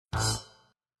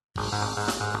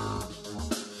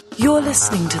You're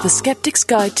listening to the Skeptics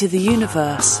Guide to the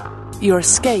Universe, your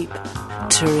escape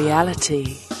to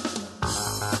reality.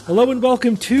 Hello and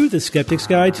welcome to the Skeptics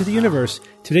Guide to the Universe.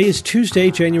 Today is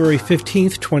Tuesday, January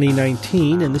 15th,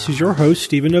 2019, and this is your host,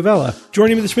 Stephen Novella.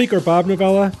 Joining me this week are Bob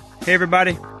Novella. Hey,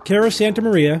 everybody. Cara Santa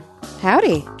Maria.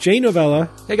 Howdy. Jay Novella.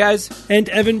 Hey, guys. And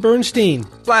Evan Bernstein.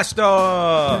 Blast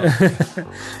off!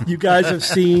 You guys have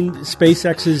seen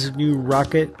SpaceX's new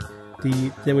rocket,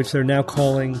 which they're now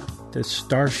calling the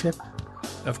Starship?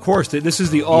 Of course. This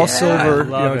is the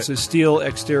all-silver, it's a steel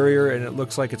exterior, and it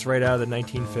looks like it's right out of the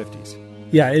 1950s.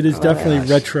 Yeah, it is definitely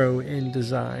retro in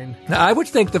design. Now, I would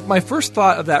think that my first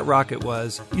thought of that rocket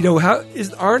was,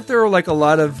 aren't there like a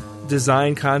lot of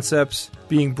design concepts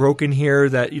being broken here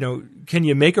that, can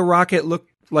you make a rocket look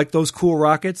like those cool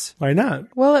rockets? Why not?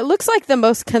 Well, it looks like the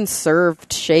most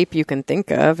conserved shape you can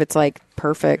think of. It's like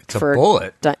perfect for a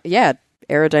bullet.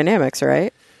 Aerodynamics,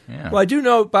 right? Yeah. Well, I do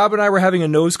know Bob and I were having a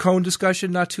nose cone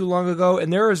discussion not too long ago,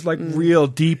 and there is real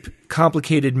deep,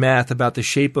 complicated math about the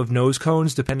shape of nose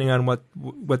cones depending on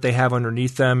what they have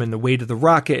underneath them and the weight of the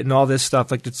rocket and all this stuff.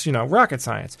 Like, it's, rocket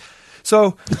science.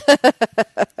 So,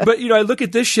 but, I look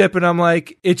at this ship and I'm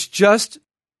like, it's just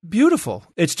beautiful.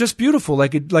 It's just beautiful.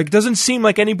 Like, it doesn't seem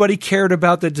like anybody cared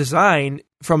about the design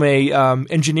from a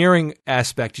engineering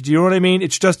aspect. Do you know what I mean?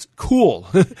 It's just cool.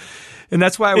 And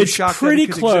that's why I was shocked. Pretty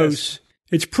that it close. exist.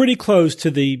 It's pretty close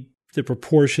to the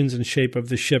proportions and shape of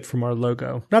the ship from our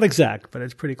logo. Not exact, but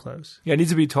it's pretty close. Yeah, it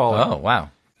needs to be taller. Oh, wow.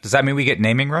 Does that mean we get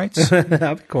naming rights?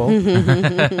 That'd be cool.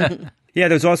 Yeah,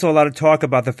 there's also a lot of talk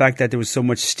about the fact that there was so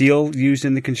much steel used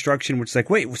in the construction, which is like,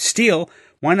 wait, steel?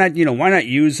 Why not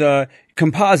use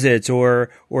composites or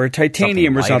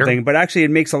titanium or something? But actually,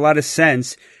 it makes a lot of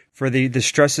sense for the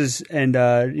stresses and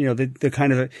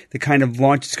the kind of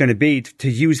launch it's going to be to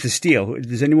use the steel.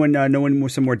 Does anyone know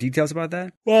some more details about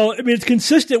that? Well, I mean, it's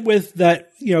consistent with that.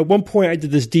 At one point I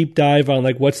did this deep dive on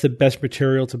what's the best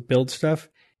material to build stuff,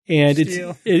 and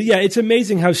steel. It's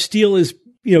amazing how steel is,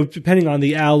 depending on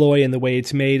the alloy and the way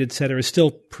it's made, et cetera, is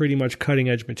still pretty much cutting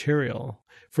edge material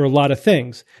for a lot of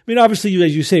things. I mean, obviously,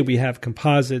 as you say, we have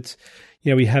composites,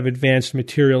 we have advanced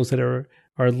materials that are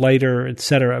lighter, et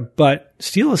cetera. But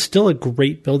steel is still a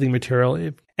great building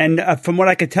material. And from what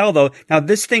I could tell, though, now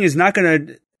this thing is not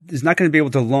going to be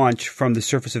able to launch from the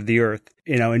surface of the Earth,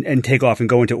 and take off and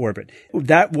go into orbit.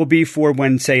 That will be for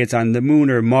when, say, it's on the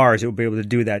moon or Mars, it will be able to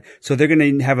do that. So they're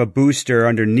going to have a booster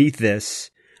underneath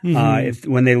this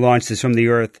when they launch this from the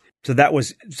Earth. So that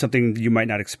was something you might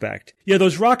not expect. Yeah,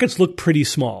 those rockets look pretty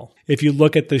small. If you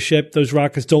look at the ship, those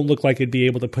rockets don't look like it'd be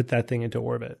able to put that thing into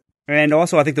orbit. And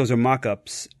also, I think those are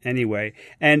mock-ups anyway.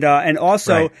 And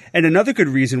also, right. And another good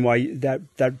reason why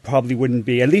that probably wouldn't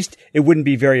be, at least it wouldn't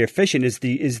be very efficient, is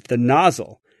the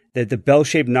nozzle, the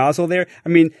bell-shaped nozzle there. I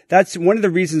mean, that's one of the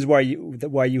reasons why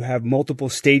you have multiple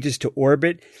stages to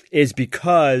orbit, is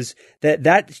because that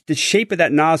the shape of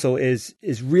that nozzle is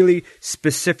really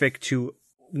specific to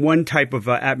one type of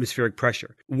atmospheric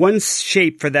pressure. One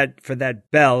shape for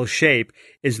that bell shape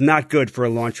is not good for a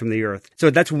launch from the Earth. So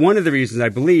that's one of the reasons, I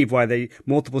believe, why the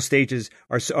multiple stages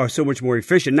are so much more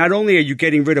efficient. Not only are you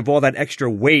getting rid of all that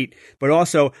extra weight, but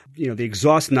also, the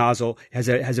exhaust nozzle has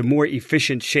a more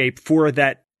efficient shape for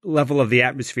that level of the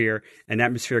atmosphere and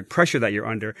atmospheric pressure that you're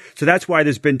under. So that's why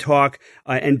there's been talk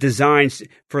and designs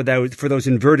for those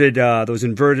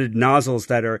inverted nozzles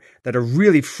that are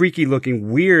really freaky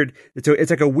looking, weird. It's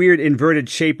like a weird inverted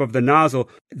shape of the nozzle.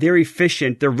 They're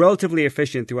efficient. They're relatively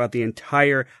efficient throughout the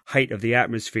entire height of the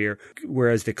atmosphere,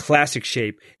 whereas the classic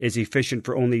shape is efficient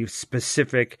for only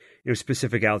specific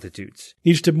altitudes.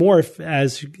 Needs to morph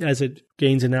as it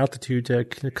gains in altitude to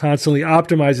constantly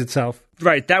optimize itself.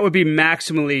 Right, that would be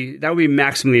maximally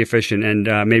efficient,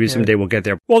 and maybe someday we'll get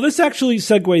there. Well, this actually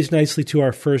segues nicely to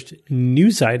our first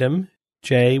news item,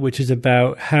 Jay, which is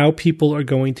about how people are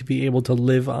going to be able to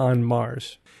live on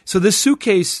Mars. So this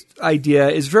suitcase idea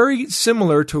is very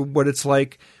similar to what it's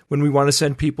like when we want to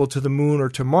send people to the moon or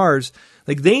to Mars.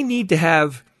 Like, they need to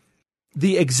have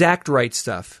the exact right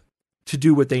stuff to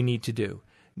do what they need to do.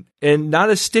 And not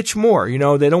a stitch more.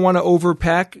 They don't want to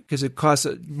overpack because it costs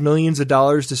millions of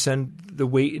dollars to send the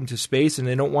weight into space, and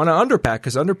they don't want to underpack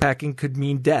because underpacking could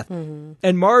mean death. Mm-hmm.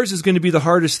 And Mars is going to be the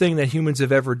hardest thing that humans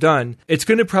have ever done. It's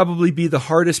going to probably be the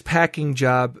hardest packing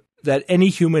job that any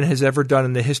human has ever done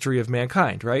in the history of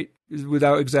mankind, right?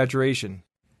 Without exaggeration.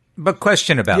 But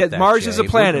question about Yeah, that. Mars Jay. is a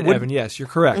planet, Evan. Yes, you're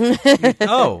correct.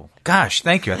 Oh, gosh,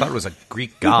 thank you. I thought it was a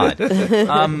Greek god.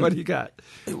 What do you got?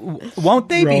 Won't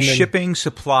they Roman. be shipping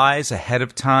supplies ahead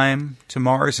of time to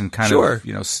Mars and kind Sure.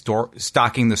 of,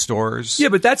 stocking the stores? Yeah,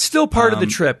 but that's still part of the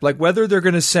trip. Like whether they're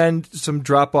going to send some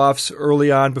drop-offs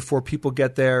early on before people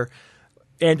get there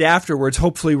and afterwards,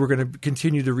 hopefully we're going to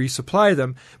continue to resupply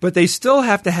them. But they still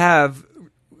have to have,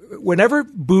 whenever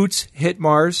boots hit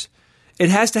Mars, it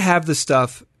has to have the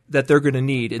stuff that they're going to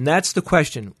need. And that's the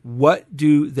question. What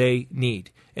do they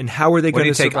need? And how are they What do going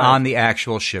you to take survive? on the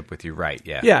actual ship with you? Right,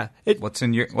 yeah. Yeah. What's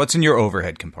in your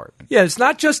overhead compartment? Yeah, it's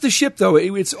not just the ship, though.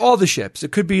 It's all the ships.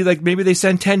 It could be like maybe they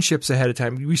send 10 ships ahead of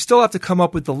time. We still have to come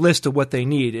up with the list of what they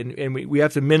need, and we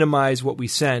have to minimize what we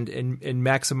send and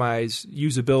maximize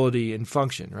usability and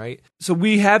function, right? So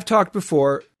we have talked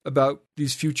before about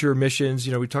these future missions.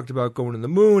 We talked about going to the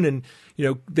moon, and,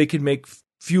 they can make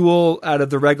fuel out of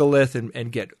the regolith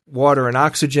and get water and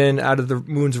oxygen out of the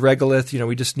moon's regolith.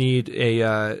 We just need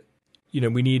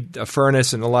we need a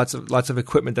furnace and lots of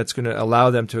equipment that's going to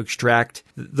allow them to extract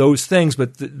those things.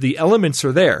 But the elements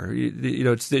are there.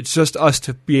 It's just us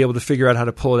to be able to figure out how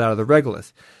to pull it out of the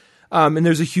regolith. And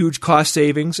there's a huge cost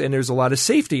savings, and there's a lot of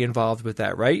safety involved with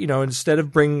that, right? Instead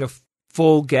of bringing a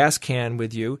full gas can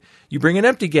with you, you bring an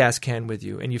empty gas can with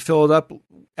you, and you fill it up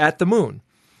at the moon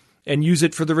and use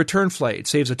it for the return flight. It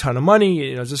saves a ton of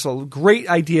money. It's just a great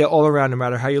idea all around, no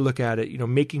matter how you look at it.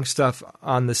 Making stuff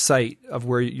on the site of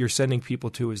where you're sending people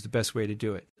to is the best way to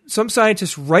do it. Some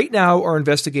scientists right now are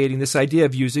investigating this idea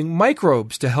of using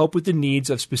microbes to help with the needs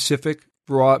of specific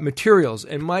raw materials.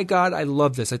 And my God, I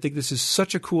love this. I think this is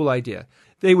such a cool idea.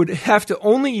 They would have to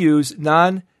only use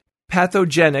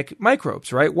non-pathogenic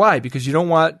microbes, right? Why? Because you don't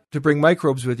want to bring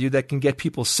microbes with you that can get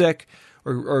people sick,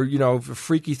 or if a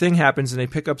freaky thing happens and they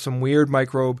pick up some weird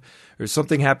microbe, or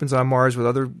something happens on Mars with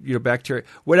other bacteria,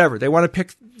 whatever. They want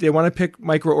to pick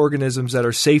microorganisms that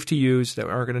are safe to use, that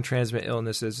aren't going to transmit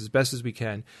illnesses as best as we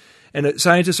can. And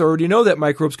scientists already know that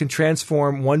microbes can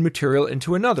transform one material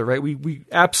into another, right? We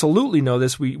absolutely know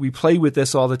this. We play with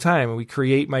this all the time, and we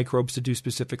create microbes to do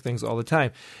specific things all the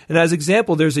time. And as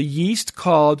example, there's a yeast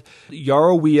called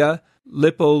Yarrowia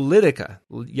lipolytica.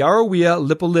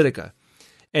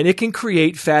 And it can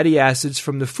create fatty acids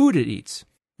from the food it eats,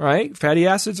 right? Fatty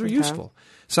acids are useful.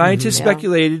 Scientists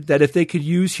speculated that if they could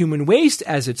use human waste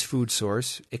as its food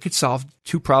source, it could solve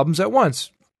two problems at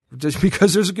once. Just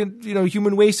because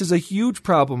human waste is a huge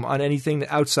problem on anything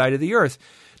outside of the Earth.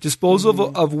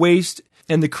 Disposal of waste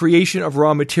and the creation of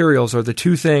raw materials are the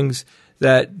two things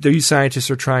that these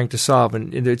scientists are trying to solve.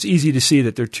 And it's easy to see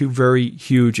that they're two very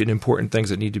huge and important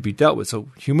things that need to be dealt with. So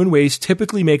human waste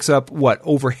typically makes up,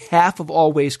 over half of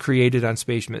all waste created on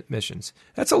space missions.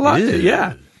 That's a lot.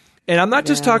 Yeah. And I'm not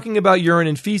just talking about urine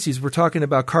and feces. We're talking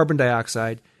about carbon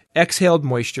dioxide, exhaled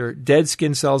moisture, dead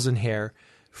skin cells and hair,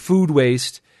 food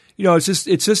waste.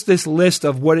 It's just this list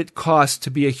of what it costs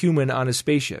to be a human on a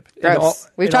spaceship.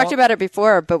 We've talked about it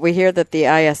before, but we hear that the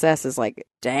ISS is like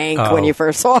dank when you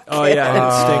first walk in. Oh,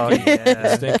 yeah, it's stinky.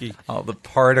 It's stinky. All the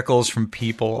particles from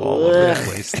people all over the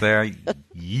place there.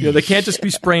 They can't just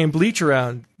be spraying bleach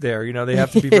around there. They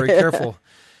have to be very careful.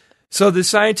 So the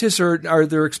scientists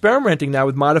they're experimenting now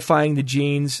with modifying the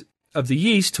genes of the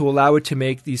yeast to allow it to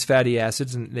make these fatty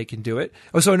acids, and they can do it.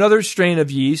 So another strain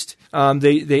of yeast,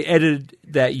 they edited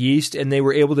that yeast, and they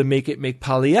were able to make it make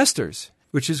polyesters,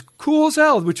 which is cool as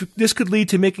hell. This could lead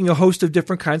to making a host of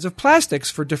different kinds of plastics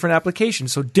for different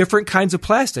applications. So different kinds of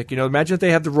plastic. Imagine if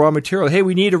they have the raw material. Hey,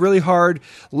 we need a really hard,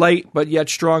 light, but yet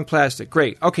strong plastic.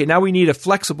 Great. Okay, now we need a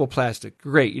flexible plastic.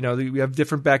 Great. We have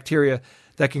different bacteria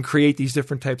that can create these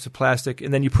different types of plastic,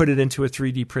 and then you put it into a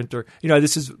 3D printer.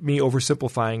 This is me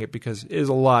oversimplifying it because there's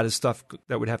a lot of stuff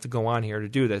that would have to go on here to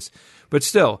do this. But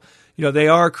still, they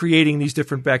are creating these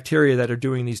different bacteria that are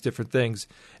doing these different things,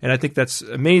 and I think that's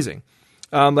amazing.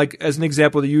 Like as an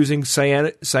example, they're using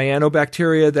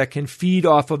cyanobacteria that can feed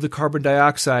off of the carbon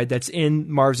dioxide that's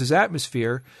in Mars's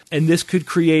atmosphere, and this could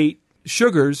create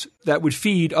sugars that would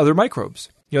feed other microbes.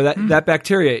 That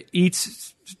bacteria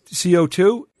eats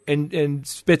CO2 and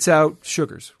spits out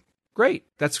sugars. Great,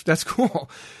 that's cool.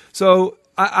 So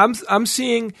I'm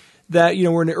seeing that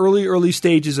we're in the early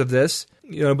stages of this.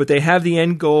 But they have the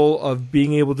end goal of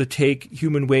being able to take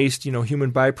human waste,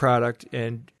 human byproduct,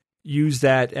 and use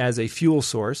that as a fuel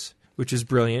source, which is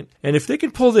brilliant. And if they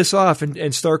can pull this off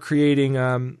and start creating,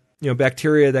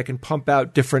 bacteria that can pump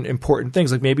out different important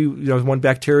things, like maybe one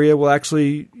bacteria will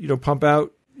actually pump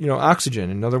out oxygen.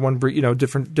 Another one,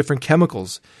 different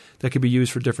chemicals that could be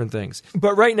used for different things.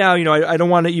 But right now, I don't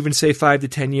want to even say 5 to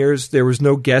 10 years. There was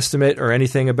no guesstimate or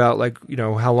anything about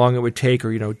how long it would take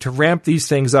or, to ramp these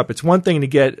things up. It's one thing to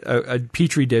get a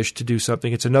petri dish to do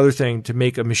something. It's another thing to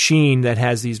make a machine that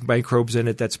has these microbes in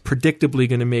it that's predictably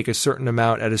going to make a certain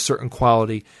amount at a certain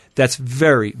quality. That's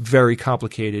very, very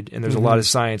complicated. And there's a lot of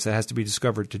science that has to be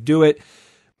discovered to do it.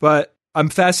 But I'm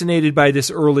fascinated by this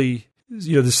early,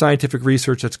 the scientific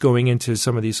research that's going into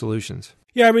some of these solutions.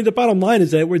 Yeah, I mean, the bottom line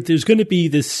is that there's going to be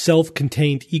this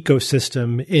self-contained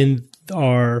ecosystem in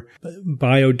our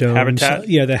biodomes. Habitat?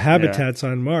 Yeah, the habitats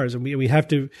on Mars. And we have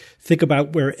to think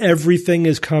about where everything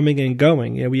is coming and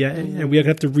going. We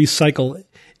have to recycle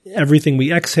everything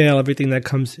we exhale, everything that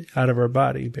comes out of our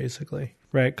body, basically.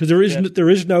 Right? Because there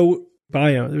is no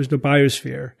biome, there's no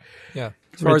biosphere. Yeah.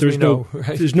 As far as we know,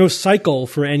 right? There's no cycle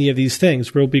for any of these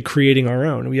things. We'll be creating our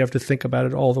own. We have to think about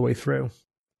it all the way through.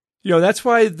 That's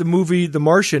why the movie The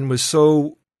Martian was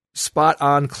so spot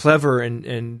on, clever,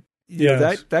 and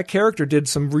that character did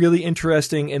some really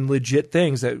interesting and legit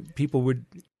things that people would,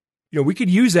 we could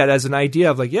use that as an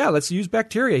idea of let's use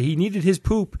bacteria. He needed his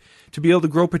poop to be able to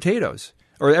grow potatoes,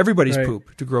 or everybody's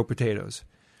poop to grow potatoes.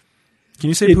 Can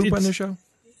you say poop on this show?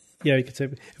 Yeah, you could say.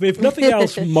 If nothing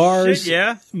else, Mars.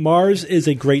 Mars is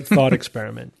a great thought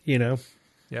experiment. Yep.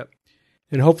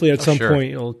 And hopefully, at some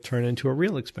point, it'll turn into a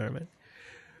real experiment.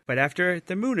 But after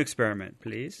the moon experiment,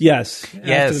 please. Yes.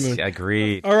 Yes. After the moon.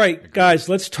 Agreed. All right, guys.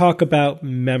 Let's talk about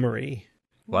memory.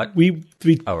 What? We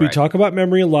talk about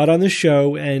memory a lot on the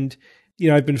show, and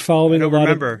I've been following I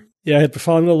have been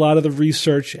following a lot of the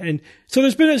research, and so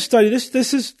there's been a study.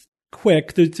 This is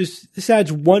quick. This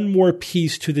adds one more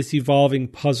piece to this evolving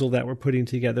puzzle that we're putting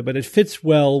together, but it fits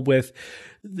well with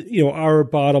our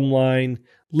bottom line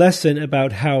lesson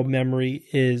about how memory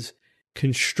is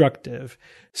constructive.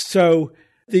 So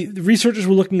the researchers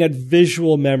were looking at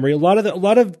visual memory. A lot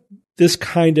of this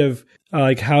kind of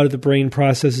how the brain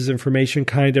processes information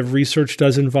kind of research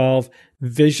does involve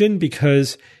vision,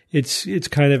 because it's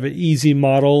kind of an easy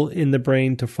model in the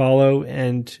brain to follow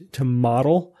and to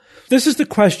model. This is the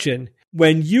question.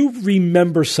 When you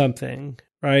remember something,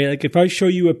 right? Like if I show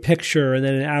you a picture and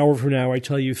then an hour from now I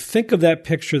tell you, think of that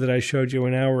picture that I showed you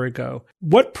an hour ago.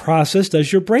 What process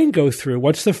does your brain go through?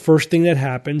 What's the first thing that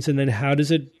happens? And then how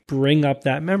does it bring up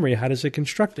that memory? How does it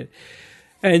construct it?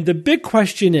 And the big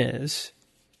question is,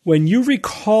 when you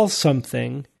recall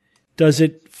something, does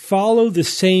it follow the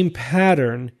same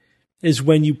pattern as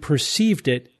when you perceived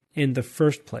it in the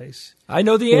first place? I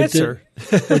know the answer.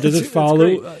 Or does it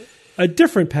follow a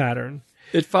different pattern?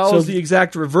 It follows the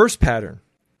exact reverse pattern.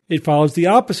 It follows the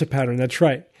opposite pattern. That's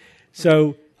right.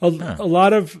 So a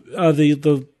lot of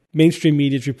the mainstream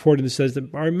media is reporting that says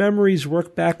that our memories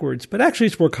work backwards, but actually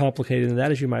it's more complicated than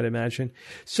that, as you might imagine.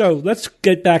 So let's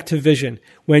get back to vision.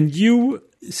 When you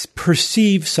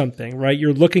perceive something, right?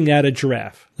 You're looking at a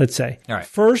giraffe, let's say. All right.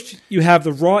 First, you have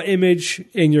the raw image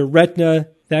in your retina.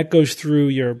 That goes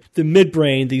through the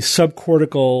midbrain, the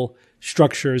subcortical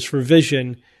structures for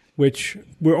vision, which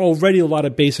we're already a lot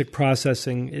of basic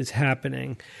processing is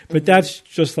happening. But that's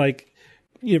just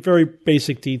very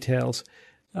basic details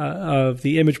of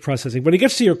the image processing. When it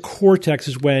gets to your cortex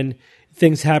is when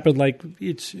things happen, like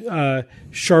it's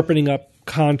sharpening up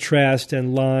contrast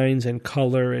and lines and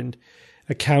color and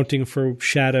accounting for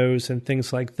shadows and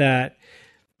things like that.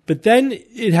 But then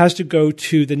it has to go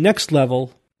to the next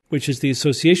level, which is the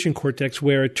association cortex,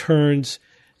 where it turns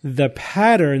the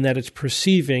pattern that it's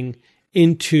perceiving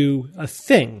into a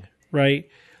thing, right?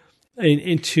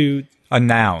 Into a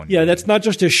noun. Yeah, that's not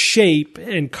just a shape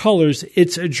and colors,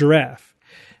 it's a giraffe,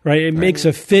 right? It makes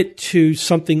a fit to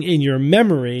something in your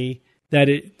memory that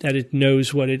it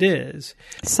knows what it is.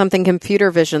 Something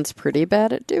computer vision's pretty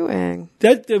bad at doing.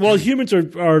 Humans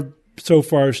are so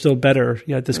far still better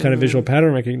at this kind of visual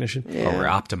pattern recognition. Yeah. Well, we're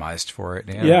optimized for it.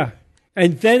 Yeah.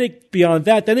 And then beyond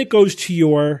that, then it goes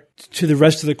to the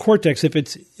rest of the cortex.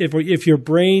 If your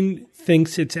brain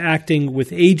thinks it's acting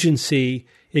with agency,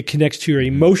 it connects to your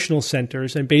emotional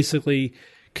centers and basically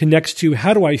connects to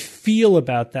how do I feel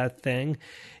about that thing.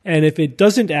 And if it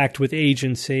doesn't act with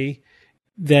agency,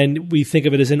 then we think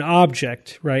of it as an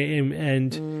object, right?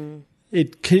 And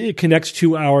it connects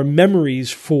to our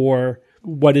memories for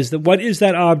what is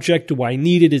that object? Do I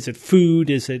need it? Is it food?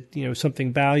 Is it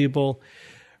something valuable?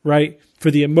 Right?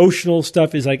 For the emotional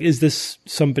stuff is this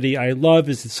somebody I love?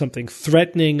 Is it something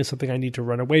threatening? Is it something I need to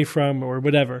run away from or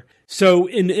whatever? So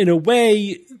in a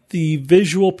way, the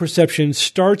visual perception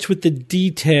starts with the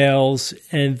details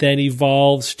and then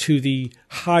evolves to the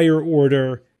higher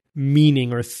order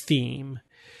meaning or theme.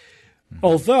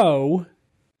 Although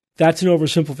that's an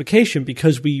oversimplification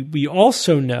because we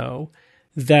also know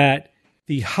that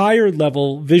the higher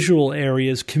level visual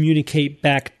areas communicate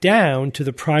back down to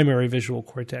the primary visual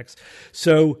cortex.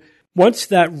 So once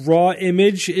that raw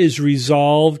image is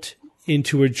resolved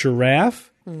into a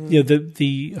giraffe,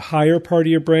 the higher part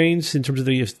of your brains, in terms of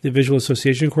the visual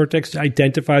association cortex,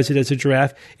 identifies it as a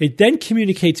giraffe. It then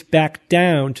communicates back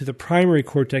down to the primary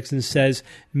cortex and says,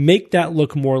 make that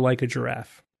look more like a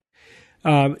giraffe.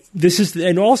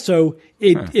 And also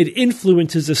it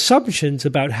influences assumptions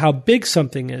about how big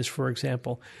something is, for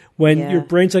example. When your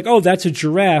brain's like, oh, that's a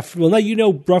giraffe. Well, now you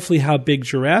know roughly how big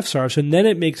giraffes are. So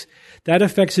then that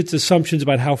affects its assumptions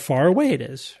about how far away it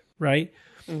is, right?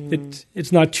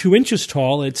 It's not 2 inches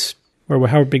tall. It's, or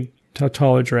how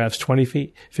tall are giraffes? 20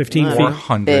 feet? 15 feet?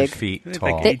 400 feet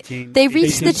tall. Like They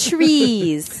reach the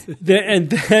trees.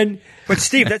 But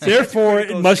Steve, that's therefore a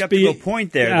it must be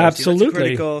point there.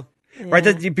 Absolutely. Right,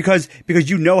 because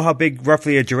you know how big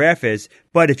roughly a giraffe is,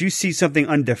 but if you see something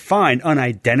undefined,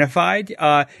 unidentified,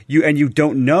 you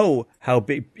don't know how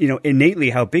big, innately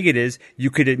how big it is,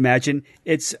 you could imagine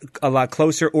it's a lot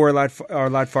closer or a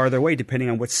lot farther away, depending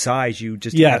on what size you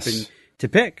just happen to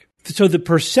pick. So the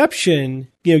perception,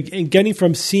 and getting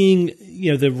from seeing,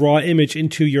 the raw image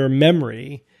into your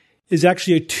memory is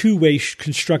actually a two-way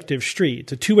constructive street.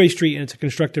 It's a two-way street and it's a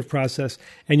constructive process,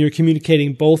 and you're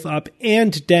communicating both up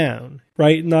and down,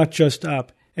 right? Not just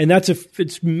up. And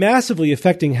it's massively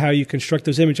affecting how you construct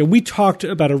those images. And we talked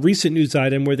about a recent news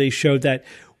item where they showed that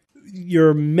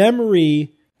your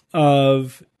memory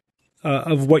of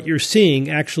what you're seeing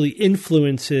actually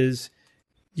influences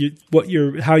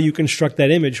how you construct that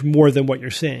image more than what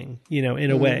you're seeing, in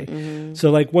a way. Mm-hmm.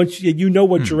 So like once you know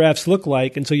what giraffes look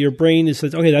like, and so your brain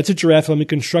says, okay, that's a giraffe. I'm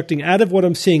constructing out of what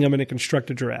I'm seeing. I'm going to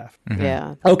construct a giraffe. Mm-hmm.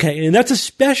 Yeah. Okay. And that's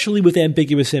especially with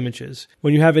ambiguous images.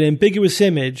 When you have an ambiguous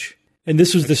image, and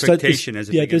this was this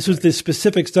was the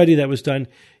specific study that was done.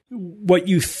 What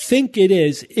you think it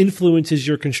is influences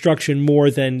your construction more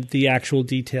than the actual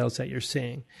details that you're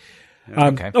seeing.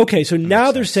 Okay, so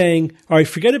now they're saying, all right,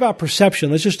 forget about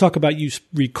perception. Let's just talk about you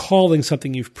recalling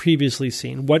something you've previously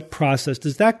seen. What process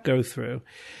does that go through?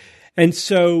 And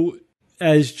so,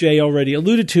 as Jay already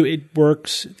alluded to, it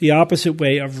works the opposite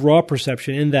way of raw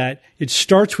perception in that it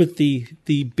starts with the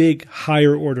big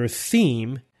higher order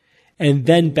theme and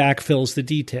then backfills the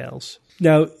details.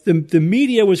 Now, the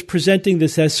media was presenting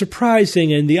this as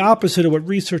surprising and the opposite of what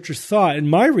researchers thought.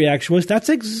 And my reaction was, that's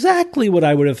exactly what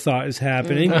I would have thought is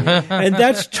happening. And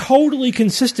that's totally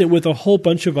consistent with a whole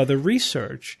bunch of other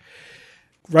research,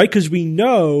 right? Because we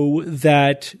know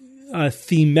that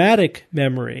thematic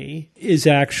memory is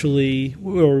actually,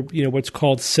 or what's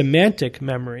called semantic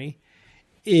memory,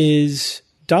 is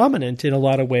dominant in a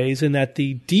lot of ways, and that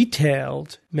the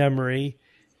detailed memory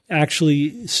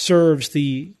actually serves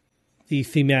the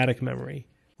thematic memory,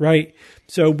 right?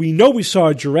 So we know we saw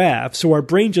a giraffe, so our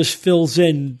brain just fills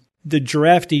in the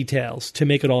giraffe details to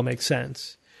make it all make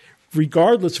sense,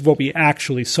 regardless of what we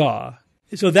actually saw.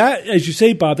 So that, as you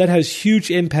say, Bob, that has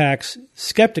huge impacts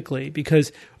skeptically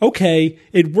because, okay,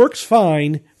 it works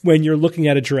fine when you're looking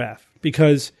at a giraffe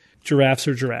because giraffes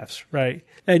are giraffes, right?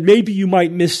 And maybe you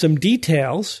might miss some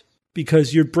details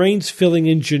because your brain's filling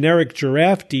in generic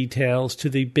giraffe details to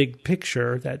the big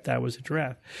picture that was a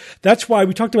giraffe. That's why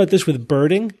we talked about this with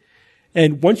birding.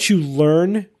 And once you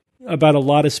learn about a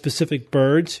lot of specific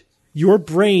birds, your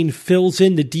brain fills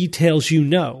in the details you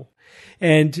know.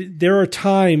 And there are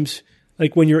times,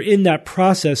 like when you're in that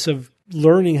process of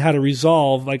learning how to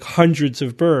resolve like hundreds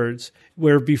of birds,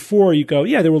 where before you go,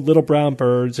 yeah, there were little brown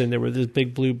birds and there were this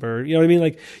big blue bird. You know what I mean?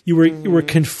 Like you were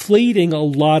conflating a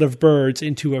lot of birds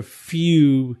into a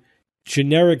few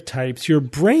generic types. Your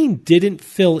brain didn't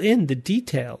fill in the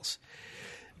details.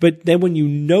 But then when you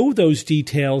know those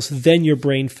details, then your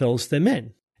brain fills them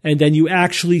in. And then you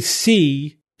actually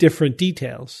see different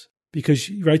details.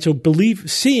 Because, right, so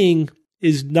seeing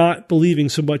is not believing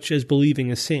so much as believing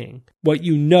is seeing. What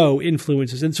you know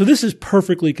influences. And so this is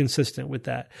perfectly consistent with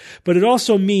that. But it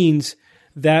also means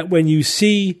that when you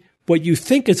see what you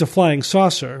think is a flying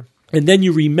saucer, and then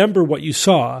you remember what you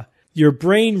saw, your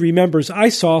brain remembers, I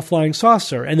saw a flying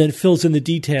saucer, and then fills in the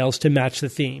details to match the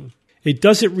theme. It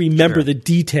doesn't remember the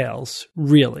details,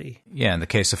 really. Yeah, in the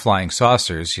case of flying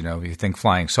saucers, you think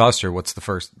flying saucer, what's the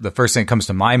first thing that comes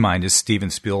to my mind is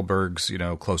Steven Spielberg's,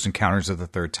 Close Encounters of the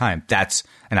Third Time.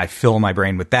 And I fill my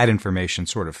brain with that information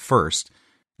sort of first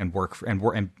and work from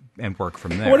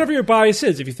there. Whatever your bias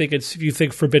is, if you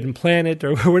think Forbidden Planet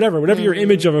or whatever your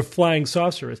image of a flying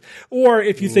saucer is. Or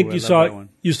if you think you saw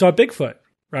Bigfoot,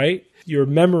 right? Your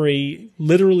memory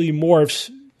literally morphs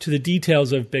to the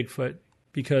details of Bigfoot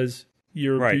because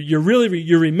You're Right. you're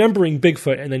remembering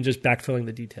Bigfoot and then just backfilling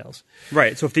the details.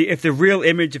 Right. So if the raw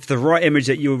image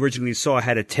that you originally saw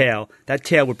had a tail, that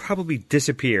tail would probably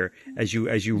disappear as you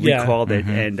Yeah. recalled it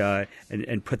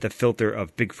and put the filter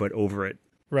of Bigfoot over it.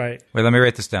 Right. Wait, let me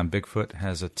write this down. Bigfoot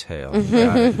has a tail.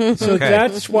 Got it. So Okay.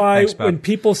 that's why Thanks, Bob. when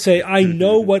people say, I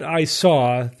know what I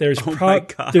saw, there's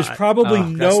God. there's probably Oh,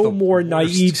 that's no the more worst.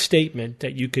 naive statement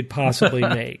that you could possibly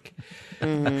make.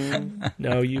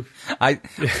 No, you.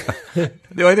 The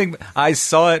only thing, I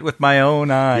saw it with my own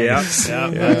eyes. Yeah,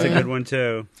 that's a good one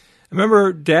too. I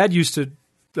remember Dad used to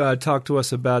talk to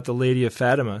us about the Lady of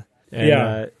Fatima. And,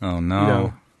 Yeah. Oh, no. You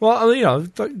know,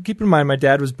 well, keep in mind, my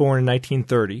dad was born in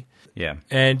 1930. Yeah.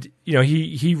 And,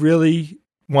 he really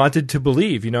wanted to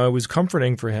believe, it was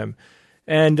comforting for him.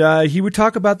 And he would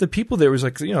talk about the people there. It was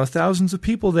like, thousands of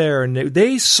people there. And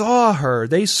they saw her.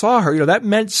 They saw her. That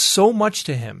meant so much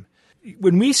to him.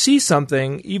 When we see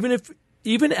something,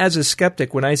 even as a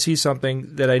skeptic, when I see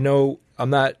something that I know I'm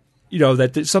not,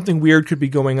 that something weird could be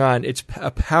going on, it's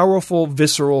a powerful,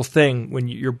 visceral thing when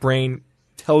your brain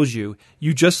tells you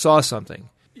just saw something.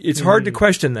 It's hard to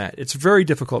question that. It's very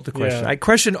difficult to question. Yeah. I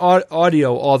question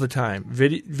audio all the time.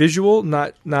 Visual,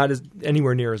 not as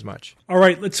anywhere near as much. All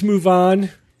right, let's move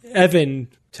on. Evan,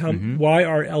 tell me, why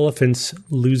are elephants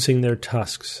losing their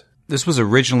tusks? This was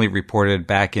originally reported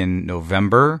back in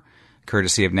November,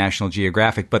 courtesy of National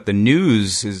Geographic, but the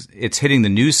news it's hitting the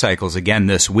news cycles again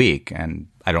this week, and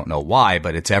I don't know why,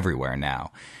 but it's everywhere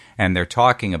now. And they're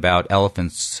talking about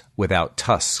elephants without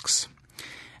tusks.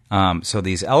 So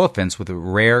these elephants with a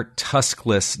rare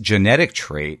tuskless genetic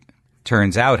trait,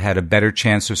 turns out, had a better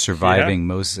chance of surviving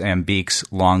Mozambique's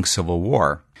long civil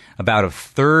war. About a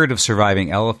third of surviving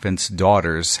elephants'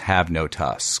 daughters have no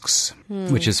tusks,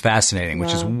 which is fascinating,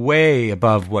 which is way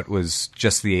above what was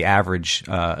just the average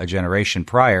a generation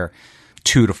prior,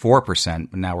 2 to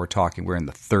 4%. Now we're in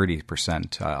the 30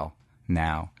 percentile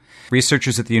now.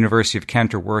 Researchers at the University of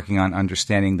Kent are working on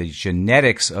understanding the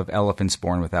genetics of elephants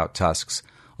born without tusks,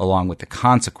 along with the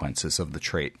consequences of the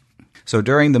trait. So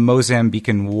during the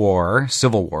Mozambican War,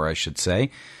 civil war, I should say,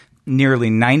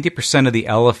 nearly 90% of the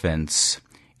elephants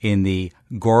in the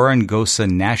Gorongosa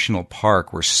National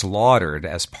Park were slaughtered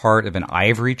as part of an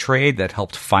ivory trade that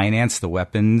helped finance the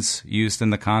weapons used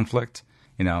in the conflict.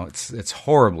 It's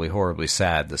horribly, horribly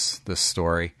sad, this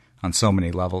story, on so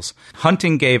many levels.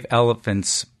 Hunting gave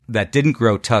elephants that didn't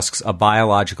grow tusks a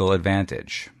biological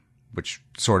advantage, which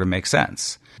sort of makes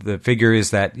sense. The figure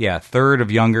is that, a third of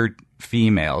younger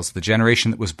females, the generation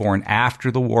that was born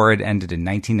after the war had ended in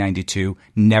 1992,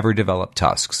 never developed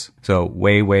tusks. So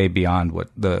way, way beyond what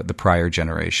the prior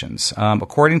generations.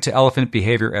 According to elephant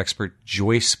behavior expert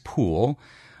Joyce Poole,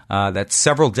 that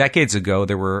several decades ago,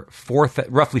 there were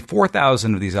roughly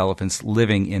 4,000 of these elephants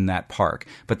living in that park.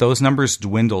 But those numbers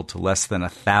dwindled to less than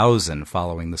 1,000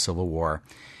 following the Civil War.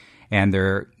 And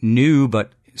their new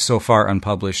but so far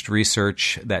unpublished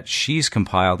research that she's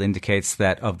compiled indicates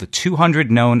that of the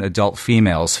 200 known adult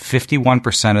females,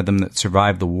 51% of them that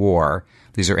survived the war,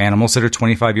 these are animals that are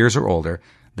 25 years or older,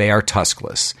 they are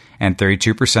tuskless. And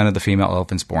 32% of the female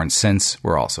elephants born since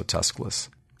were also tuskless.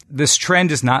 This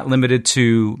trend is not limited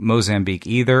to Mozambique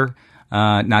either,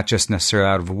 not just necessarily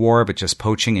out of war, but just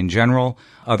poaching in general.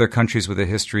 Other countries with a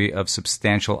history of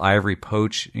substantial ivory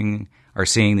poaching are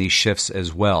seeing these shifts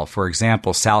as well. For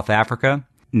example, South Africa,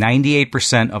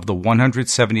 98% of the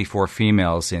 174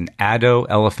 females in Addo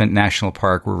Elephant National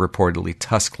Park were reportedly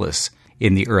tuskless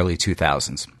in the early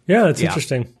 2000s. Yeah, that's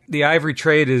interesting. The ivory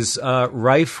trade is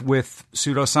rife with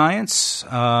pseudoscience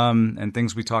and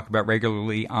things we talk about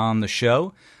regularly on the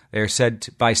show. They are said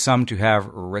by some to have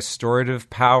restorative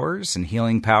powers and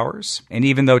healing powers. And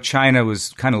even though China was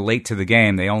kind of late to the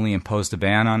game, they only imposed a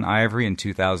ban on ivory in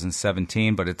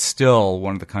 2017, but it's still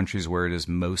one of the countries where it is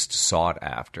most sought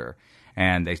after.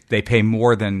 And they pay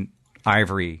more than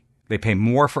ivory. They pay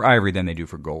more for ivory than they do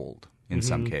for gold in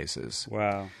some cases.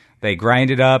 Wow. They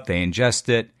grind it up, they ingest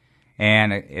it,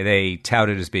 and they tout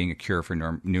it as being a cure for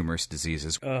numerous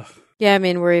diseases. Yeah, I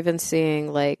mean, we're even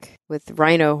seeing, like, with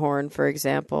rhino horn, for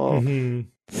example,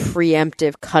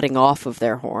 preemptive cutting off of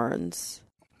their horns,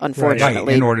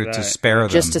 unfortunately. Right, in order to spare them.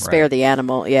 Just to spare the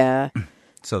animal,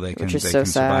 So they can, which is they so can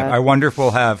survive. sad. I wonder if we'll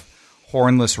have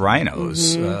hornless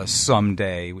rhinos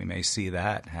someday. We may see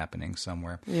that happening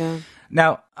somewhere. Yeah.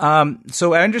 Now,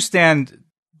 so I understand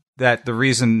that the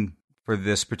reason for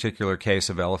this particular case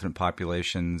of elephant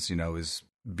populations, is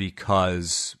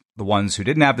because the ones who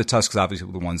didn't have the tusks obviously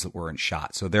were the ones that weren't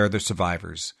shot. So they're the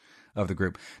survivors of the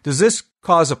group. Does this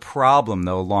cause a problem,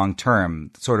 though,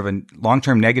 long-term, sort of a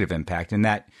long-term negative impact in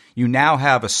that you now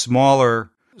have a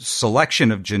smaller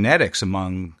selection of genetics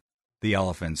among the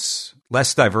elephants,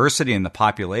 less diversity in the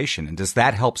population, and does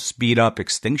that help speed up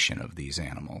extinction of these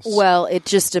animals? Well, it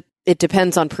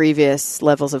depends on previous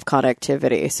levels of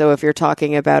connectivity. So if you're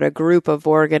talking about a group of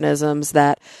organisms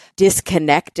that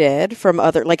disconnected from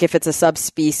other, like if it's a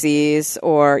subspecies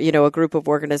or, a group of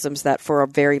organisms that for a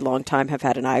very long time have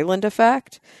had an island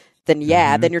effect, then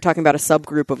then you're talking about a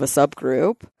subgroup of a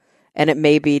subgroup. And it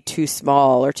may be too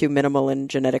small or too minimal in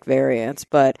genetic variance.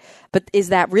 But is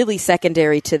that really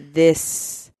secondary to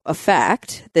this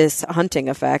effect, this hunting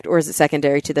effect, or is it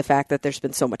secondary to the fact that there's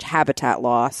been so much habitat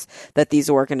loss that these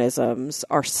organisms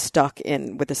are stuck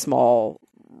in with a small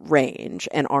range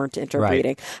and aren't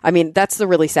interbreeding? Right. I mean, that's the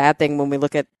really sad thing when we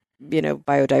look at,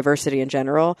 biodiversity in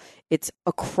general. It's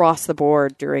across the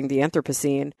board during the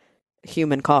Anthropocene,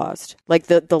 human caused. Like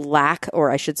the lack, or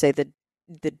I should say the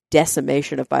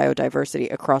decimation of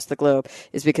biodiversity across the globe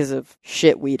is because of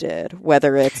shit we did,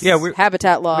 whether it's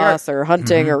habitat loss or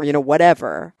hunting or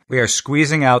whatever. We are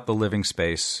squeezing out the living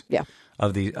space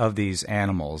of these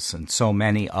animals, and so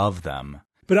many of them.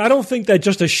 But I don't think that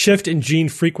just a shift in gene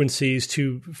frequencies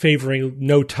to favoring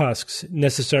no tusks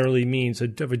necessarily means a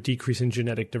decrease in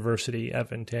genetic diversity,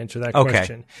 Evan, to answer that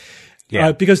question.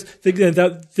 Yeah, because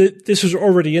this was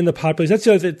already in the population. That's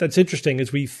the other thing that's interesting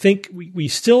is we think we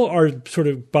still are sort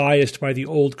of biased by the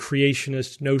old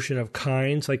creationist notion of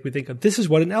kinds. Like we think this is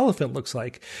what an elephant looks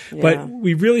like, but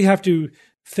we really have to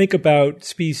think about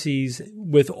species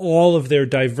with all of their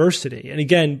diversity. And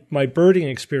again, my birding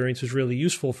experience was really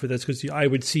useful for this because I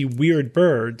would see weird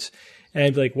birds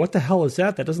and be like, what the hell is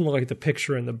that? That doesn't look like the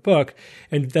picture in the book.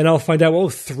 And then I'll find out,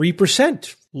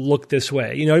 3% look this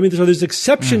way. You know what I mean? So there's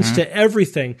exceptions to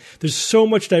everything. There's so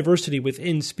much diversity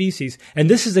within species. And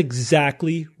this is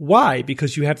exactly why,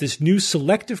 because you have this new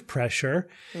selective pressure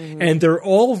and there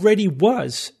already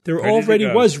was, these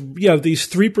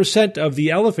 3% of the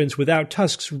elephants without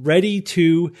tusks ready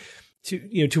to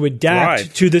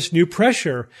adapt to this new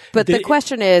pressure. But the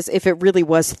question is, if it really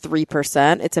was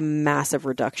 3%, it's a massive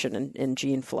reduction in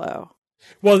gene flow.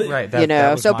 Well,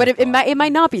 but it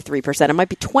might not be 3%. It might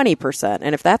be 20%.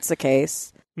 And if that's the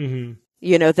case, then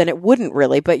it wouldn't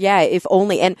really. But if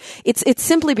only, and it's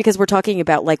simply because we're talking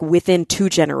about like within 2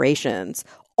 generations,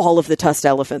 all of the tusked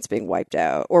elephants being wiped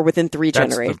out, or within 3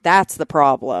 generations. That's the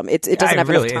problem. It doesn't have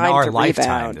enough time in our to lifetime,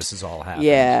 rebound. This is all happening.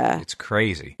 Yeah, it's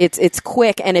crazy. It's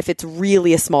quick, and if it's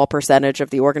really a small percentage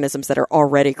of the organisms that are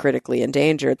already critically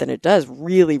endangered, then it does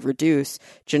really reduce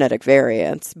genetic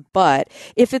variance. But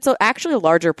if it's actually a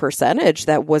larger percentage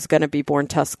that was going to be born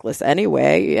tuskless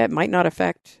anyway, it might not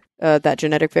affect that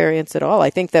genetic variance at all. I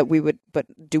think that we would, but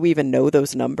do we even know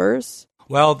those numbers?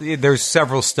 Well, there's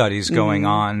several studies going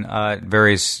on,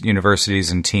 various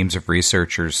universities and teams of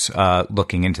researchers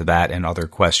looking into that and other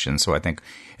questions. So I think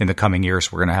in the coming years,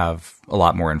 we're going to have a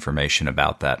lot more information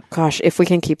about that. Gosh, if we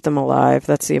can keep them alive,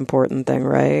 that's the important thing,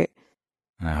 right?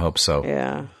 I hope so.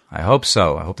 Yeah. I hope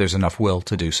so. I hope there's enough will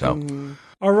to do so.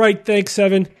 All right. Thanks,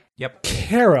 Evan. Yep.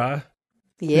 Kara.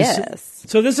 Yes.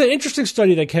 So there's an interesting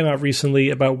study that came out recently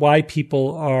about why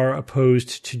people are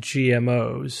opposed to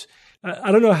GMOs.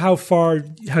 I don't know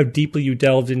how deeply you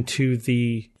delved into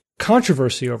the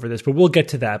controversy over this, but we'll get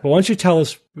to that. But why don't you tell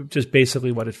us just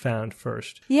basically what it found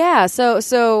first? Yeah. So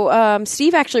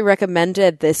Steve actually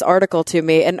recommended this article to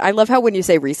me, and I love how when you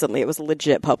say recently, it was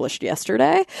legit published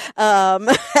yesterday,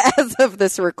 as of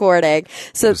this recording.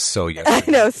 So it was so yesterday.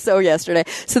 I know, so yesterday.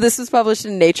 So this was published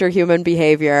in Nature Human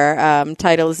Behavior.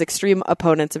 Title is Extreme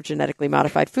Opponents of Genetically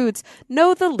Modified Foods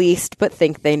Know the Least but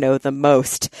Think They Know the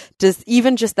Most. Does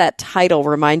even just that title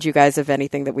remind you guys of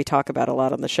anything that we talk about a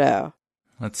lot on the show?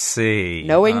 Let's see.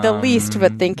 Knowing the least,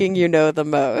 but thinking you know the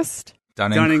most.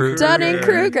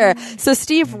 Dunning-Kruger. So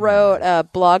Steve wrote a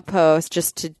blog post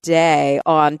just today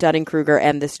on Dunning-Kruger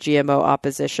and this GMO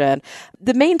opposition.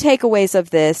 The main takeaways of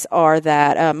this are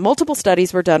that multiple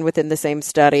studies were done within the same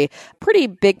study. Pretty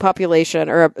big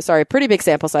pretty big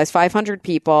sample size. 500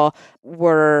 people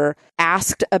were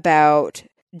asked about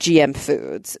GM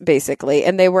foods, basically.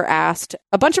 And they were asked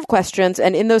a bunch of questions.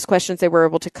 And in those questions, they were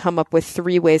able to come up with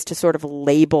 3 ways to sort of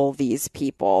label these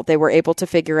people. They were able to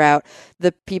figure out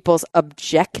the people's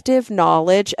objective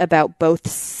knowledge about both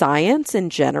science in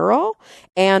general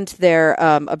and their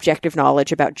objective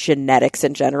knowledge about genetics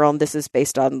in general. And this is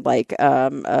based on like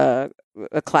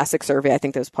a classic survey, I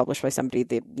think that was published by somebody,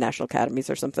 the National Academies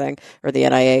or something, or the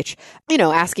NIH,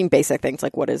 asking basic things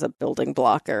like what is a building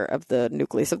block of the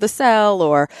nucleus of the cell,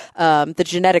 or the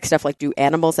genetic stuff like do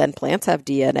animals and plants have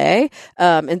DNA,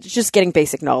 and just getting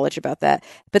basic knowledge about that.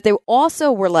 But they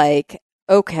also were like,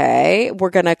 okay, we're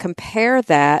going to compare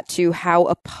that to how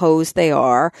opposed they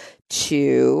are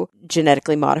to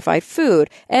genetically modified food.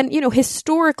 And,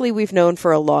 historically, we've known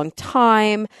for a long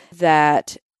time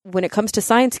that when it comes to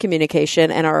science communication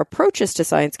and our approaches to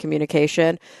science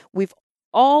communication, we've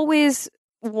always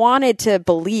wanted to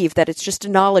believe that it's just a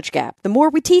knowledge gap. The more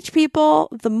we teach people,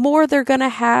 the more they're going to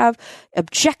have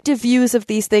objective views of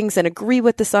these things and agree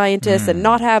with the scientists and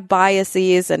not have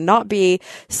biases and not be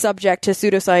subject to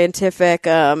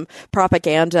pseudoscientific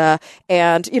propaganda.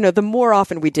 And, the more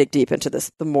often we dig deep into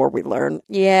this, the more we learn,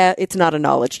 it's not a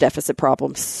knowledge deficit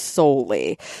problem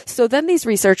solely. So then these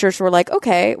researchers were like,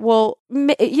 okay, well,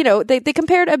 they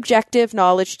compared objective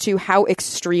knowledge to how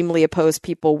extremely opposed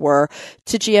people were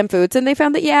to GM foods. And they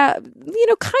found that,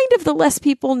 kind of the less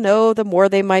people know, the more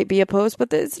they might be opposed,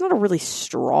 but it's not a really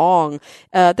strong,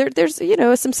 there's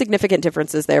some significant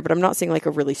differences there, but I'm not seeing like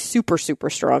a really super, super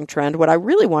strong trend. What I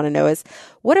really want to know is,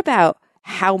 what about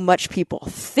how much people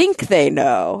think they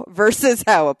know versus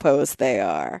how opposed they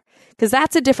are? Because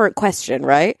that's a different question,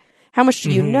 right? How much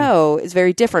do you know is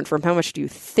very different from how much do you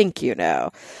think you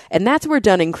know. And that's where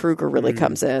Dunning-Kruger really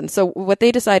comes in. So what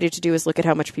they decided to do is look at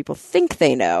how much people think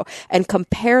they know and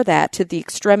compare that to the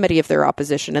extremity of their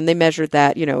opposition. And they measured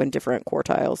that, in different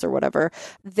quartiles or whatever.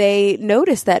 They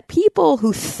noticed that people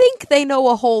who think they know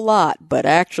a whole lot, but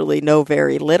actually know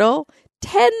very little,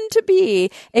 tend to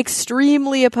be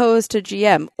extremely opposed to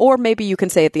GM. Or maybe you can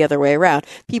say it the other way around.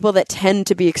 People that tend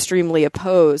to be extremely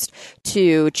opposed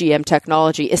to GM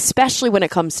technology, especially when it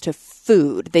comes to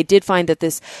food. They did find that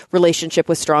this relationship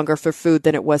was stronger for food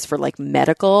than it was for like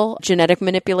medical genetic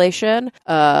manipulation.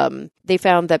 They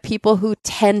found that people who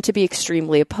tend to be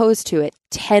extremely opposed to it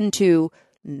tend to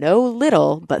know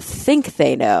little, but think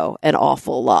they know an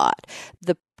awful lot.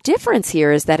 The difference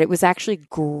here is that it was actually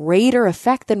greater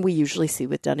effect than we usually see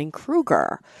with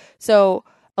Dunning-Kruger. So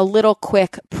a little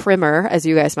quick primer, as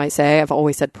you guys might say. I've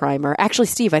always said primer. Actually,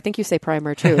 Steve, I think you say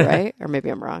primer too, right? Or maybe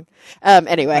I'm wrong.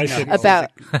 Anyway,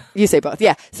 you say both.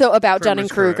 Yeah. So about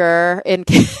Dunning-Kruger,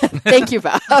 thank you,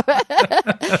 Bob.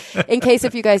 In case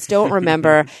if you guys don't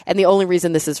remember, and the only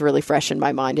reason this is really fresh in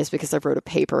my mind is because I wrote a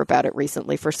paper about it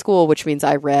recently for school, which means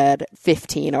I read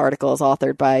 15 articles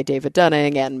authored by David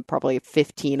Dunning and probably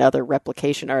 15 other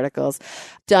replication articles.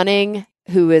 Dunning,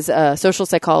 who is a social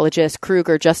psychologist,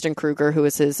 Justin Kruger, who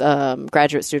was his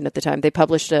graduate student at the time, they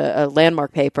published a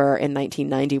landmark paper in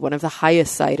 1990, one of the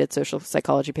highest cited social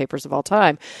psychology papers of all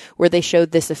time, where they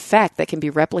showed this effect that can be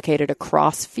replicated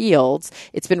across fields.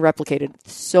 It's been replicated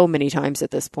so many times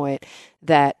at this point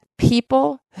that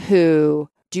people who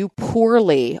do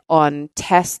poorly on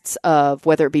tests of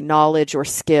whether it be knowledge or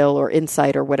skill or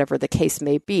insight or whatever the case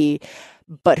may be,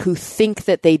 but who think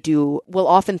that they do, will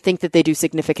often think that they do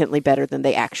significantly better than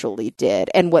they actually did.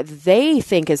 And what they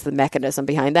think is the mechanism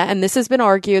behind that, and this has been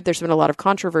argued, there's been a lot of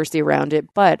controversy around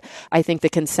it, but I think the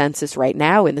consensus right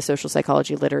now in the social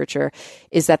psychology literature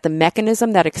is that the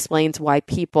mechanism that explains why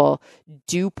people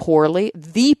do poorly,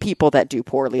 the people that do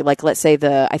poorly, like let's say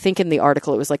I think in the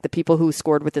article it was like the people who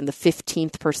scored within the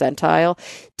 15th percentile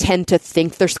tend to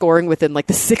think they're scoring within like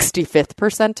the 65th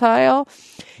percentile,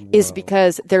 is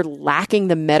because they're lacking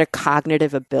the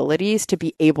metacognitive abilities to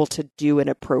be able to do an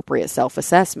appropriate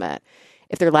self-assessment.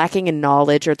 If they're lacking in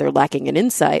knowledge or they're lacking in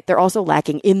insight, they're also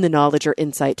lacking in the knowledge or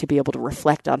insight to be able to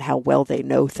reflect on how well they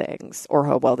know things or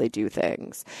how well they do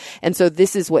things. And so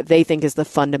this is what they think is the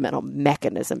fundamental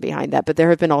mechanism behind that. But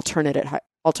there have been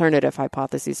alternative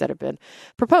hypotheses that have been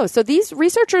proposed. So these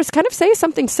researchers kind of say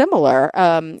something similar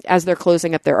as they're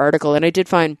closing up their article. And I did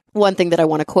find one thing that I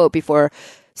want to quote before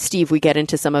Steve, we get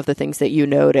into some of the things that you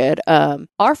noted.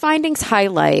 Our findings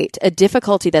highlight a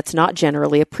difficulty that's not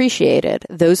generally appreciated.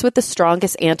 Those with the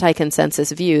strongest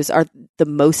anti-consensus views are the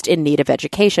most in need of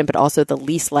education, but also the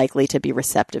least likely to be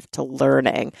receptive to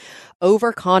learning.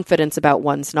 Overconfidence about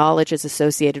one's knowledge is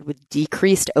associated with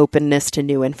decreased openness to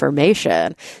new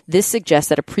information. This suggests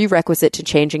that a prerequisite to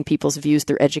changing people's views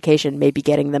through education may be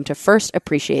getting them to first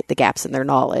appreciate the gaps in their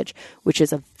knowledge, which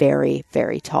is a very,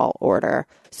 very tall order.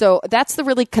 So that's the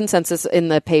really consensus in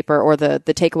the paper, or the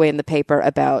takeaway in the paper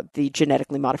about the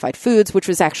genetically modified foods, which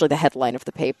was actually the headline of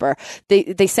the paper.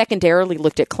 They secondarily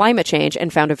looked at climate change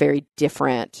and found a very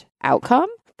different outcome.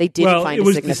 They didn't find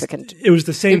a significant. It was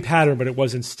the same pattern, but it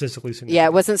wasn't statistically significant. Yeah,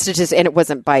 it wasn't statistic, and it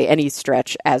wasn't by any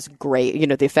stretch as great.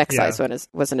 The effect size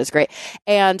wasn't as great.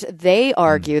 And they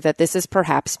argue that this is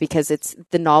perhaps because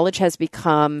the knowledge has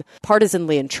become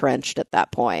partisanly entrenched at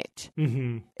that point.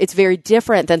 Mm-hmm. It's very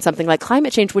different than something like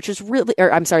climate change, which is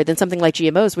than something like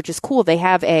GMOs, which is cool. They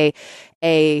have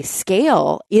a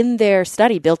scale in their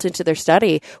study, built into their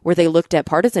study, where they looked at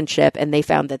partisanship, and they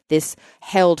found that this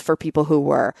held for people who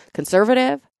were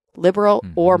conservative, liberal,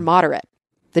 or moderate.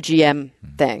 The GM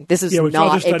thing. This is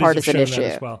not a partisan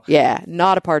issue. Well. Yeah,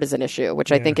 not a partisan issue,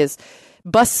 which I think is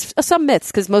busts some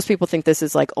myths, because most people think this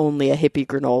is like only a hippie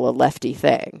granola lefty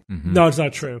thing. Mm-hmm. No, it's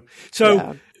not true.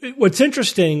 So what's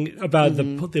interesting about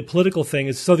the political thing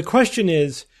is, so the question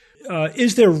is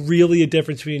there really a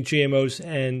difference between GMOs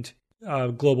and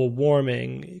global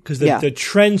warming? Because the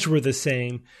trends were the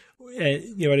same.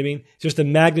 You know what I mean? Just the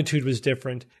magnitude was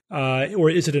different. Or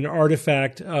is it an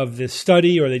artifact of this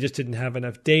study, or they just didn't have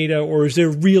enough data, or is there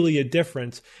really a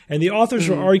difference? And the authors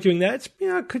are arguing that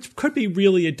could be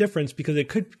really a difference, because it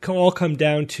could all come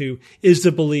down to, is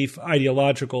the belief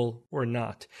ideological or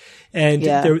not? And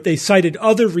they cited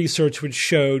other research which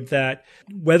showed that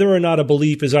whether or not a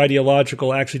belief is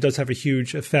ideological actually does have a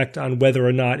huge effect on whether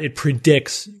or not it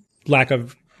predicts lack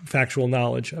of factual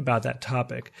knowledge about that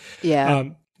topic. Yeah.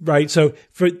 Right. So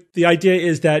the idea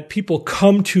is that people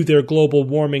come to their global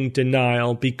warming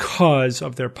denial because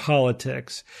of their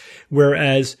politics,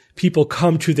 whereas people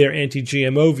come to their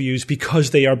anti-GMO views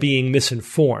because they are being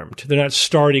misinformed. They're not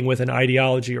starting with an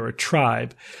ideology or a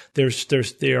tribe.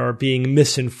 They are being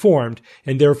misinformed,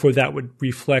 and therefore that would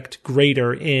reflect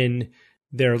greater in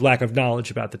their lack of knowledge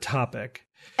about the topic.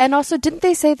 And also, didn't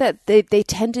they say that they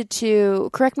tended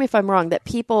to, correct me if I'm wrong, that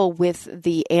people with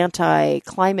the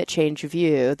anti-climate change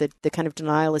view, the kind of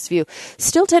denialist view,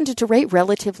 still tended to rate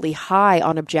relatively high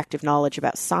on objective knowledge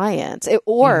about science?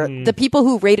 The people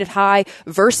who rated high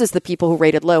versus the people who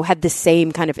rated low had the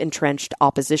same kind of entrenched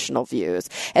oppositional views.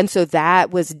 And so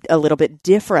that was a little bit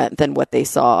different than what they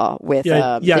saw with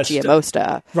the GMO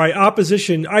stuff. Right.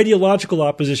 Ideological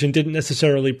opposition didn't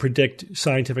necessarily predict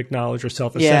scientific knowledge or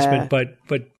self-assessment, but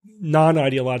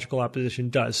non-ideological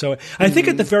opposition does. So I think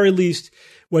at the very least,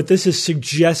 what this is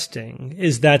suggesting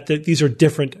is that these are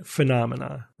different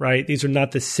phenomena, right? These are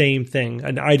not the same thing,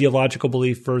 an ideological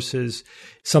belief versus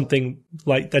something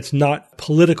like that's not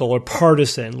political or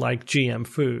partisan, like GM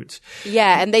foods.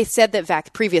 Yeah, and they said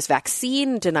that previous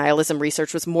vaccine denialism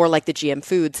research was more like the GM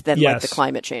foods than like the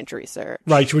climate change research.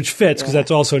 Right, which fits, because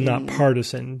that's also not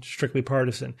partisan, strictly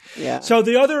partisan. Yeah. So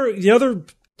the other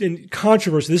in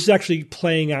controversy, this is actually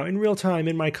playing out in real time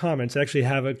in my comments. I actually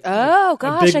have I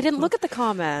didn't look at the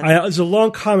comment. There's a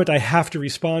long comment I have to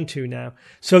respond to now.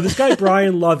 So this guy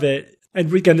Brian Lovett,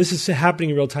 and again, this is happening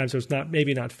in real time, so it's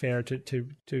maybe not fair to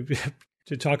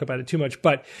talk about it too much,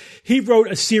 but he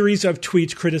wrote a series of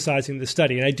tweets criticizing the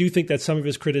study, and I do think that some of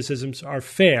his criticisms are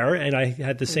fair, and I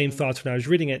had the same thoughts when I was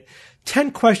reading it. 10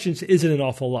 questions isn't an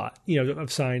awful lot,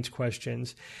 of science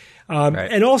questions.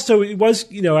 Right. And also, I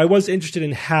was interested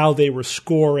in how they were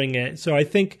scoring it. So I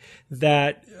think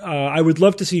that I would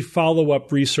love to see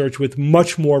follow-up research with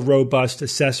much more robust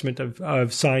assessment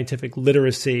of scientific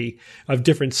literacy, of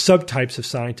different subtypes of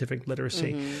scientific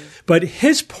literacy. Mm-hmm. But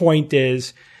his point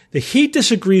is that he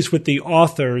disagrees with the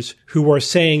authors who are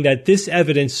saying that this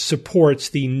evidence supports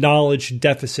the knowledge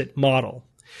deficit model,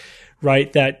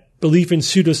 right? That belief in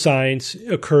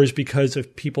pseudoscience occurs because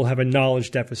of people have a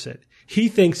knowledge deficit. He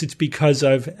thinks it's because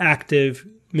of active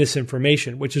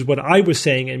misinformation, which is what I was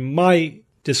saying in my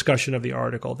discussion of the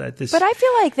article. But I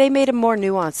feel like they made a more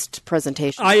nuanced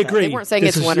presentation. I agree. They weren't saying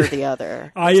it's one or the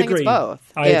other. I agree. It's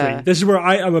both. I agree. This is where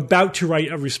I'm about to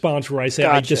write a response where I say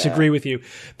I disagree with you,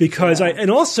 because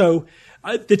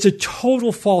it's a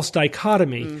total false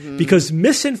dichotomy, because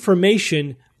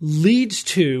misinformation leads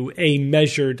to a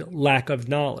measured lack of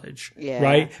knowledge,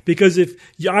 right? Because if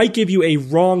I give you a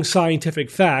wrong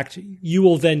scientific fact, you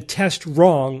will then test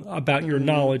wrong about your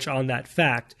knowledge on that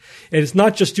fact. And it's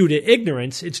not just due to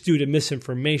ignorance, it's due to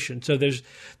misinformation. So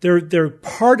they're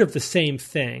part of the same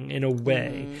thing in a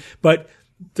way. But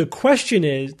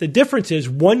the difference is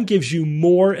one gives you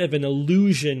more of an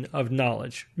illusion of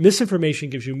knowledge.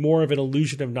 Misinformation gives you more of an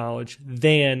illusion of knowledge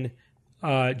than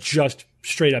just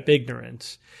straight up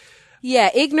ignorance.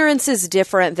 Yeah, ignorance is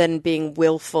different than being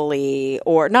willfully,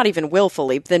 or not even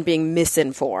willfully, than being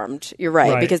misinformed. You're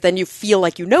right, because then you feel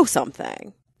like you know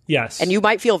something. Yes. And you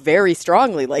might feel very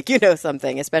strongly like you know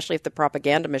something, especially if the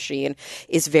propaganda machine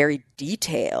is very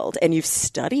detailed and you've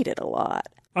studied it a lot.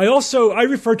 I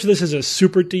refer to this as a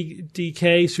super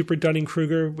DK, super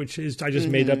Dunning-Kruger, which is, I just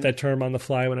made up that term on the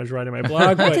fly when I was writing my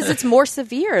blog. Because it's more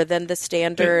severe than the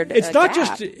standard it's not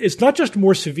gap. It's not just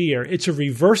more severe, it's a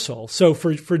reversal. So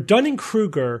for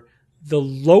Dunning-Kruger, the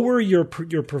lower your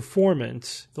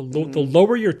performance, the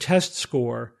lower your test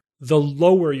score, the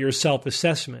lower your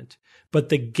self-assessment. But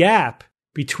the gap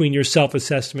between your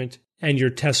self-assessment and your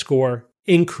test score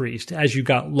increased as you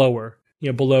got lower,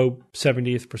 below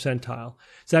 70th percentile.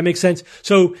 Does that make sense?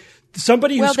 So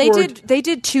somebody who scored... they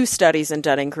did two studies in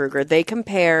Dunning-Kruger. They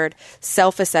compared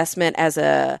self-assessment as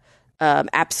a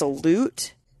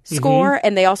absolute score,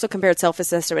 and they also compared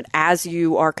self-assessment as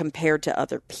you are compared to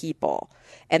other people.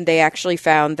 And they actually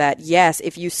found that, yes,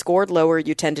 if you scored lower,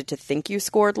 you tended to think you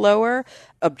scored lower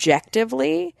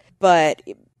objectively, but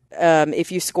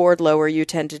if you scored lower, you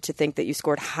tended to think that you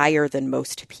scored higher than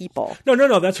most people.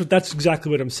 No. That's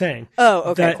exactly what I'm saying.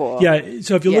 Oh, okay, cool. Yeah.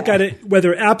 So if you look at it,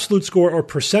 whether absolute score or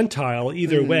percentile,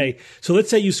 either way. So let's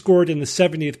say you scored in the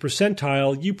 70th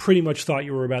percentile, you pretty much thought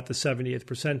you were about the 70th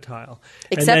percentile,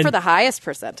 except for the highest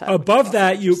percentile. Above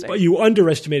that, you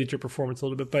underestimated your performance a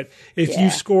little bit. But if you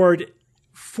scored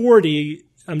 40,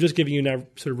 I'm just giving you now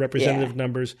sort of representative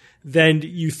numbers, then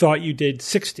you thought you did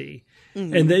 60.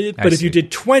 But if you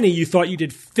did 20, you thought you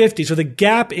did 50. So the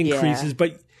gap increases,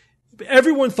 but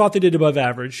everyone thought they did above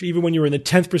average. Even when you were in the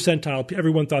 10th percentile,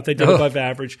 everyone thought they did above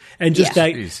average. And just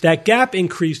that gap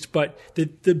increased, but the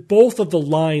both of the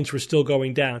lines were still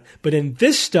going down. But in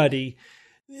this study,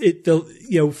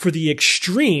 for the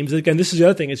extremes, again, this is the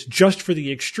other thing, it's just for the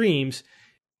extremes,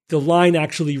 the line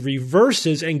actually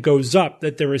reverses and goes up,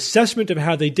 that their assessment of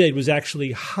how they did was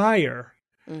actually higher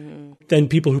than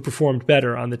people who performed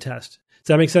better on the test. Does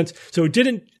that make sense? So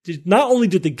not only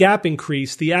did the gap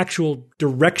increase, the actual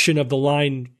direction of the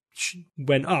line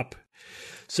went up.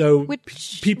 So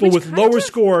people with lower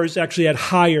scores actually had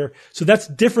higher. So that's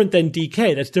different than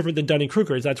DK. That's different than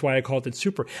Dunning-Kruger. That's why I called it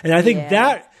super. And I think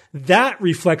that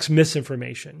reflects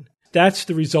misinformation. That's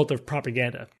the result of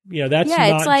propaganda. That's not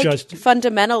it's like just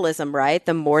fundamentalism, right?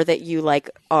 The more that you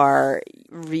are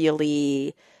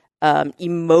really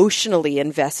emotionally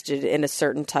invested in a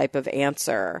certain type of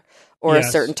answer or a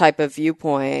certain type of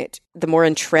viewpoint, the more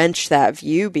entrenched that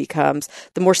view becomes,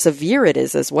 the more severe it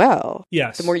is as well.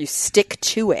 Yes. The more you stick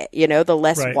to it, the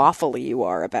less waffly you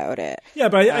are about it. Yeah,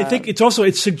 but I think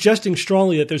it's suggesting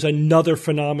strongly that there's another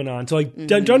phenomenon. So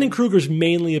Dunning-Kruger's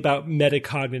mainly about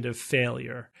metacognitive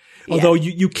failure. Although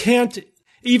you can't,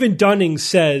 even Dunning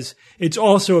says it's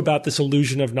also about this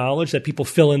illusion of knowledge, that people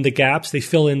fill in the gaps. They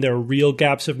fill in their real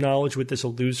gaps of knowledge with this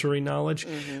illusory knowledge.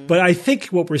 But I think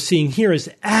what we're seeing here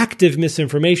is active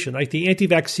misinformation. Like the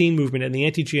anti-vaccine movement and the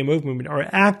anti-GMO movement are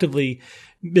actively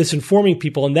misinforming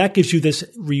people. And that gives you this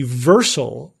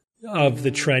reversal of the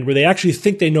trend where they actually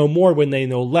think they know more when they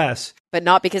know less. But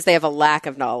not because they have a lack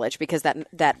of knowledge, because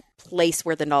that place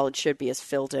where the knowledge should be is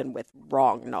filled in with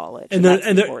wrong knowledge. And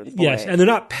they're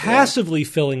not passively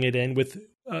filling it in with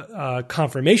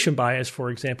confirmation bias, for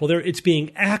example. It's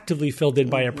being actively filled in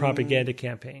by a propaganda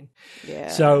campaign. Yeah.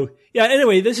 So,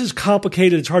 anyway, this is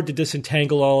complicated. It's hard to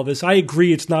disentangle all of this. I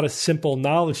agree it's not a simple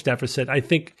knowledge deficit. I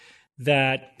think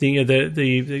that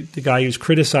the guy who's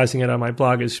criticizing it on my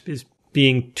blog is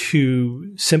being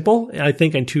too simple, I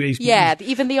think, and too... Yeah,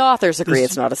 even the authors agree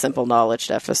it's not a simple knowledge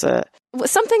deficit.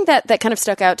 Something that kind of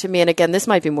stuck out to me, and again, this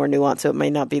might be more nuanced, so it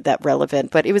might not be that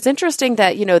relevant, but it was interesting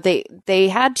that, they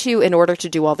had to, in order to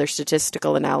do all their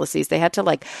statistical analyses, they had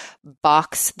to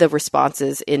box the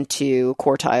responses into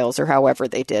quartiles or however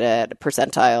they did it,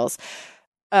 percentiles.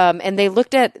 And they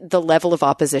looked at the level of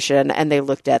opposition and they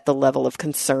looked at the level of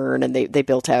concern, and they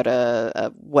built out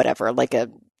a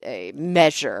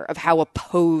measure of how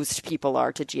opposed people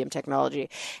are to GM technology.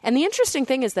 And the interesting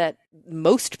thing is that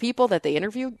most people that they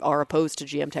interviewed are opposed to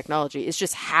GM technology. It's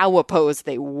just how opposed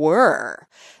they were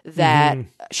that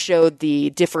showed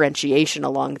the differentiation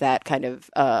along that kind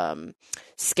of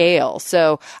scale.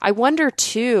 So I wonder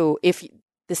too if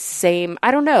the same, I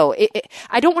don't know.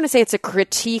 I don't want to say it's a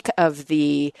critique of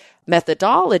the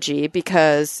methodology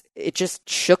because it just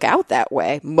shook out that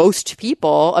way. Most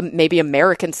people, maybe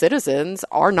American citizens,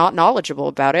 are not knowledgeable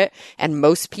about it. And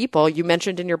most people, you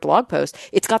mentioned in your blog post,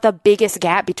 it's got the biggest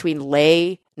gap between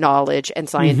lay knowledge and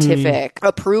scientific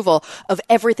approval of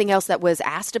everything else that was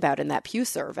asked about in that Pew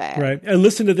survey. Right. And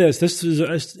listen to this. This is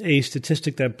a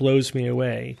statistic that blows me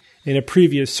away. In a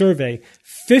previous survey,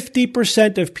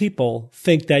 50% of people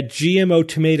think that GMO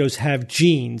tomatoes have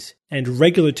genes and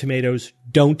regular tomatoes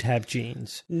don't have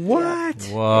genes. What?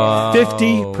 Whoa.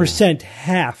 50%,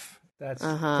 half. That is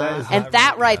And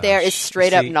that right there is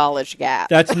straight up knowledge gap.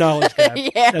 That's knowledge gap.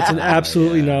 Yeah. That's an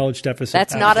absolutely knowledge deficit.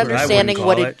 That's not what I wouldn't understanding call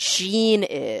what a it. gene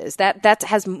is. That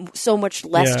has so much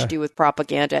less to do with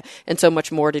propaganda and so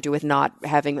much more to do with not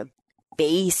having the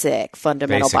basic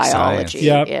fundamental Basic biology. science.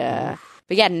 Yep. Yeah.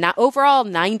 But yeah, overall,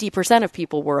 90% of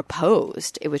people were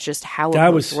opposed. It was just how That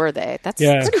opposed was- were they? That's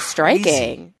yeah. pretty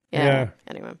striking. Yeah.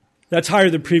 Anyway. That's higher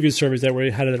than previous surveys that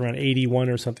had it around 81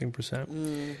 or something percent.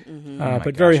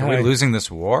 But very Are high. we losing this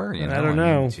war? You know? I don't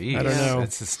know. Geez, I don't know.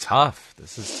 This is tough.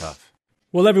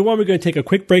 Well, everyone, we're going to take a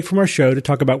quick break from our show to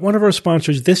talk about one of our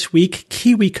sponsors this week,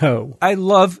 KiwiCo. I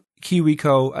love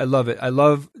KiwiCo. I love it. I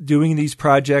love doing these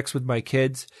projects with my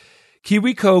kids.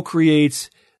 KiwiCo creates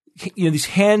these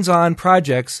hands-on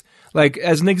projects. Like,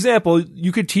 as an example,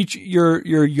 you could teach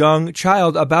your young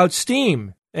child about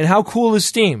STEAM. And how cool is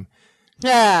STEAM?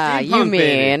 Ah, you Steampunk,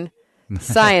 mean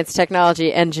science,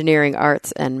 technology, engineering,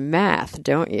 arts, and math,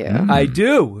 don't you? I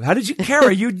do. How did you,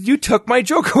 Kara? You took my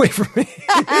joke away from me.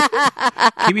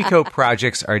 KiwiCo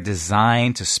projects are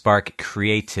designed to spark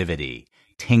creativity,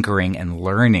 tinkering, and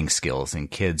learning skills in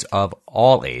kids of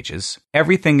all ages.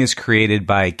 Everything is created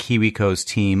by KiwiCo's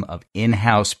team of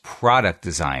in-house product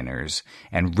designers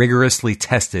and rigorously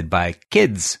tested by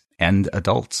kids and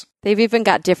adults. They've even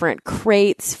got different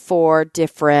crates for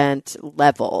different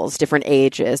levels, different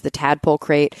ages. The tadpole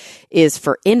crate is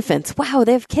for infants. Wow,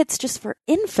 they have kits just for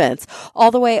infants,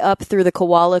 all the way up through the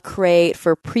koala crate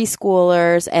for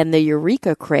preschoolers and the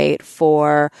Eureka crate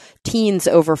for teens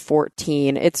over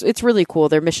 14. It's really cool.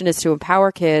 Their mission is to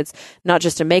empower kids, not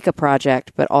just to make a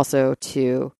project, but also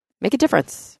to make a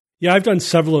difference. Yeah, I've done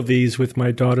several of these with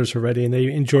my daughters already, and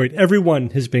they enjoyed. Every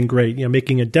one has been great.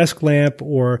 Making a desk lamp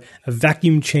or a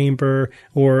vacuum chamber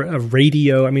or a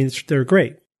radio. I mean, they're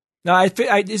great. Now,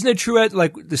 isn't it true at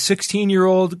like the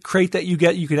 16-year-old crate that you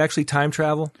get, you could actually time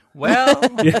travel? Well,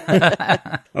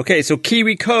 Okay, so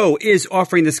KiwiCo is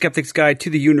offering the Skeptics Guide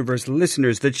to the Universe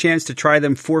listeners the chance to try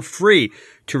them for free.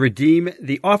 To redeem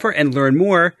the offer and learn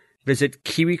more, visit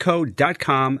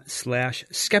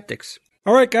kiwico.com/skeptics.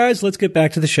 All right, guys, let's get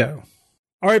back to the show.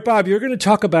 All right, Bob, you're going to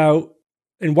talk about,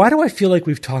 and why do I feel like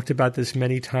we've talked about this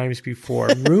many times before,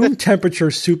 room temperature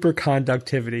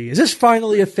superconductivity. Is this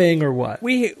finally a thing or what?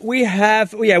 We've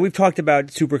talked about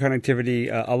superconductivity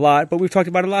a lot, but we've talked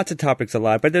about lots of topics a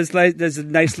lot. But there's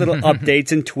nice little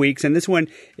updates and tweaks, and this one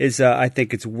is I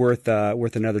think it's worth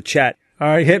another chat. All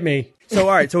right, hit me. So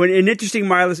all right, so an interesting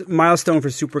milestone for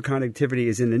superconductivity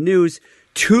is in the news.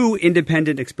 2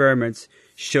 independent experiments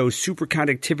show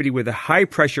superconductivity with a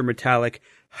high-pressure metallic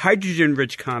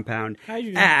hydrogen-rich compound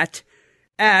at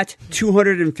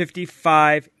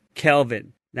 255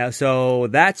 Kelvin. Now, so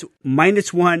that's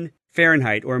 -1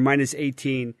 Fahrenheit or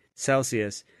 -18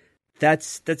 Celsius.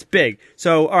 That's big.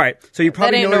 So, all right. So you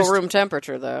probably That ain't noticed, no room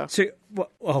temperature, though. So,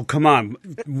 oh, come on.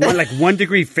 1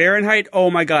 degree Fahrenheit? Oh,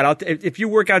 my God. If you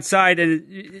work outside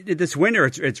and this winter,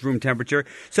 it's room temperature.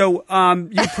 So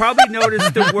you probably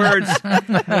noticed the words.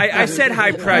 I said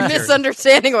high pressure.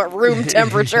 Misunderstanding what room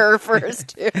temperature refers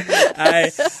to. I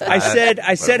said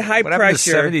high what happened to pressure.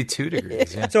 72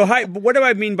 degrees? Yeah. So what do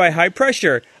I mean by high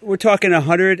pressure? We're talking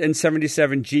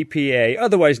 177 GPa,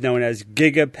 otherwise known as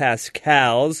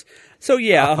gigapascals. So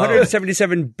yeah,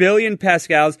 177 billion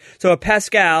pascals. So a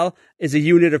pascal is a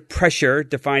unit of pressure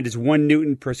defined as 1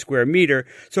 Newton per square meter.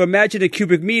 So imagine a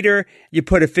cubic meter, you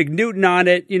put a fig Newton on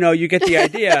it, you get the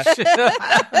idea.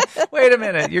 Wait a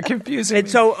minute, you're confusing And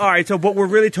me. so, all right, so what we're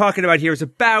really talking about here is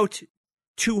about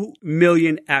 2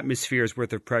 million atmospheres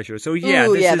worth of pressure. So yeah,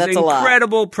 Ooh, this yeah, is that's a lot.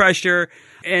 incredible pressure.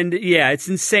 And yeah, it's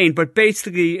insane. But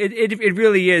basically, it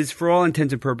really is, for all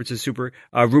intents and purposes,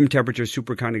 room temperature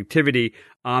superconductivity.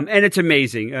 And it's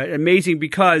amazing. Amazing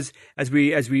because, as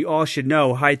we all should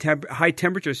know, high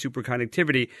temperature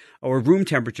superconductivity or room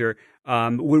temperature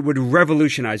would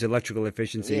revolutionize electrical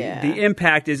efficiency. Yeah. The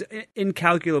impact is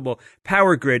incalculable.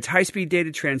 Power grids, high-speed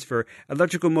data transfer,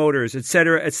 electrical motors, et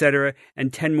cetera,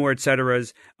 and 10 more et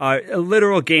ceteras. A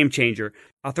literal game changer.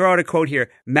 I'll throw out a quote here.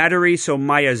 Maduri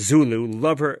Somaya Zulu,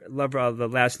 love the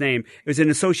last name, is an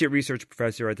associate research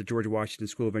professor at the George Washington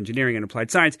School of Engineering and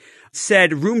Applied Science,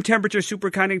 said room temperature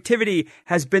superconductivity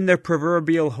has been the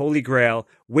proverbial holy grail,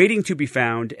 waiting to be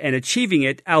found, and achieving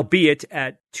it, albeit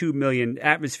at 2 million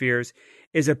atmospheres,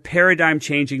 is a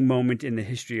paradigm-changing moment in the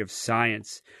history of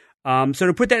science. So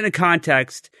to put that into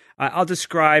context, I'll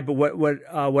describe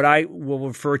what I will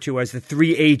refer to as the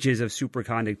 3 ages of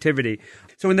superconductivity.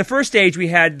 So in the first age, we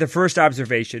had the first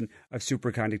observation of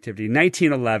superconductivity,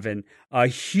 1911, a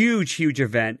huge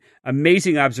event,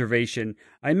 amazing observation.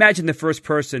 I imagine the first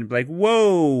person like,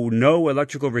 whoa, no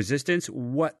electrical resistance?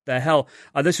 What the hell?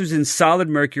 This was in solid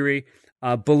mercury.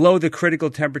 below the critical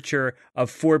temperature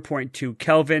of 4.2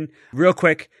 Kelvin. Real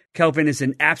quick, Kelvin is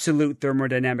an absolute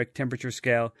thermodynamic temperature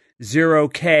scale. 0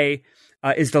 K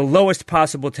is the lowest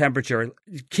possible temperature.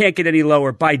 You can't get any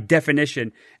lower by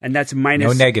definition, and that's minus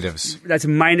no negatives. That's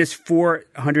minus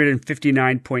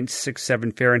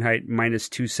 459.67 Fahrenheit, minus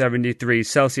 273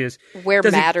 Celsius. Where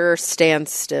matter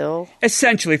stands still.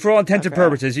 Essentially, for all intents and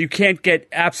purposes, you can't get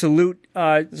absolute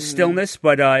stillness,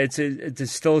 but it's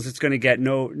as still as it's going to get.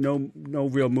 No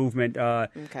real movement, or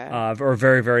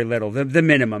very, very little. The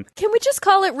minimum. Can we just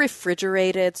call it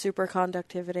refrigerated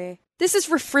superconductivity? This is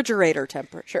refrigerator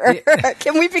temperature.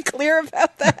 Can we be clear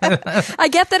about that? I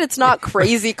get that it's not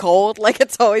crazy cold like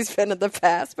it's always been in the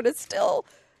past, but it still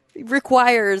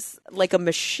requires like a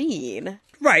machine.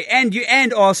 Right,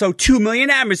 and also 2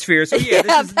 million atmospheres. So this is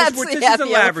a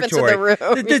laboratory.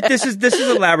 This is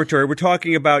a laboratory. We're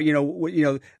talking about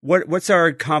what's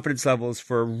our confidence levels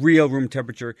for real room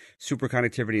temperature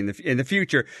superconductivity in the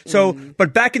future. So,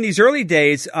 but back in these early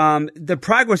days, the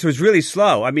progress was really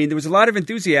slow. I mean, there was a lot of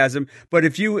enthusiasm, but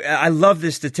I love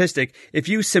this statistic. If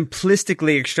you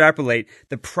simplistically extrapolate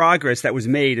the progress that was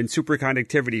made in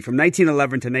superconductivity from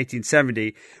 1911 to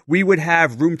 1970, we would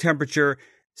have room temperature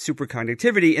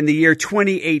superconductivity in the year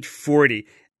 2840.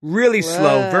 Really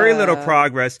slow, very little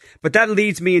progress. But that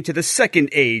leads me into the second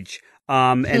age.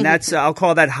 And that's, I'll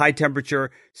call that high temperature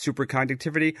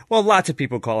superconductivity. Well, lots of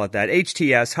people call it that.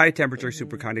 HTS, high temperature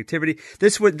superconductivity.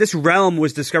 This realm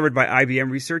was discovered by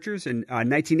IBM researchers in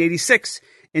 1986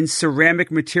 in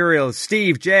ceramic materials.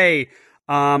 Steve, Jay,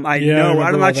 I'm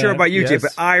not sure about you, Jay,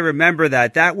 but I remember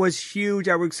that. That was huge.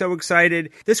 I was so excited.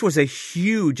 This was a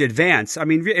huge advance. I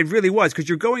mean, it really was, because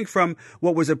you're going from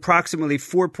what was approximately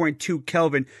 4.2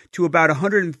 Kelvin to about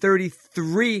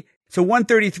 133. So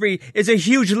 133 is a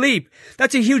huge leap.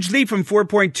 That's a huge leap from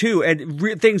 4.2,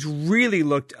 and things really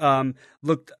looked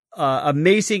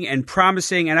amazing and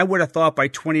promising. And I would have thought by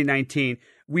 2019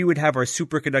 we would have our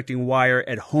superconducting wire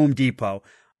at Home Depot.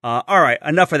 All right,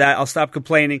 enough of that. I'll stop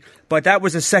complaining. But that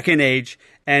was a second age,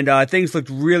 and things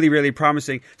looked really, really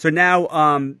promising. So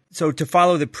now, so to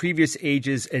follow the previous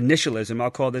age's initialism, I'll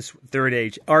call this third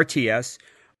age RTS,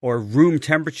 or room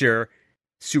temperature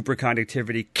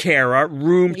superconductivity. Kara,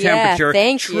 room temperature.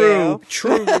 Thank you.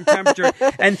 True room temperature.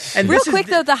 And real quick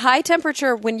though, the high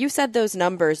temperature. When you said those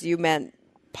numbers, you meant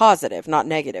positive, not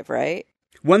negative, right?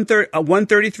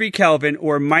 133 Kelvin,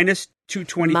 or minus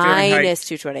 220 Fahrenheit. Minus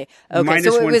 220. Okay, minus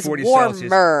so it was 140 warmer, Celsius.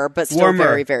 but still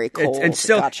very, very cold. And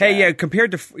still, Gotcha. hey, yeah,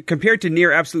 compared to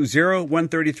near absolute zero,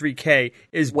 133 K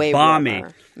is way balmy.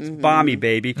 warmer. It's balmy,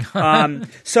 baby.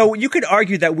 So you could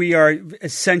argue that we are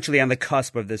essentially on the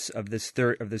cusp of this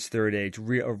third age,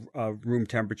 room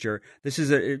temperature. It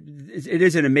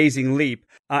is an amazing leap.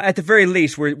 At the very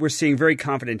least, we're seeing very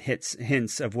confident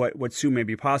hints of what soon may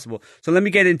be possible. So let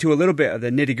me get into a little bit of the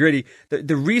nitty gritty.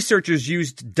 The researchers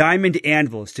used diamond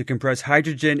anvils to compress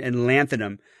hydrogen and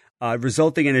lanthanum,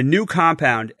 resulting in a new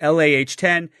compound,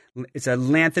 LAH10. It's a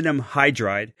lanthanum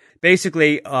hydride.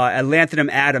 Basically, a lanthanum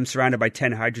atom surrounded by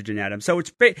 10 hydrogen atoms. So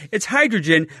it's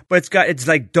hydrogen, but it's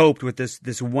like doped with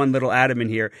this one little atom in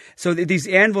here. So these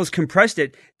anvils compressed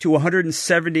it to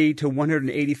 170 to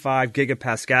 185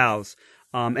 gigapascals.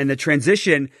 And the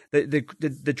transition to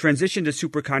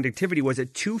superconductivity was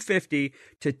at 250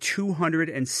 to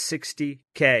 260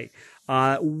 K.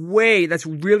 That's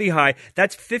really high.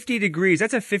 That's 50 degrees.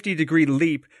 That's a 50-degree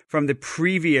leap from the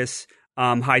previous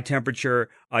high temperature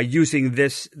using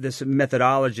this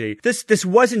methodology. This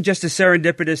wasn't just a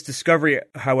serendipitous discovery,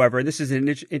 however, and this is an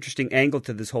interesting angle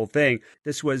to this whole thing.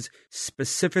 This was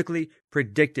specifically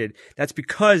predicted. That's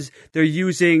because they're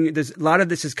using a lot of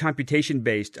this is computation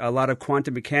based. A lot of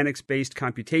quantum mechanics based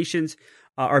computations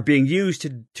are being used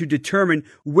to determine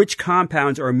which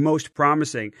compounds are most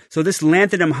promising. So this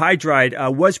lanthanum hydride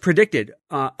was predicted.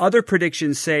 Other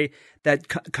predictions say that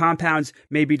compounds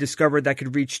may be discovered that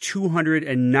could reach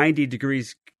 290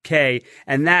 degrees K,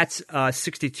 and that's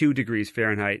 62 degrees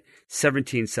Fahrenheit,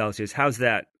 17 Celsius. How's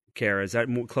that, Kara? Is that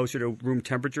more closer to room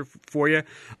temperature for you?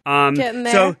 Getting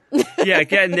there. So, yeah,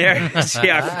 getting there.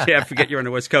 I forget you're on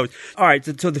the West Coast. All right,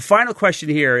 so the final question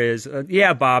here is,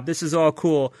 Bob, this is all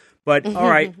cool. But all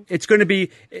right, it's going to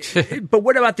be. But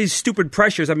what about these stupid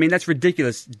pressures? I mean, that's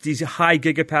ridiculous. These high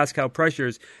gigapascal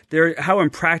pressures. How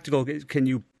impractical can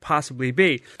you possibly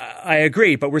be. I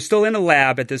agree, but we're still in a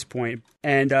lab at this point.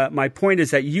 And my point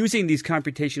is that using these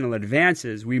computational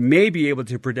advances, we may be able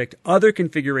to predict other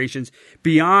configurations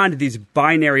beyond these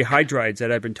binary hydrides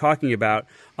that I've been talking about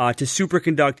to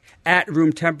superconduct at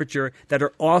room temperature that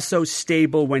are also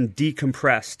stable when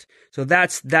decompressed. So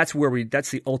that's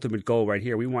the ultimate goal right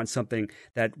here. We want something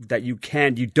that you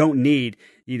don't need,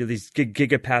 these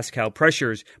gigapascal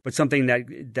pressures, but something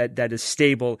that is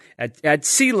stable at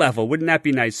sea level. Wouldn't that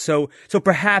be nice? So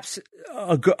perhaps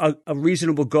a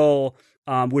reasonable goal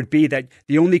would be that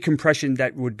the only compression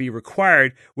that would be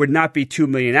required would not be 2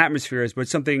 million atmospheres, but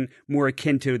something more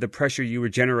akin to the pressure you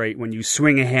would generate when you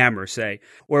swing a hammer, say,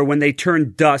 or when they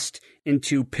turn dust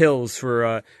into pills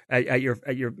for at your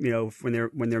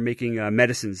when they're making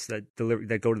medicines that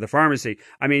go to the pharmacy.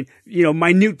 I mean,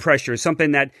 minute pressure,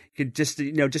 something that could just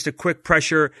a quick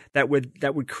pressure that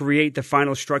would create the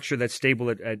final structure that's stable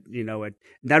at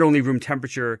not only room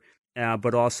temperature,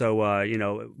 but also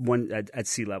at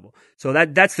sea level. So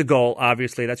that's the goal.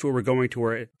 Obviously, that's what we're going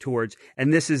towards.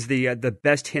 And this is the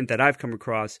best hint that I've come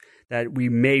across that we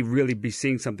may really be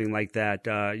seeing something like that,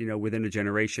 within a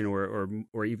generation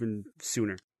or even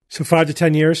sooner. So 5 to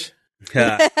 10 years.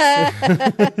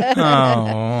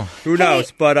 Oh, Who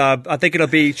knows? But I think it'll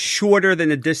be shorter than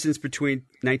the distance between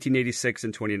 1986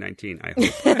 and 2019. I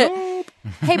hope.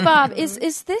 Hey, Bob, is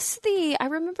this I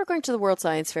remember going to the World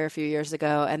Science Fair a few years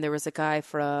ago, and there was a guy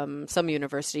from some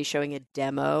university showing a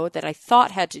demo that I thought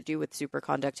had to do with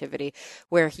superconductivity,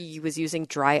 where he was using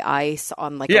dry ice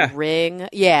on a ring.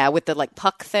 Yeah, with the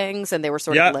puck things, and they were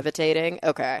sort of levitating.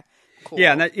 Okay. Cool.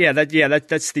 Yeah,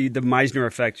 that's the Meissner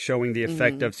effect, showing the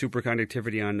effect of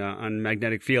superconductivity on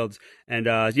magnetic fields, and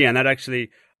and that actually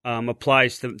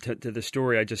applies to the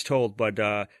story I just told.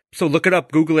 But so look it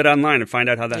up, Google it online, and find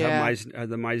out how the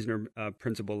Meissner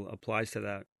principle applies to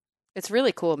that. It's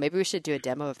really cool. Maybe we should do a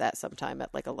demo of that sometime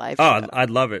at a live show. I'd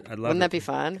love it. Wouldn't that be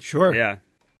fun? Sure. Yeah.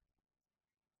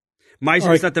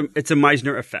 Meissner, it's a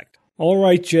Meissner effect. All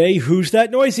right, Jay, who's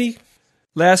that noisy?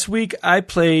 Last week, I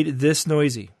played This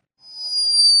Noisy.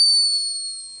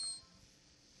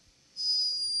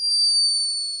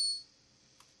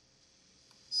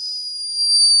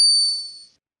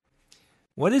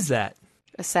 What is that?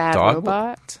 A sad dog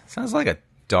robot? Sounds like a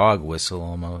dog whistle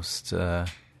almost.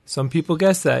 Some people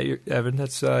guess that, Evan.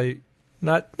 That's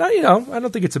not. I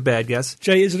don't think it's a bad guess.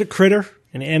 Jay, is it a critter?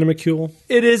 An animalcule?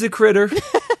 It is a critter.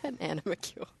 An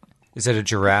animalcule. Is it a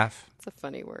giraffe? It's a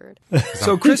funny word.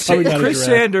 So Chris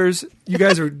Sanders, you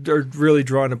guys are really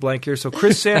drawing a blank here. So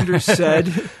Chris Sanders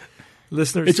said,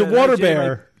 listeners, it's a water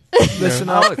bear. Listen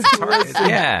up. It's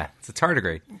a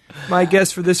tardigrade. My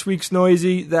guess for this week's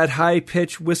Noisy, that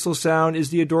high-pitched whistle sound is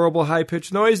the adorable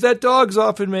high-pitched noise that dogs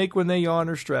often make when they yawn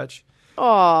or stretch.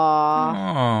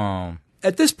 Aww. Oh.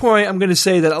 At this point, I'm going to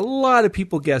say that a lot of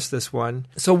people guessed this one.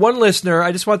 So one listener,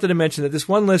 I just wanted to mention that this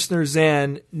one listener,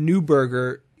 Zan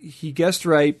Newberger, he guessed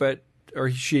right,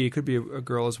 or she, it could be a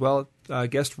girl as well,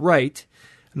 guessed right.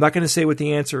 I'm not going to say what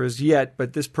the answer is yet,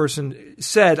 but this person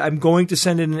said, I'm going to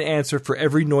send in an answer for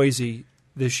every Noisy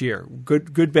this year.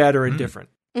 Good, bad, or indifferent.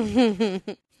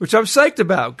 Which I'm psyched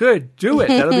about. Good. Do it.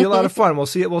 That'll be a lot of fun. We'll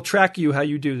see it. We'll track you how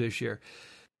you do this year.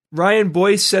 Ryan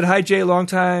Boyce said, hi, Jay, long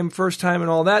time, first time, and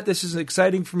all that. This is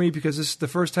exciting for me because this is the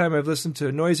first time I've listened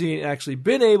to Noisy and actually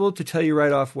been able to tell you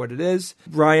right off what it is.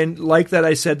 Ryan, like that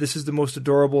I said, this is the most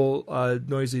adorable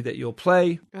Noisy that you'll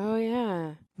play. Oh,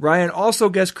 yeah. Ryan also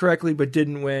guessed correctly but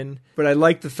didn't win. But I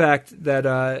like the fact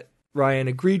that Ryan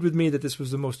agreed with me that this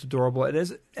was the most adorable.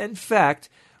 And in fact,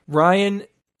 Ryan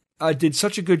did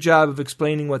such a good job of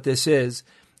explaining what this is.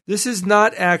 This is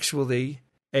not actually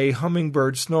a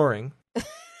hummingbird snoring.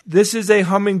 This is a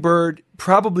hummingbird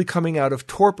probably coming out of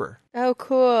torpor. Oh,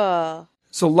 cool.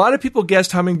 So a lot of people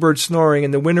guessed hummingbird snoring,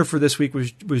 and the winner for this week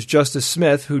was Justice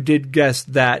Smith, who did guess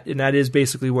that, and that is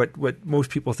basically what most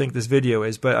people think this video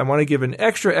is. But I want to give an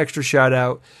extra shout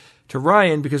out to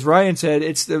Ryan, because Ryan said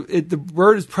the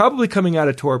bird is probably coming out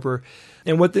of torpor,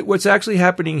 and what's actually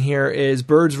happening here is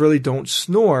birds really don't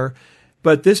snore,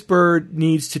 but this bird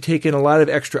needs to take in a lot of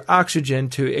extra oxygen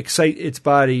to excite its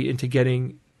body into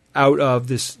getting out of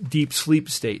this deep sleep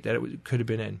state that it could have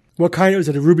been in. What kind? Was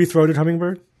it a ruby-throated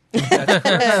hummingbird?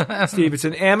 Steve, it's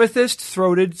an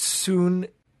amethyst-throated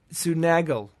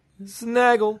snaggle.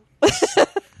 Snaggle.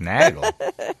 Naggle.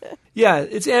 Yeah,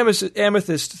 it's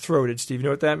amethyst-throated, Steve. You know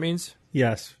what that means?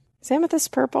 Yes. Is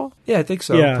amethyst purple? Yeah, I think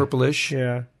so. Yeah. Purplish.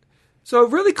 Yeah. So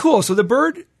really cool. So the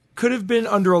bird could have been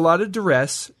under a lot of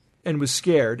duress, and was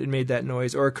scared and made that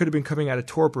noise, or it could have been coming out of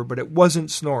torpor, but it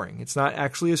wasn't snoring. It's not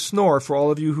actually a snore. For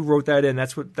all of you who wrote that in,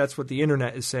 that's what the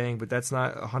internet is saying, but that's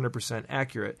not 100%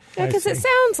 accurate. Yeah, because it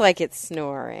sounds like it's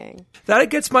snoring. That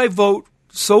gets my vote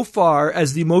so far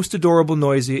as the most adorable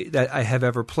noisy that I have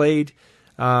ever played,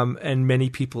 and many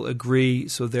people agree,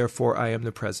 so therefore I am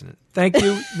the president. Thank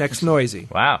you. Next noisy.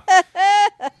 Wow.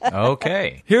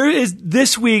 Okay. Here is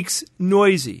this week's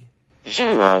noisy.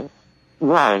 0,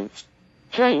 1,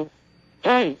 2,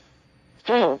 3,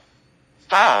 4,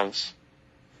 5,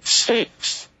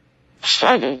 6,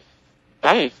 7,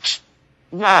 8,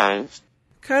 9.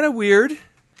 Kind of weird,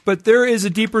 but there is a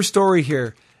deeper story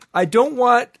here. I don't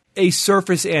want a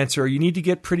surface answer. You need to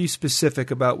get pretty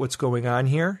specific about what's going on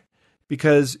here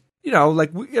because,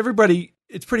 everybody,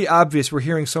 it's pretty obvious we're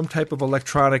hearing some type of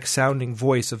electronic sounding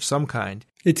voice of some kind.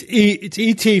 It's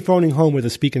E.T. phoning home with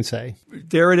a speak and say.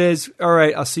 There it is. All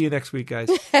right, I'll see you next week, guys.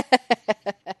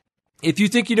 If you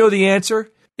think you know the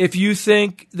answer, if you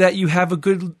think that you have a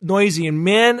good noisy, and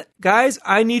man, guys,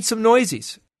 I need some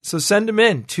noisies. So send them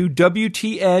in to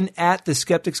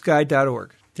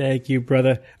WTN@theskepticsguide.org. Thank you,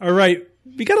 brother. All right.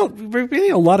 We're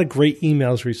getting a lot of great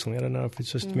emails recently. I don't know if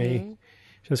it's just me,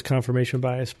 just confirmation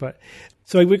bias. But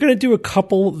so we're going to do a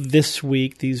couple this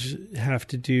week. These have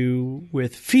to do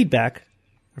with feedback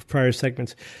of prior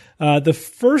segments. The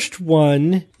first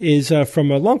one is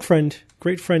from a long friend,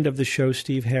 great friend of the show,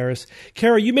 Steve Harris.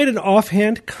 Kara, you made an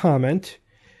offhand comment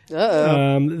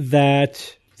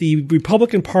that the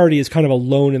Republican Party is kind of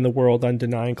alone in the world on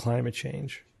denying climate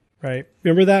change. Right.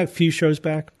 Remember that a few shows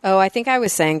back? Oh, I think I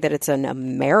was saying that it's an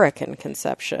American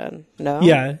conception. No?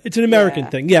 Yeah, it's an American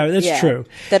thing. Yeah, that's true.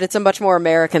 That it's a much more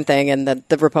American thing, and that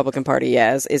the Republican Party,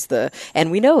 is the,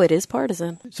 and we know it is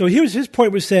partisan. So his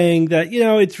point was saying that,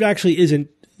 it actually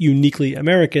isn't uniquely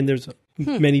American. There's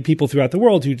many people throughout the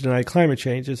world who deny climate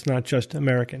change. It's not just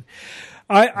American.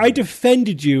 I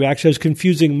defended you. Actually, I was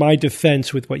confusing my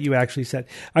defense with what you actually said.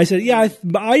 I said,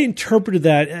 I interpreted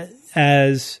that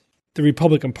as the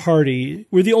Republican Party.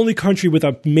 We're the only country with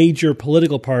a major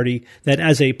political party that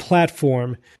as a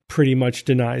platform pretty much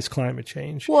denies climate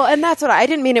change. Well, and that's what I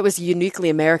didn't mean it was uniquely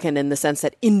American in the sense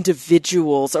that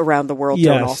individuals around the world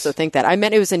don't also think that. I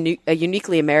meant it was a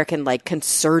uniquely American,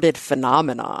 concerted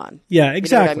phenomenon. Yeah,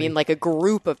 exactly. You know what I mean? Like a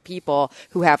group of people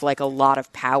who have a lot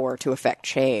of power to affect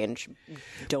change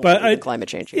don't believe in climate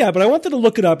change. Yeah, but I wanted to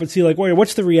look it up and see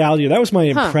what's the reality? That was my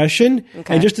impression.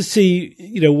 Okay. And just to see,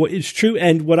 what is true.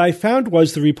 And what I found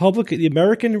was the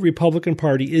American Republican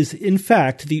Party is in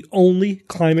fact the only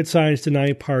climate science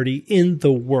denying party in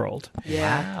the world.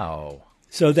 Yeah. Wow.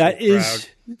 So that is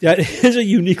a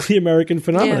uniquely American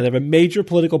phenomenon. They have a major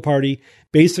political party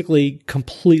basically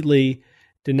completely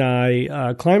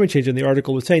deny climate change. And the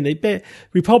article was saying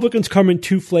Republicans come in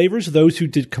two flavors, those who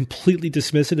did completely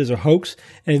dismiss it as a hoax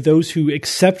and those who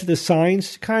accept the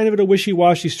science kind of in a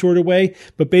wishy-washy sort of way,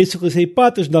 but basically say,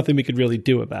 but there's nothing we could really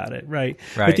do about it, right?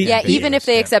 Right. Even if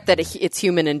they accept that it's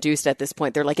human-induced at this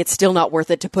point, they're like, it's still not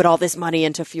worth it to put all this money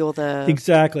in to fuel the...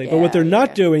 Exactly. But what they're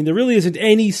not doing, there really isn't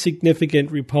any significant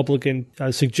Republican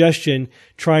suggestion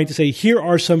trying to say, here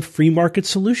are some free market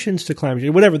solutions to climate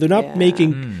change, whatever. They're not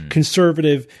making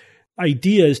conservative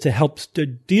ideas to help to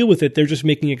deal with it. They're just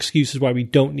making excuses why we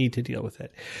don't need to deal with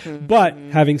it. But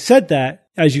having said that,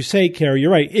 as you say, Carrie,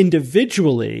 you're right.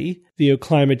 Individually, the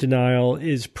climate denial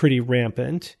is pretty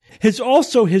rampant. His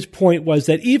point was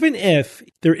that even if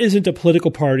there isn't a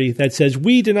political party that says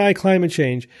we deny climate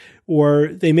change, or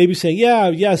they may be saying,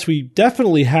 yes, we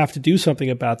definitely have to do something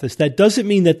about this, that doesn't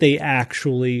mean that they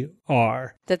actually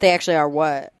are. That they actually are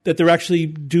what? That they're actually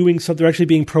doing something, they're actually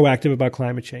being proactive about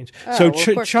climate change.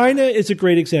 China is a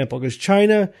great example because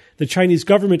the Chinese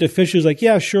government officials like,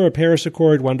 yeah, sure, a Paris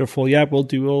Accord, wonderful. Yeah,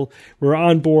 we're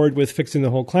on board with fixing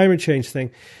the whole climate change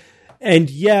thing.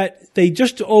 And yet they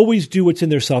just always do what's in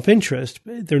their self-interest.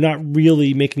 They're not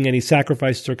really making any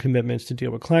sacrifices or commitments to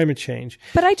deal with climate change.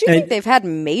 But I do think they've had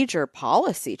major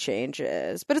policy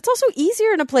changes. But it's also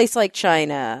easier in a place like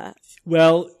China.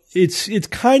 Well, it's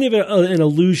kind of an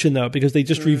illusion, though, because they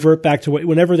just revert back to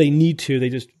whenever they need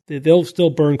to. They'll still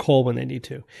burn coal when they need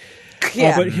to.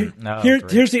 Yeah. But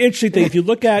here's the interesting thing. If you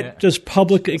look at just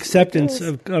public acceptance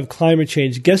of climate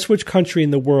change, guess which country in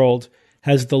the world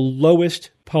has the lowest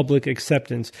public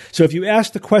acceptance? So if you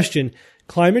ask the question,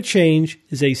 climate change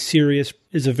is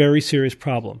a very serious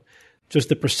problem. Just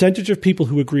the percentage of people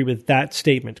who agree with that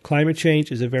statement, climate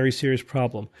change is a very serious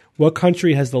problem. What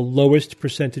country has the lowest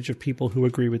percentage of people who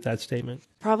agree with that statement?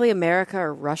 Probably America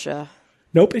or Russia.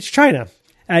 Nope, it's China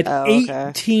at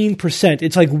 18%.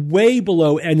 It's way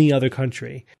below any other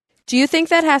country. Do you think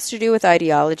that has to do with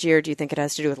ideology or do you think it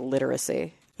has to do with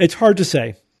literacy? It's hard to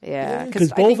say. Yeah, because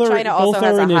because I think China also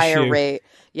has a higher issue. rate.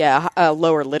 Yeah, a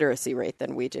lower literacy rate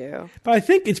than we do. But I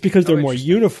think it's because they're more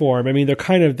uniform. I mean, their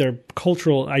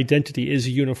cultural identity is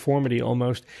uniformity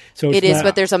almost. So it is,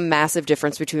 but there's a massive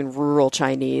difference between rural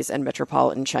Chinese and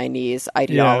metropolitan Chinese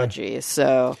ideology. Yeah.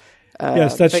 So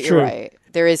yes, that's but true. You're right.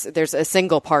 There's a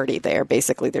single party there.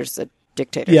 Basically, there's a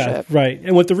dictatorship. Yeah, right.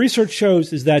 And what the research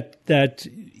shows is that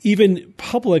even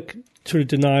public sort of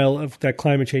denial of that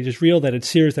climate change is real, that it's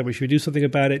serious, that we should do something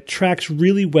about it, tracks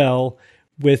really well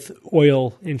with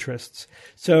oil interests.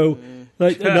 So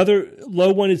like another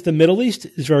low one is the Middle East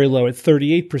is very low at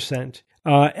 38%.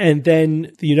 And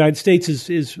then the United States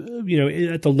is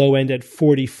at the low end at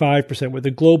 45%, where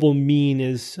the global median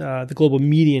is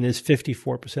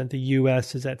 54%. The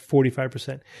US is at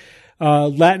 45%.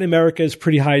 Latin America is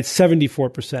pretty high at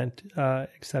 74%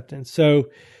 acceptance. So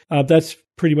that's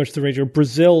pretty much the range.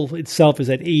 Brazil itself is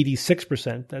at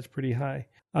 86%. That's pretty high.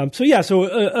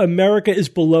 So America is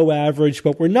below average,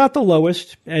 but we're not the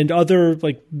lowest, and other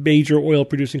like major oil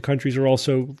producing countries are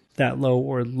also that low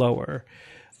or lower.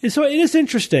 And so it is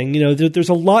interesting, there's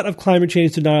a lot of climate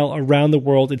change denial around the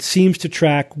world. It seems to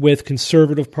track with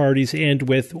conservative parties and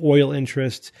with oil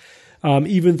interests,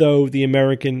 even though the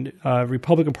American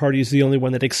Republican Party is the only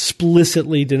one that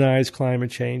explicitly denies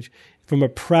climate change. From a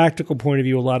practical point of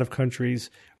view, a lot of countries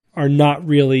are not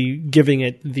really giving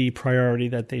it the priority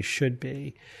that they should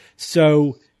be.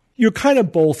 So you're kind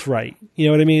of both right. You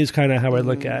know what I mean? Is kind of how I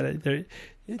look at it.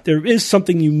 There is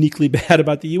something uniquely bad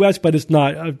about the U.S., but it's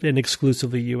not an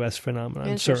exclusively U.S.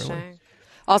 phenomenon, certainly.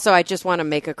 Also, I just want to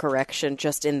make a correction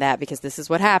just in that, because this is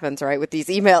what happens, right, with these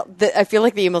emails. I feel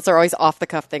like the emails are always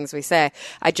off-the-cuff things we say.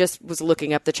 I just was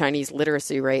looking up the Chinese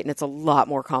literacy rate, and it's a lot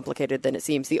more complicated than it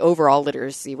seems. The overall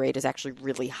literacy rate is actually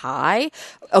really high,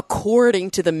 according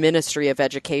to the Ministry of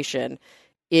Education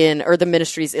or the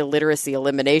Ministry's Illiteracy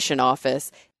Elimination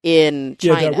Office in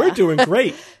China. Yeah, we're doing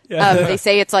great. They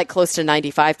say it's like close to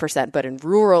 95%, but in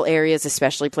rural areas,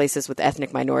 especially places with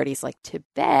ethnic minorities like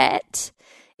Tibet,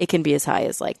 it can be as high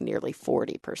as like nearly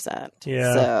 40%.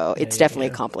 Yeah. So it's definitely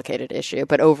a complicated issue.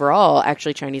 But overall,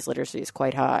 actually, Chinese literacy is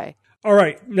quite high. All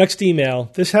right, next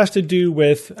email. This has to do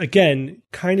with, again,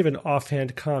 kind of an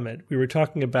offhand comment. We were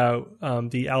talking about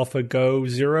the AlphaGo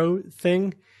Zero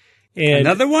thing. And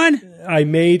another one?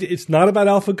 It's not about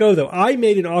AlphaGo, though. I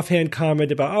made an offhand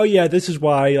comment about, oh, yeah, this is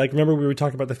why. Like, remember we were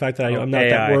talking about the fact that I'm not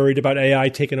that worried about AI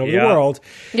taking over the world.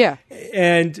 Yeah.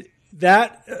 And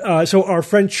that, so our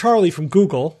friend Charlie from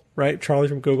Google, right? Charlie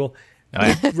from Google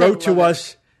wrote to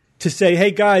us to say,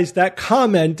 hey, guys, that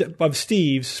comment of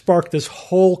Steve's sparked this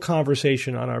whole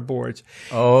conversation on our boards.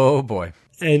 Oh, boy.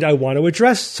 And I want to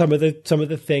address some of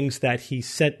the things that he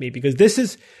sent me,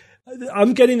 because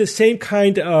I'm getting the same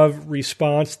kind of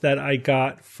response that I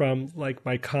got from like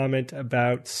my comment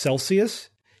about Celsius,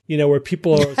 where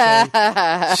people are saying,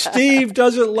 Steve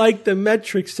doesn't like the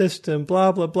metric system,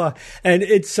 blah, blah, blah. And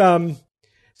it's, at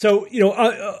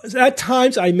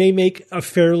times I may make a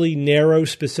fairly narrow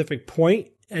specific point,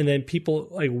 and then people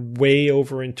like way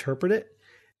overinterpret it.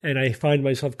 And I find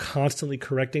myself constantly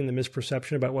correcting the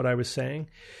misperception about what I was saying.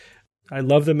 I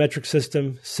love the metric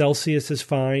system. Celsius is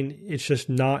fine. It's just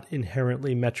not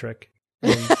inherently metric.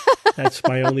 And that's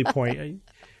my only point.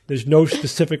 There's no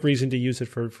specific reason to use it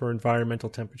for environmental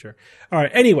temperature. All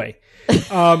right. Anyway,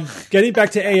 getting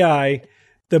back to AI,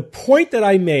 the point that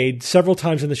I made several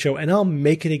times in the show, and I'll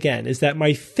make it again, is that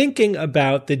my thinking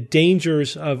about the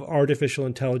dangers of artificial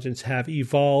intelligence have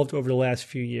evolved over the last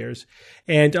few years.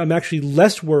 And I'm actually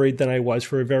less worried than I was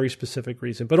for a very specific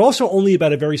reason, but also only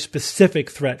about a very specific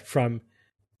threat from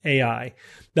AI.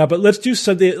 Now, but let's do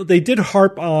some. They did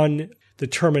harp on the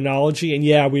terminology, and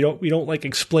yeah, we don't like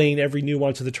explain every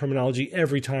nuance of the terminology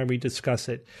every time we discuss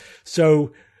it.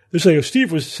 So there's like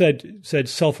Steve said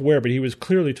self-aware, but he was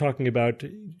clearly talking about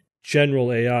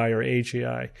general AI or age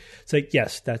AI. It's like,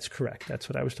 yes, that's correct. That's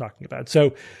what I was talking about.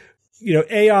 So,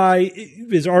 AI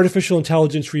is artificial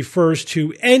intelligence, refers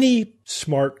to any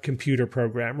smart computer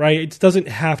program, right? It doesn't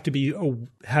have to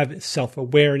have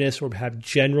self-awareness or have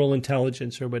general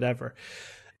intelligence or whatever.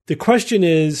 The question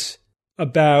is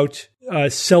about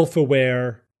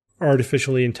self-aware,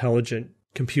 artificially intelligent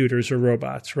computers or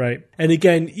robots, right? And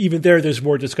again, even there's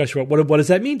more discussion about what does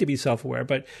that mean to be self-aware?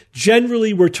 But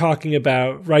generally, we're talking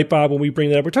about, right, Bob, when we bring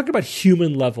that up, we're talking about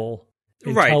human level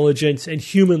intelligence and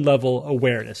human level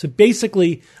awareness. So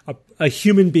basically, a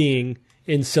human being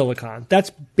in silicon. That's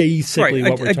basically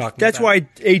what we're talking about. That's why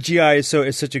AGI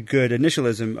is such a good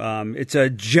initialism. It's a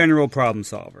general problem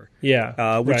solver.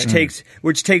 Yeah, which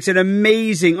takes an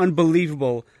amazing,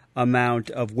 unbelievable amount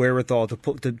of wherewithal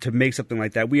to make something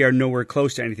like that. We are nowhere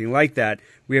close to anything like that.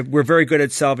 We're very good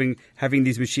at having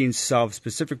these machines solve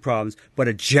specific problems, but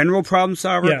a general problem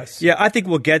solver, yes. Yeah, I think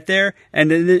we'll get there.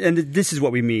 And this is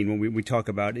what we mean when we talk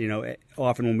about,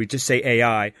 often when we just say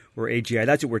AI or AGI,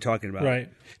 that's what we're talking about. Right.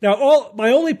 Now,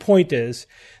 my only point is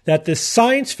that the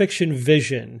science fiction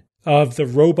vision of the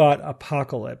robot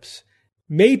apocalypse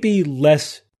may be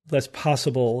less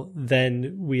possible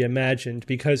than we imagined,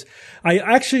 because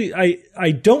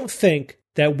I don't think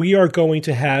that we are going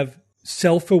to have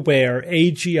self-aware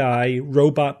AGI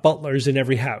robot butlers in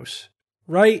every house,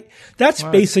 right? That's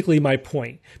basically my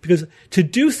point, because to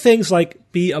do things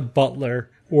like be a butler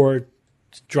or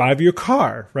drive your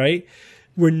car, right?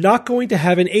 We're not going to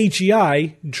have an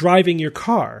AGI driving your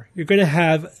car. You're going to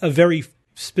have a very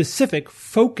specific,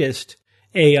 focused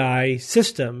AI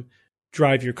system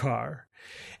drive your car.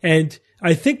 And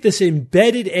I think this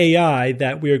embedded AI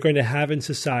that we are going to have in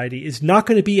society is not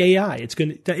going to be AI. It's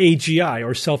going to AGI,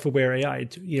 or self-aware AI.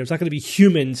 It's not going to be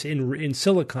humans in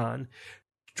silicon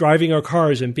driving our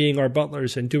cars and being our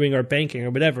butlers and doing our banking or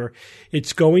whatever.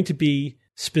 It's going to be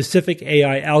specific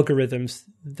AI algorithms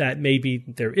that maybe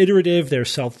they're iterative, they're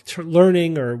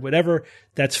self-learning or whatever.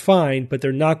 That's fine, but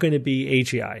they're not going to be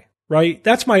AGI, right?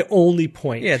 That's my only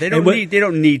point. Yeah, they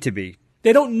don't need to be.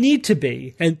 They don't need to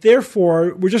be, and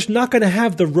therefore we're just not going to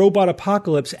have the robot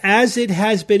apocalypse as it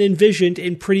has been envisioned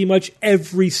in pretty much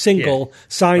every single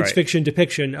science fiction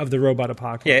depiction of the robot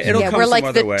apocalypse. Yeah, it'll come we're some like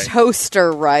other the way.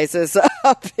 toaster rises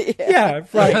up. Yeah,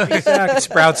 right, exactly.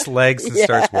 Sprouts legs and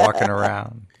starts walking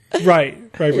around. Right.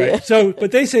 So,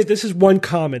 but they say this is one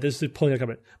comment. This is pulling a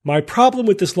comment. My problem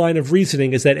with this line of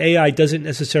reasoning is that AI doesn't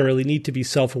necessarily need to be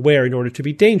self-aware in order to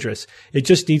be dangerous. It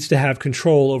just needs to have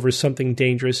control over something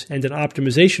dangerous and an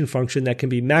optimization function that can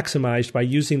be maximized by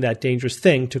using that dangerous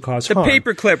thing to cause harm. The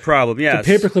paperclip problem, yes.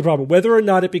 The paperclip problem. Whether or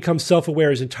not it becomes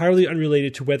self-aware is entirely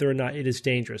unrelated to whether or not it is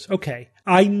dangerous. Okay.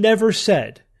 I never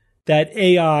said that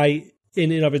AI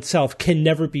in and of itself can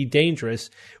never be dangerous,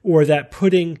 or that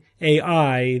putting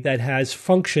AI that has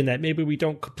function that maybe we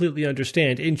don't completely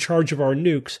understand in charge of our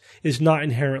nukes is not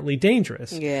inherently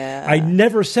dangerous. Yeah. I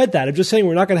never said that. I'm just saying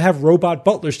we're not going to have robot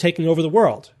butlers taking over the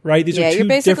world, right? These are two you're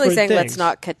basically different saying things. let's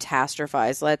not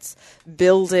catastrophize. Let's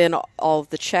build in all of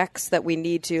the checks that we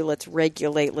need to. Let's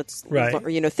regulate. Let's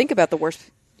think about the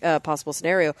worst possible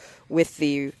scenario with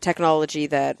the technology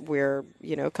that we're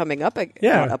coming up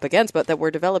against, but that we're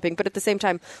developing. But at the same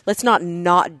time, let's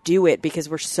not do it because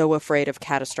we're so afraid of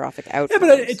catastrophic outcomes.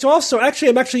 Yeah, but it's also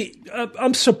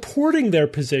I'm supporting their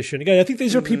position. Again, I think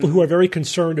these are people who are very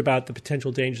concerned about the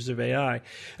potential dangers of AI.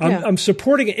 I'm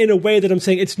supporting it in a way that I'm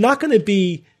saying it's not going to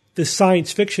be the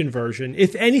science fiction version.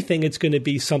 If anything, it's going to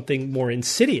be something more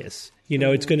insidious.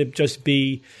 It's going to just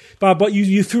be, Bob, but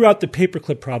you threw out the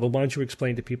paperclip problem. Why don't you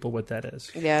explain to people what that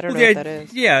is? Yeah, I don't know what that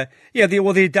is. Yeah.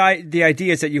 The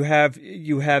idea is that you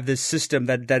have this system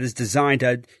that is designed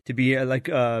to be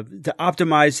to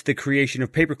optimize the creation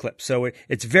of paperclips. So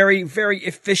it's very, very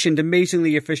efficient,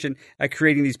 amazingly efficient at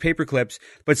creating these paperclips.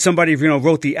 But somebody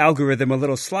wrote the algorithm a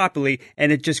little sloppily,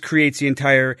 and it just creates it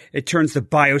turns the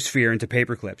biosphere into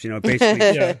paperclips. It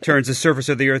basically turns the surface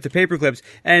of the earth to paperclips.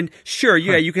 And sure,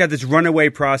 you can have this runaway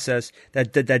process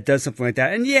that does something like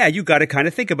that. And you got to kind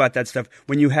of think about that stuff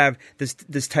when you have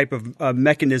this type of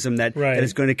mechanism that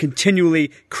is going to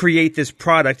continually create this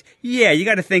product. Yeah, you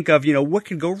got to think of what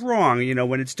could go wrong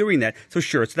when it's doing that. So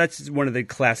sure, so that's one of the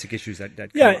classic issues that come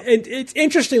up. And it's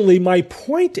interestingly, my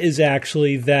point is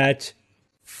actually that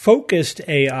focused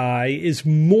AI is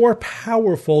more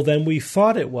powerful than we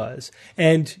thought it was.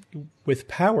 And with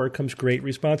power comes great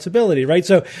responsibility, right?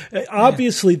 So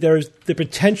obviously there's the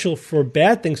potential for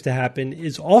bad things to happen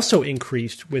is also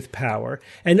increased with power.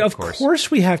 And of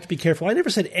course we have to be careful. I never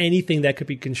said anything that could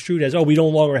be construed as, we no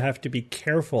longer have to be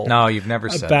careful. No, you've never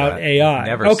said about that. AI. You've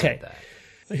never said that.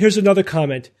 Here's another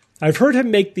comment. I've heard him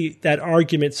make that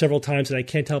argument several times, and I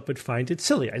can't help but find it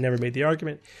silly. I never made the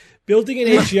argument. Building an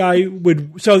AGI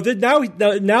would... So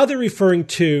now they're referring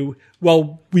to,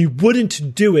 we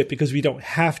wouldn't do it because we don't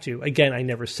have to. Again, I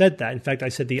never said that. In fact, I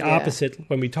said the opposite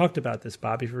when we talked about this,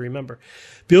 Bob, if you remember.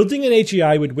 Building an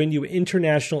AGI would win you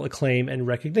international acclaim and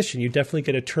recognition. You definitely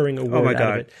get a Turing Award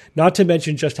out of it. Not to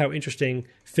mention just how interesting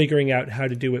figuring out how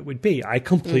to do it would be. I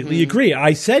completely agree.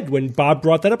 I said, when Bob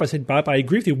brought that up, I said, Bob, I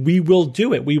agree with you. We will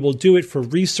do it. We will do it for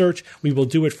research. We will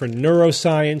do it for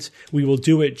neuroscience. We will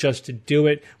do it just to do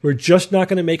it. We're just not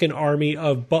going to make an army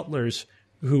of butlers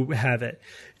who have it.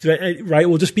 Right?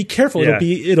 We'll just be careful.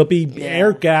 It'll be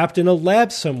air gapped in a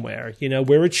lab somewhere,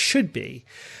 where it should be.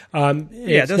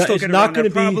 Yeah, they'll still get around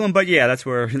that problem, but yeah, that's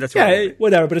where.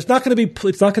 Whatever. But it's not going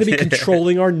to be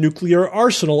controlling our nuclear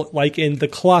arsenal like in the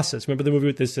Colossus. Remember the movie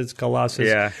with this? It's Colossus.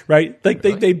 Yeah. Right. Like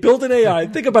they build an AI.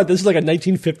 Think about this. This is like a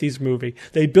 1950s movie.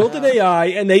 They build an AI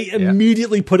and they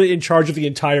immediately put it in charge of the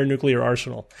entire nuclear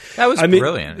arsenal. That was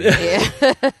brilliant.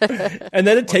 And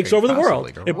then it takes over the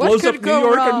world. It blows up New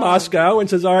York and Moscow and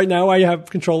says, "All right, now I have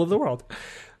control of the world."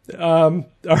 All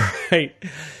right.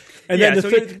 And then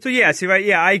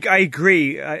I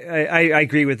agree. I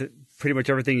agree with pretty much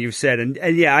everything you've said,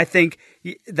 and yeah, I think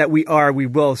that we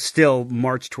will still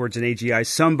march towards an AGI.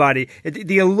 Somebody,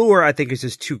 the allure, I think, is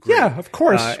just too great. Yeah, of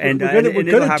course, we're going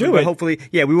to do it. Hopefully,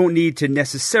 we won't need to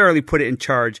necessarily put it in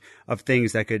charge of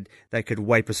things that could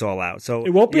wipe us all out. So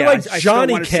it won't be like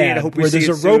Johnny Cab, where there's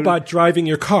a robot driving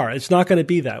your car. It's not going to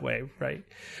be that way, right?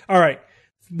 All right,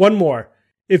 one more.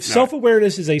 If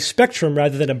self-awareness is a spectrum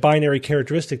rather than a binary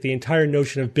characteristic, the entire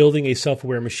notion of building a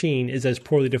self-aware machine is as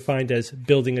poorly defined as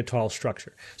building a tall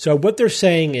structure. So what they're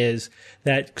saying is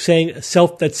that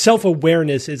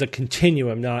self-awareness is a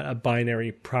continuum, not a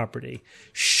binary property.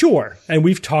 Sure, and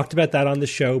we've talked about that on the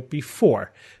show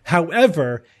before.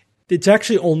 However, it's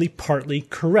actually only partly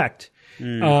correct.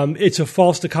 It's a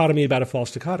false dichotomy about a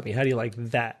false dichotomy. How do you like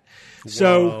that?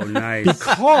 Whoa, nice.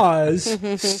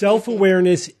 Because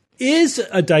self-awareness is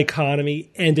a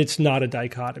dichotomy, and it's not a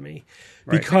dichotomy.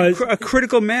 Right. Because a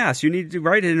critical mass, you need to,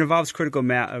 right? It involves critical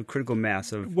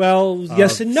mass of. Well,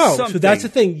 yes and no. Something. So that's the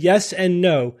thing. Yes and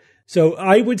no. So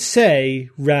I would say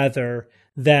rather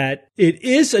that it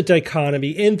is a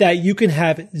dichotomy in that you can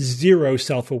have zero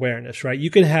self-awareness, right? You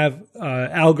can have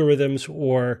algorithms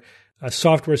or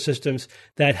software systems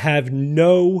that have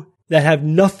nothing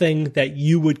that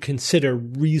you would consider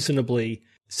reasonably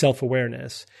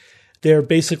self-awareness. Their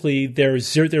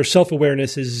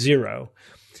self-awareness is zero.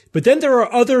 But then there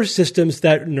are other systems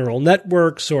that neural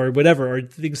networks or whatever, or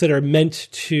things that are meant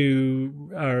to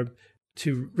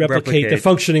replicate the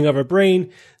functioning of a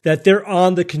brain, that they're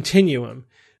on the continuum.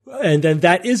 And then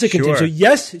that is a continuum. Sure. So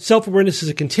yes, self-awareness is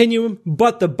a continuum,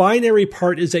 but the binary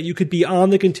part is that you could be on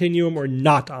the continuum or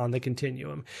not on the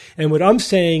continuum. And what I'm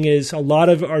saying is a lot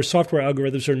of our software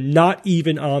algorithms are not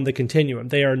even on the continuum.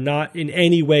 They are not in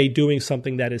any way doing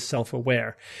something that is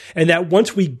self-aware. And that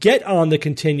once we get on the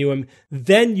continuum,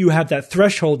 then you have that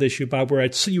threshold issue, Bob, where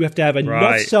you have to have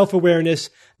enough self-awareness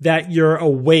that you're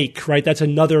awake, right? That's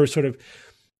another sort of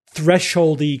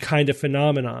thresholdy kind of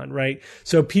phenomenon, right?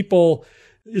 So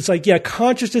it's like,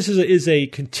 consciousness is a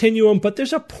continuum, but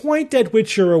there's a point at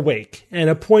which you're awake and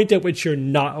a point at which you're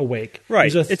not awake.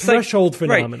 Right. There's a threshold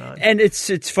phenomenon. Right. And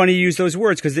it's funny you use those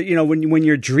words because, when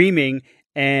you're dreaming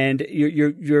and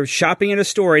you're shopping in a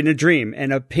store in a dream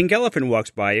and a pink elephant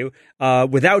walks by you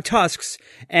without tusks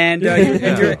and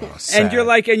you're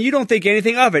like, and you don't think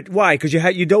anything of it. Why? Because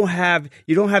you don't have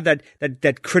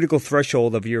that critical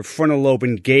threshold of your frontal lobe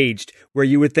engaged where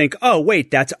you would think, oh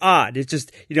wait, that's odd. It's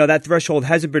just that threshold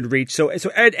hasn't been reached. So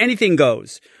anything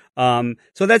goes.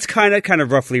 So that's kind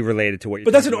of roughly related to what you're.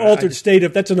 But that's an altered state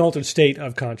of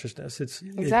consciousness. It's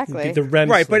exactly the REM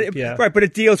right, sleep, but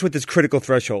it deals with this critical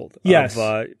threshold. Yes,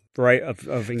 of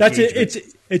engagement. That's it.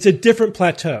 It's a different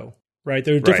plateau, right?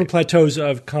 There are different plateaus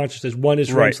of consciousness. One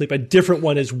is REM sleep. A different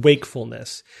one is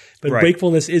wakefulness. But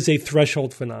wakefulness is a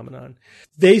threshold phenomenon.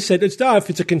 They said if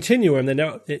it's a continuum, then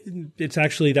it's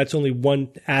actually that's only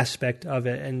one aspect of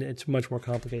it, and it's much more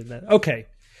complicated than that. Okay.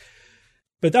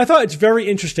 But I thought it's very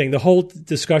interesting. The whole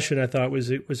discussion I thought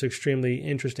was extremely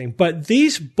interesting. But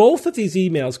both of these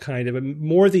emails kind of,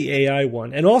 more the AI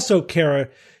one. And also, Kara,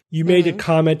 you made a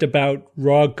comment about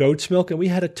raw goat's milk, and we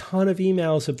had a ton of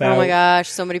emails about. Oh my gosh,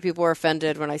 so many people were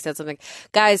offended when I said something.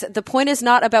 Guys, the point is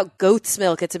not about goat's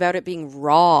milk, it's about it being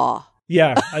raw.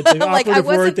 Yeah, the operative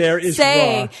word there is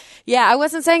raw. Yeah, I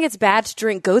wasn't saying it's bad to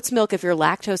drink goat's milk if you're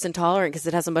lactose intolerant because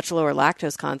it has a much lower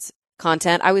lactose content.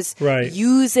 I was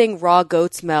using raw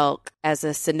goat's milk as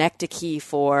a synecdoche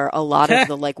for a lot of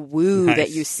the woo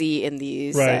that you see in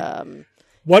these.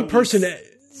 One person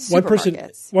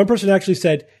actually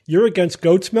said, "You're against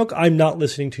goat's milk. I'm not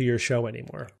listening to your show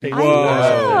anymore."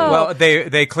 Well,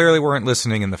 they clearly weren't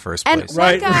listening in the first place. And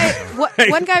one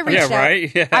guy reached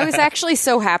out. Yeah. I was actually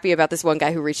so happy about this one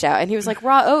guy who reached out, and he was like,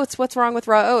 "Raw oats. What's wrong with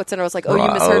raw oats?" And I was like, "Oh,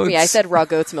 you misheard me. I said raw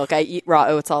goat's milk. I eat raw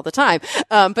oats all the time."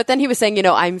 But then he was saying,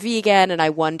 I'm vegan, and I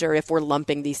wonder if we're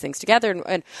lumping these things together.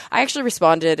 And I actually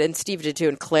responded, and Steve did too,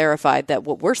 and clarified that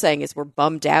what we're saying is we're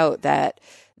bummed out that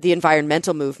the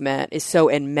environmental movement is so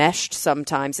enmeshed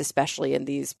sometimes, especially in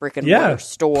these brick and mortar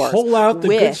stores. Pull out the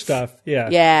good stuff. Yeah.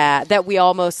 Yeah. That we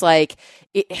almost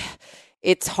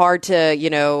it's hard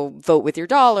to, vote with your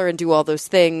dollar and do all those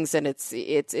things. And it's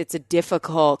a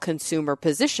difficult consumer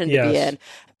position to be in.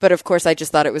 But of course, I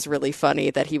just thought it was really funny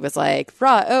that he was like,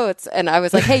 raw oats. And I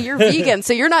was like, hey, you're vegan,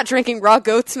 so you're not drinking raw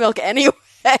goat's milk anyway.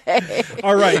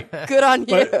 All right. Good on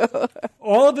you.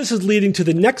 All of this is leading to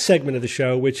the next segment of the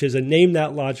show, which is a name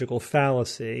that logical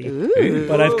fallacy. Ooh.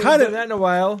 But I've kind of done that in a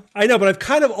while. I know, but I've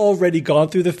kind of already gone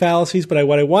through the fallacies. But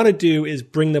what I want to do is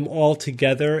bring them all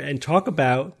together and talk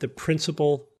about the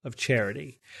principle of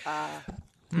charity.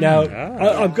 Now,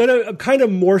 I'm kind of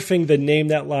morphing the name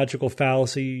that logical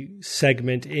fallacy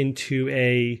segment into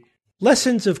a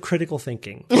lessons of critical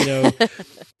thinking.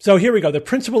 So here we go. The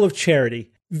principle of charity.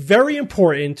 Very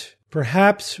important,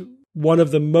 perhaps one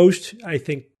of the most, I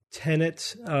think,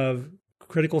 tenets of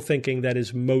critical thinking that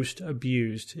is most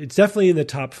abused. It's definitely in the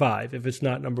top 5, if it's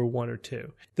not number 1 or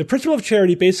 2. The principle of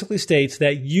charity basically states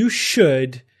that you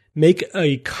should make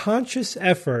a conscious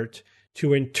effort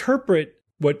to interpret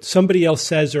what somebody else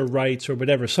says or writes or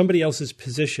whatever, somebody else's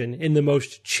position, in the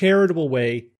most charitable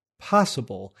way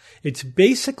possible. It's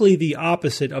basically the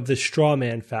opposite of the straw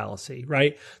man fallacy,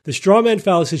 right? The straw man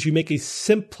fallacy is you make a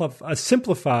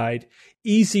simplified,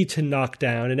 easy to knock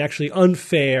down, and actually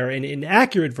unfair and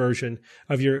inaccurate version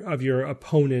of your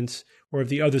opponent's or of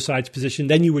the other side's position.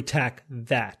 Then you attack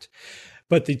that.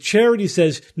 But the charity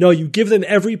says, no, you give them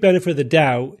every benefit of the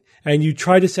doubt. And you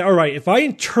try to say, all right, if I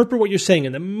interpret what you're saying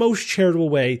in the most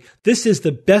charitable way, this is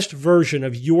the best version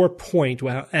of your point,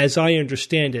 as I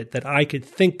understand it, that I could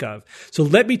think of. So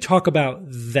let me talk about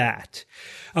that.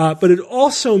 But it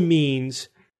also means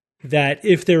that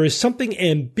if there is something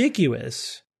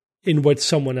ambiguous in what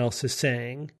someone else is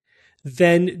saying,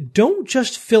 then don't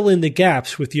just fill in the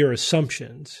gaps with your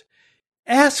assumptions.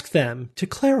 Ask them to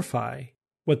clarify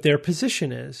what their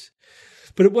position is.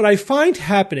 But what I find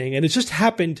happening, and it's just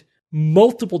happened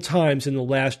multiple times in the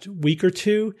last week or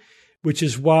two, which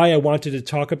is why I wanted to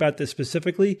talk about this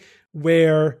specifically,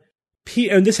 and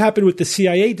this happened with the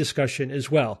CIA discussion as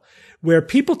well, where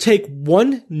people take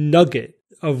one nugget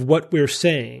of what we're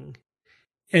saying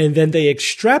and then they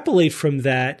extrapolate from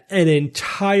that an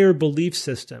entire belief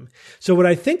system. So what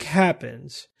I think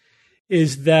happens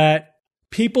is that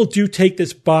people do take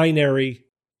this binary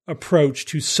approach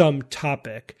to some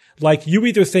topic. Like, you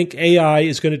either think AI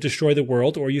is going to destroy the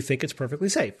world or you think it's perfectly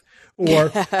safe.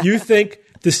 Or you think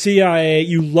the CIA,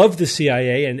 you love the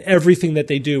CIA and everything that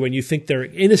they do and you think they're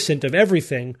innocent of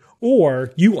everything,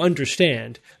 or you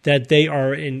understand that they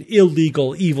are an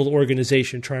illegal, evil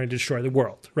organization trying to destroy the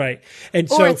world, right? And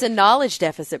or it's a knowledge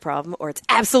deficit problem, or it's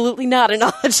absolutely not a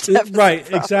knowledge deficit right,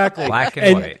 problem. Exactly. Black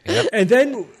and white. Yep. And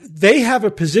then they have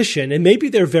a position, and maybe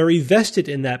they're very vested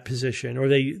in that position, or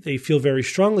they feel very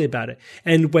strongly about it.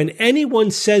 And when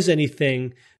anyone says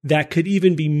anything that could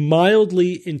even be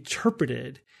mildly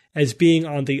interpreted as being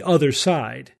on the other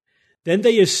side, then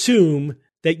they assume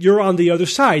that you're on the other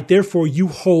side. Therefore, you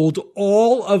hold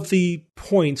all of the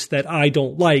points that I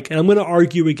don't like, and I'm going to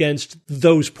argue against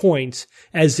those points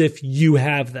as if you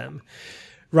have them.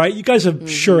 Right? You guys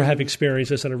have sure have experienced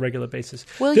this on a regular basis.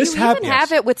 Well, you even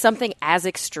have it with something as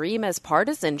extreme as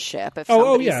partisanship. If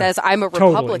somebody says, I'm a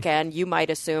Republican, you might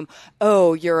assume,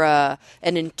 you're an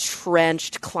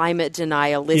entrenched climate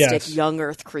denialistic young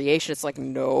earth creation. It's like,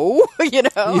 no,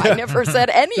 I never said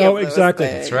any of those exactly.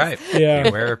 things. That's right.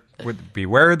 Yeah.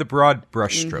 Beware the broad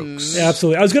brushstrokes.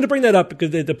 Absolutely. I was going to bring that up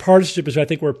because the partisanship is, I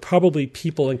think, where probably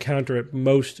people encounter it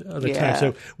most of the time.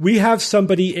 So we have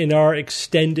somebody in our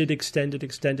extended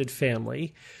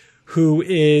family who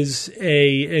is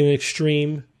an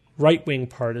extreme right-wing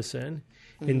partisan.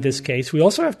 In this case, we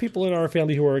also have people in our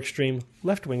family who are extreme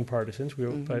left-wing partisans.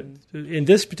 But in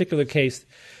this particular case,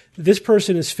 this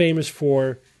person is famous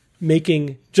for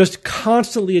just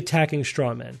constantly attacking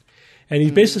straw men. And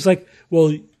he's basically like,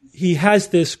 well, he has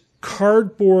this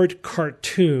cardboard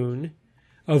cartoon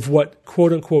of what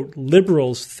quote-unquote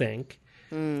liberals think.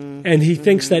 And he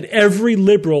thinks that every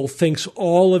liberal thinks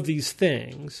all of these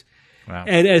things. Wow.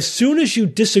 And as soon as you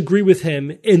disagree with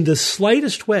him in the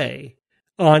slightest way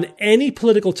on any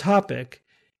political topic,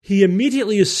 he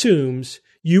immediately assumes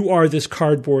you are this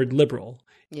cardboard liberal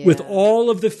with all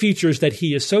of the features that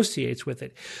he associates with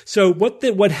it. So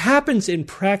what happens in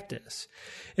practice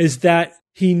is that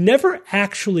he never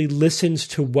actually listens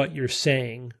to what you're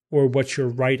saying or what you're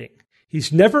writing.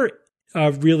 He's never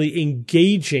really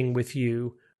engaging with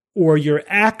you or your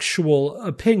actual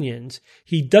opinions.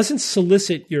 He doesn't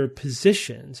solicit your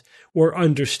positions or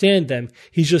understand them.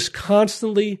 He's just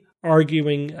constantly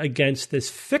arguing against this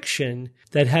fiction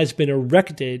that has been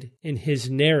erected in his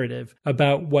narrative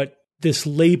about what this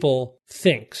label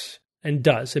thinks. and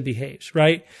does and behaves,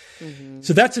 right? Mm-hmm.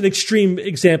 So that's an extreme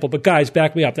example, but guys,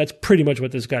 back me up. That's pretty much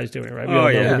what this guy's doing, right? We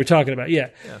all know what we're talking about. Yeah.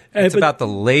 It's about the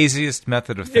laziest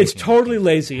method of thinking. It's totally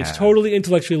lazy. It's totally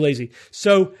intellectually lazy.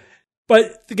 So,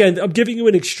 but again, I'm giving you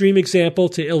an extreme example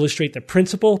to illustrate the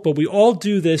principle, but we all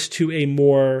do this in a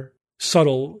more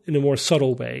subtle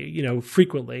way,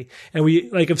 frequently. And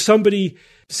if somebody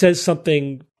says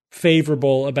something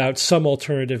favorable about some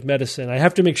alternative medicine, I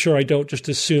have to make sure I don't just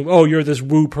assume, oh, you're this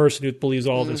woo person who believes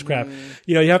all this crap.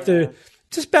 You have to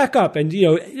just back up and,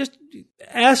 just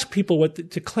ask people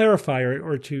to clarify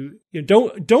or to,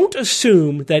 don't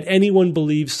assume that anyone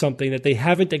believes something that they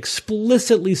haven't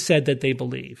explicitly said that they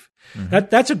believe. Mm-hmm.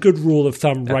 That's a good rule of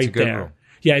thumb right there. Rule.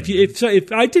 Yeah.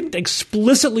 If I didn't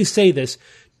explicitly say this,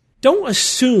 don't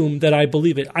assume that I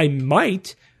believe it. I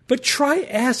might, but try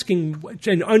asking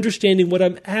and understanding what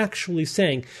I'm actually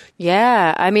saying.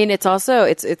 Yeah. I mean, it's also,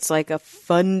 it's like a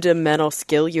fundamental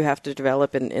skill you have to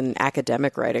develop in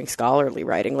academic writing, scholarly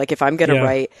writing. Like if I'm going to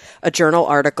write a journal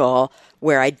article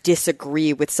where I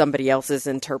disagree with somebody else's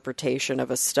interpretation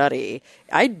of a study,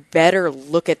 I'd better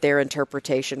look at their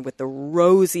interpretation with the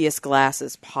rosiest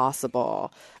glasses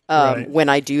possible. When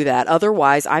I do that.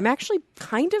 Otherwise, I'm actually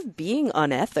kind of being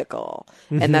unethical.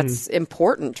 Mm-hmm. And that's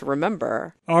important to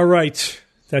remember. All right.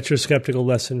 That's your skeptical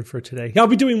lesson for today. I'll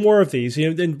be doing more of these.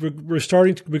 Then we're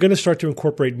going to start to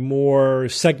incorporate more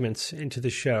segments into the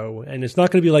show. And it's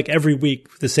not going to be like every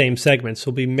week the same segments.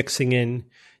 We'll be mixing in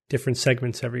different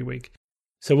segments every week.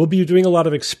 So we'll be doing a lot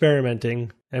of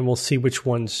experimenting, and we'll see which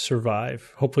ones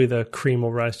survive. Hopefully the cream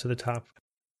will rise to the top.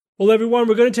 Well, everyone,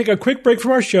 we're going to take a quick break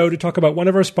from our show to talk about one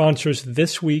of our sponsors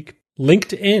this week,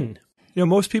 LinkedIn.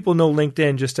 Most people know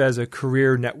LinkedIn just as a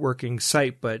career networking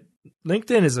site, but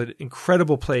LinkedIn is an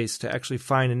incredible place to actually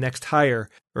find a next hire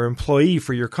or employee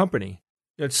for your company.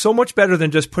 It's so much better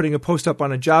than just putting a post up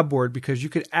on a job board because you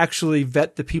could actually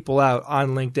vet the people out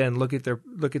on LinkedIn, look at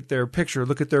their picture,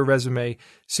 look at their resume,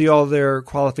 see all their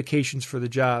qualifications for the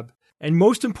job. And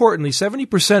most importantly,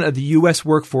 70% of the U.S.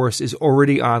 workforce is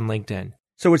already on LinkedIn.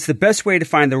 So it's the best way to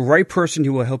find the right person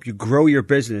who will help you grow your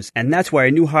business. And that's why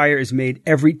a new hire is made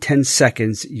every 10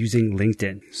 seconds using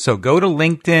LinkedIn. So go to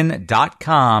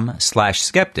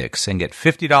linkedin.com/skeptics and get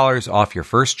 $50 off your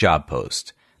first job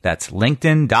post. That's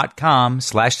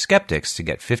linkedin.com/skeptics to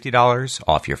get $50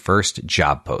 off your first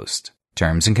job post.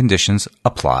 Terms and conditions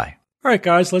apply. All right,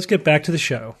 guys, let's get back to the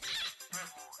show.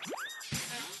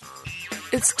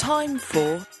 It's time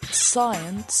for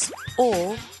Science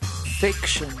or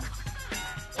Fiction.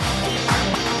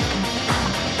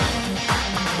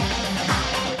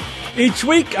 Each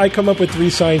week, I come up with 3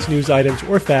 science news items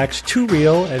or facts, 2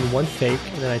 real and 1 fake,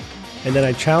 and then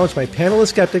I challenge my panel of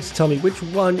skeptics to tell me which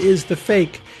one is the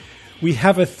fake. We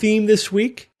have a theme this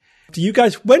week. Do you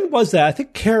guys, when was that? I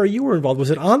think, Kara, you were involved. Was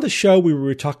it on the show we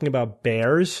were talking about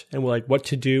bears and like what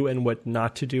to do and what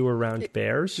not to do around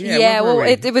bears? Yeah, well,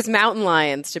 it was mountain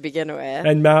lions to begin with.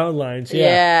 And mountain lions,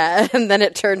 yeah. Yeah, and then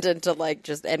it turned into like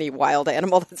just any wild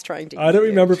animal that's trying to eat I don't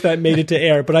remember if that made it to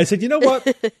air, but I said, you know what?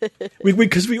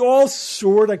 Because we all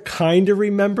sort of kind of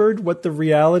remembered what the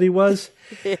reality was.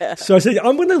 Yeah. So I said,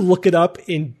 I'm going to look it up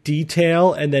in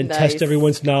detail and then test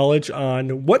everyone's knowledge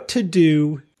on what to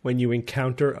do when you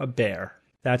encounter a bear.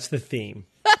 That's the theme.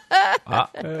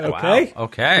 Okay. Wow.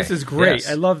 Okay. This is great. Yes.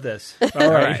 I love this.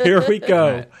 All right, here we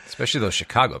go. Right. Especially those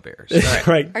Chicago Bears. Right.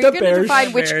 Right. Are you going to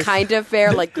define which kind of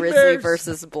bear, like grizzly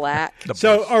versus black?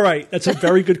 So, all right, that's a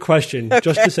very good question.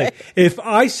 Just to say, if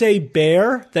I say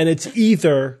bear, then it's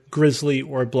either grizzly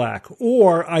or black,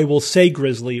 or I will say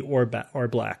grizzly or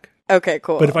black. Okay,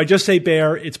 cool. But if I just say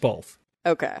bear, it's both.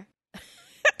 Okay.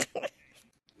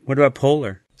 What about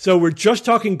polar? So we're just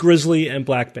talking grizzly and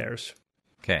black bears.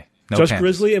 Okay. Just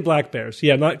grizzly and black bears.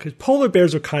 Yeah, not because polar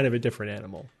bears are kind of a different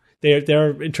animal.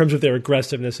 They're in terms of their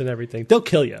aggressiveness and everything. They'll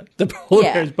kill you, the polar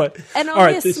bears. But and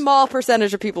only a small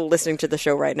percentage of people listening to the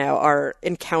show right now are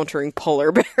encountering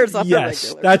polar bears on a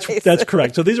regular basis. That's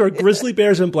correct. So these are grizzly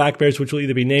bears and black bears, which will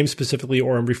either be named specifically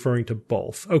or I'm referring to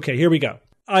both. Okay, here we go.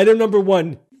 Item number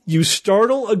 1. You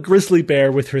startle a grizzly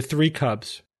bear with her 3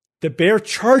 cubs. The bear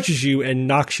charges you and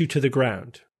knocks you to the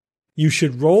ground. You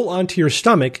should roll onto your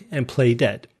stomach and play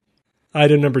dead.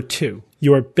 Item number 2.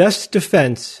 Your best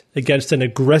defense against an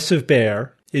aggressive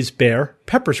bear is bear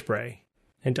pepper spray.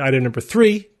 And item number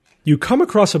 3. You come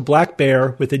across a black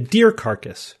bear with a deer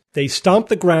carcass. They stomp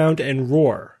the ground and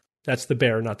roar. That's the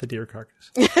bear, not the deer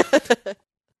carcass.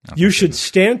 You should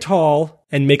stand tall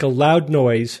and make a loud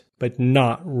noise, but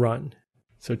not run.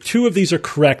 So 2 of these are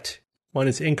correct. 1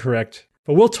 is incorrect.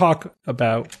 But we'll talk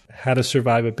about how to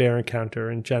survive a bear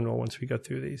encounter in general once we go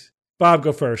through these. Bob,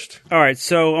 go first. All right,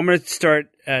 so I'm going to start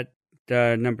at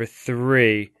number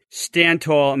 3. Stand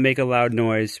tall and make a loud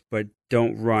noise, but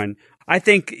don't run. I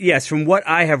think, yes, from what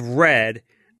I have read,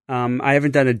 I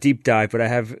haven't done a deep dive, but I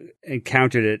have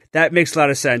encountered it. That makes a lot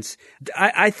of sense.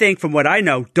 I think from what I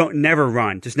know, never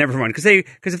run. Just never run. Because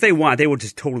if they want, they will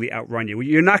just totally outrun you.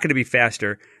 You're not going to be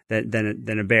faster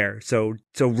than a bear. So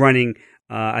running,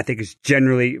 I think, is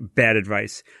generally bad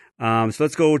advice. So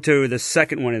let's go to the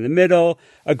second one in the middle.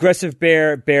 Aggressive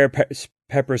bear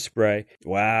pepper spray.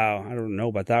 Wow, I don't know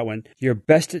about that one. Your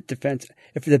best defense.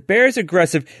 If the bear is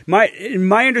aggressive, my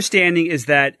understanding is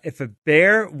that if a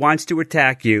bear wants to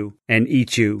attack you and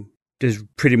eat you, there's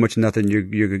pretty much nothing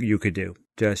you could do.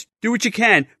 Just do what you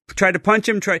can. Try to punch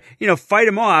him. Fight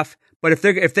him off. But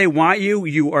if they want you,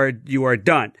 you are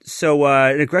done. So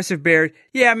an aggressive bear,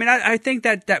 yeah. I mean, I think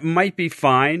that might be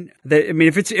fine.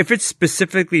 If it's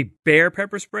specifically bear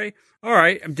pepper spray, all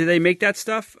right. Do they make that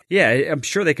stuff? Yeah, I'm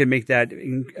sure they could make that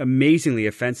amazingly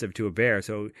offensive to a bear.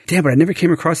 So damn, but I never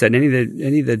came across that in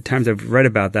any of the times I've read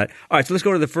about that. All right, so let's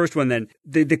go to the first one then.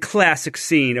 The classic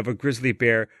scene of a grizzly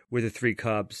bear with the 3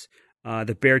 cubs.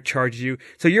 The bear charges you.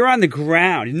 So you're on the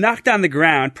ground. You're knocked on the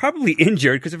ground, probably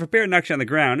injured, because if a bear knocks you on the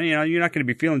ground, you're not going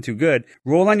to be feeling too good.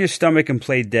 Roll on your stomach and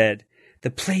play dead. The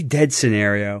play dead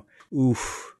scenario.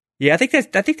 Oof. Yeah, I think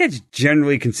that's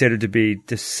generally considered to be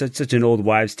just such an old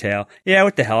wives' tale. Yeah,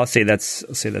 what the hell? I'll say that's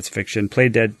fiction. Play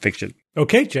dead fiction.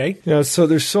 Okay, Jay. Yeah, so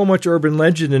there's so much urban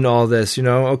legend in all this,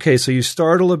 Okay, so you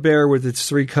startle a bear with its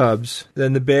 3 cubs,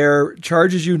 then the bear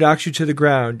charges you, knocks you to the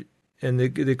ground. And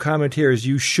the comment here is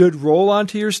you should roll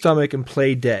onto your stomach and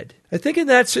play dead. I think in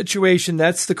that situation,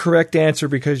 that's the correct answer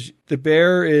because the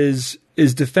bear is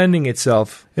defending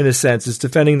itself in a sense. It's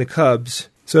defending the cubs.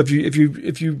 So if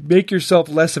you make yourself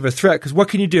less of a threat, because what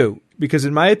can you do? Because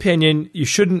in my opinion, you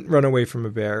shouldn't run away from a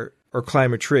bear or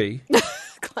climb a tree.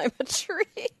 Climb a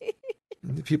tree.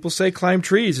 People say climb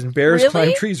trees, and bears Really?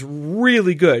 climb trees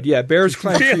really good. Yeah, bears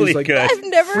climb Really trees like good. I've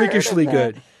never freakishly heard of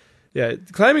that. good. Yeah,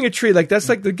 climbing a tree, that's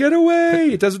like the getaway.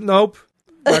 It doesn't, nope.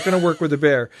 Not going to work with a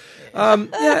bear. You're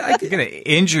going to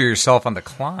injure yourself on the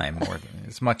climb more than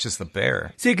as much as the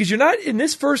bear. See, because you're not, in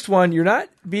this first one, you're not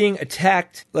being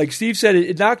attacked. Like Steve said,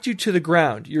 it knocked you to the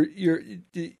ground.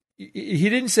 He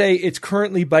didn't say it's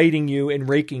currently biting you and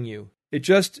raking you. It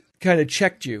just kind of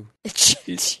checked you.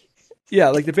 Yeah,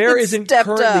 like the bear isn't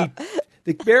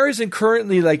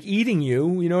currently like eating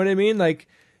you. You know what I mean? Like,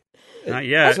 not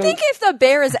yet. I think if the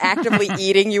bear is actively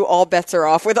eating you, all bets are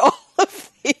off with all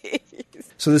of these.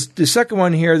 So the second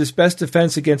one here, this best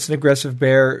defense against an aggressive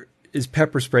bear is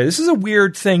pepper spray. This is a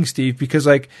weird thing, Steve, because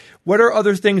what are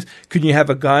other things? Can you have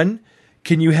a gun?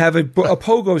 Can you have a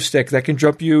pogo stick that can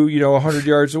jump you, 100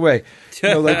 yards away?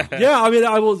 Yeah, I mean,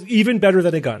 I will even better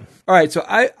than a gun. All right, so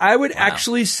I would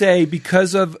actually say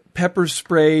because of pepper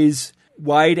spray's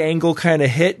wide angle kind of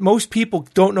hit, most people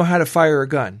don't know how to fire a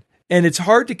gun. And it's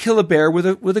hard to kill a bear with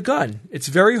a gun. It's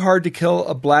very hard to kill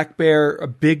a black bear, a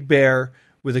big bear,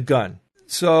 with a gun.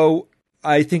 So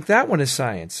I think that one is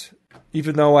science,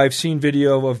 even though I've seen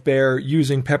video of bear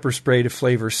using pepper spray to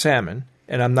flavor salmon.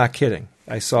 And I'm not kidding.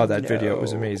 I saw that video. It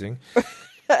was amazing.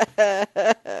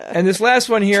 And this last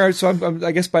one here, so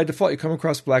I guess by default, you come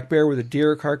across a black bear with a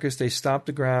deer carcass. They stomp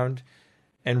the ground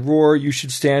and roar, you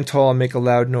should stand tall and make a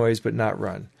loud noise, but not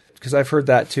run. Because I've heard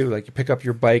that too. Like you pick up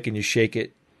your bike and you shake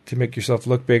it to make yourself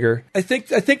look bigger. I think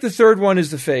the third one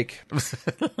is the fake.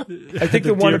 I think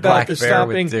the one about the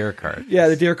stomping. Deer carcass. Yeah,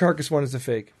 the deer carcass one is the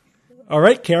fake. All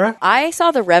right, Kara. I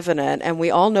saw The Revenant, and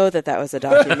we all know that was a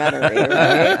documentary,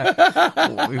 right?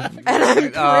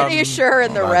 And I'm pretty sure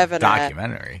in The Revenant,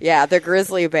 documentary. Yeah, the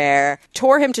grizzly bear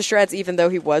tore him to shreds, even though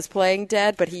he was playing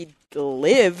dead, but he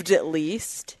lived at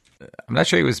least. I'm not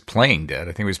sure he was playing dead.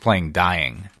 I think he was playing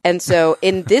dying. And so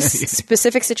in this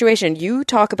specific situation, you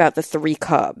talk about the 3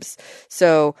 cubs.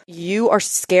 So you are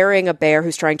scaring a bear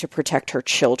who's trying to protect her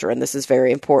children. This is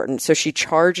very important. So she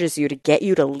charges you to get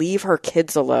you to leave her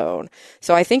kids alone.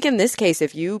 So I think in this case,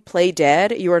 if you play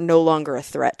dead, you are no longer a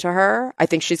threat to her. I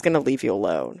think she's going to leave you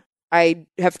alone. I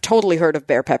have totally heard of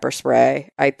bear pepper spray.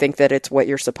 I think that it's what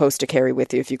you're supposed to carry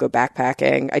with you if you go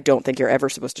backpacking. I don't think you're ever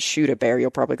supposed to shoot a bear. You'll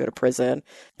probably go to prison.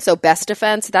 So best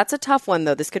defense, that's a tough one,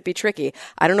 though. This could be tricky.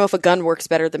 I don't know if a gun works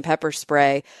better than pepper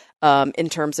spray in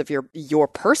terms of your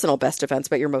personal best defense,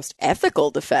 but your most ethical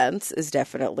defense is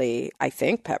definitely, I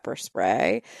think, pepper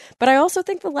spray. But I also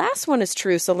think the last one is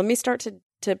true. So let me start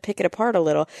to pick it apart a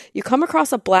little. You come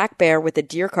across a black bear with a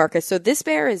deer carcass. So this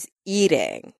bear is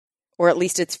eating. Or at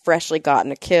least it's freshly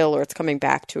gotten a kill, or it's coming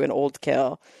back to an old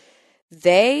kill.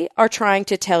 They are trying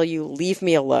to tell you, leave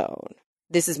me alone.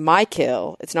 This is my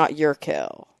kill. It's not your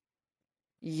kill.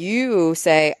 You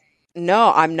say,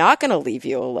 no, I'm not going to leave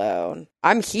you alone.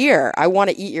 I'm here. I want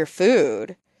to eat your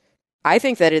food. I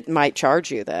think that it might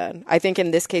charge you then. I think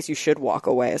in this case, you should walk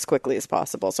away as quickly as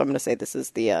possible. So I'm going to say this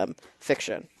is the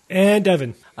fiction. And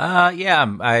Evan.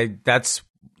 That's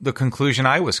the conclusion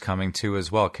I was coming to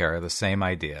as well, Kara. The same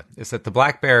idea is that the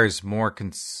black bear is more,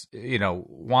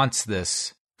 wants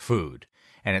this food,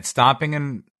 and it's stomping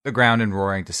in the ground and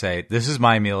roaring to say, "This is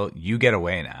my meal. You get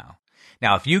away now."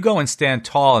 Now, if you go and stand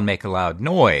tall and make a loud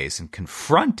noise and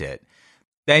confront it,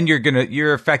 then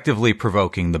you're effectively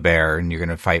provoking the bear, and you're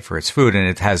gonna fight for its food, and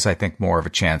it has, I think, more of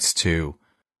a chance to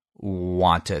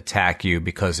want to attack you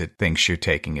because it thinks you're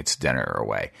taking its dinner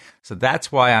away. So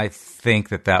that's why I think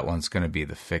that one's going to be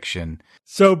the fiction.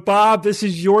 So, Bob, this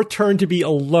is your turn to be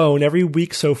alone. Every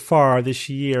week so far this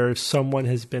year, someone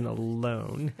has been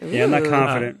alone. Yeah, I'm not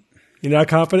confident. You're not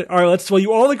confident? All right, well,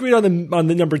 you all agreed on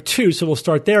the number 2, so we'll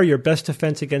start there. Your best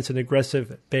defense against an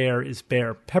aggressive bear is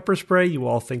bear pepper spray. You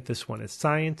all think this one is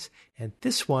science, and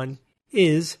this one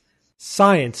is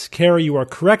science. Kara, you are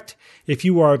correct. If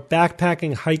you are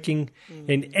backpacking, hiking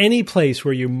in any place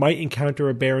where you might encounter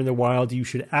a bear in the wild, you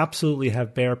should absolutely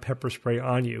have bear pepper spray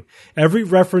on you. Every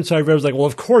reference I read was like, well,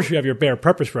 of course you have your bear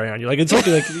pepper spray on you. Like, it's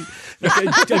something like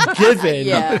a given.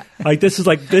 Yeah. Like, this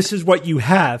is what you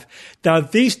have. Now,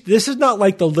 this is not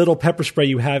like the little pepper spray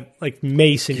you have, like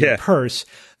mace in your purse.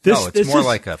 It's more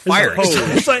like a fire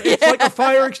extinguisher. It's like a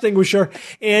fire extinguisher,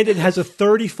 and it has a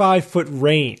 35-foot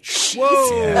range.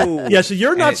 Whoa! Yeah, so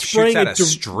you're not spraying it it. A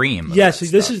stream. Yes,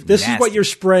 this is what you're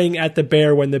spraying at the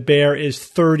bear when the bear is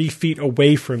 30 feet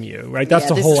away from you. Right, that's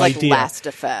the whole like idea. Last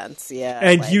defense, yeah.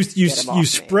 And you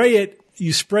spray it.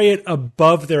 You spray it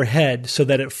above their head so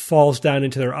that it falls down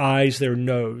into their eyes, their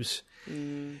nose.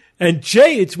 And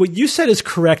Jay, it's what you said is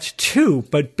correct too,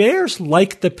 but bears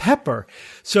like the pepper.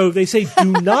 So they say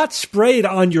do not spray it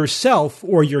on yourself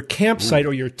or your campsite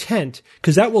or your tent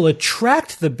because that will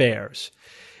attract the bears.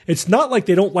 It's not like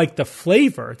they don't like the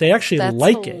flavor. They actually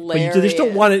like it. But they just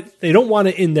don't want it. They don't want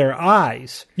it in their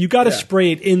eyes. You got to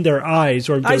spray it in their eyes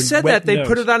or their I said wet that. They nose.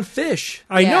 put it on fish.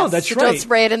 I know, that's so right. Don't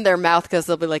spray it in their mouth because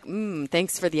they'll be like,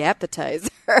 thanks for the appetizer.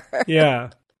 Yeah.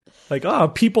 Like,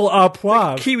 people au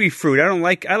poivre. Kiwi fruit.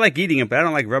 I like eating it, but I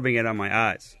don't like rubbing it on my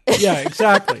eyes. Yeah,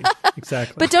 exactly.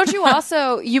 Exactly. But don't you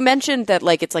also, you mentioned that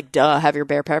like, it's like, have your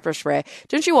bear pepper spray.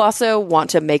 Don't you also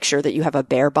want to make sure that you have a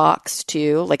bear box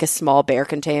too, like a small bear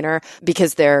container,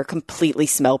 because they're completely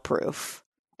smell proof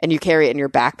and you carry it in your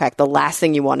backpack? The last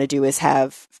thing you want to do is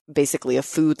have basically a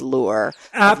food lure.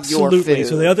 Absolutely. Of your food.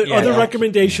 So the other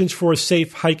recommendations for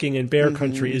safe hiking in bear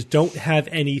country is don't have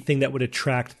anything that would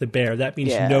attract the bear. That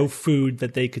means no food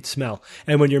that they could smell.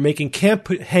 And when you're making camp,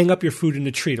 hang up your food in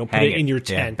a tree. Don't put it in your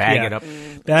tent. Bag it up.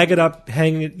 Bag it up,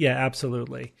 hang it. Yeah,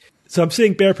 absolutely. So I'm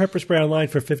seeing bear pepper spray online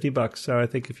for $50. So I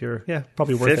think if you're,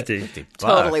 probably worth it. $50.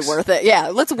 Totally worth it. Yeah,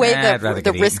 let's weigh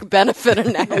the risk-benefit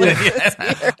analysis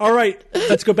here. All right,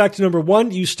 let's go back to number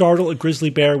 1. You startle a grizzly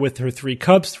bear with her 3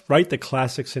 cubs, right? The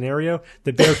classic scenario.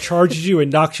 The bear charges you and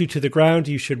knocks you to the ground.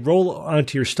 You should roll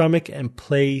onto your stomach and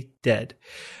play dead.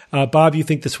 Bob, you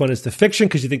think this one is the fiction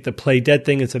because you think the play dead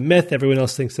thing is a myth. Everyone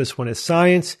else thinks this one is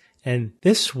science. And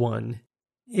this one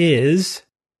is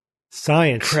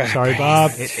science. Sorry,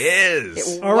 Bob. It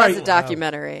is. It was a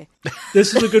documentary.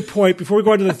 This is a good point. Before we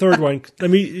go on to the third one,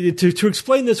 let me to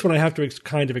explain this one, I have to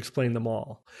kind of explain them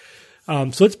all.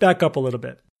 So let's back up a little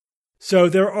bit. So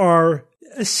there are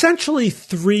essentially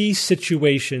 3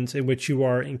 situations in which you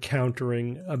are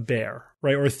encountering a bear,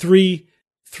 right? Or three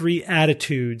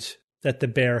attitudes that the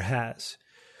bear has.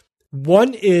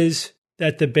 One is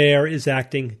that the bear is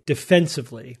acting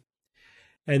defensively.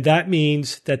 And that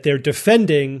means that they're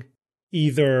defending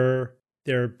either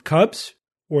their cubs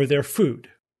or their food,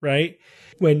 right?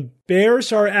 When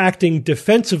bears are acting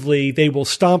defensively, they will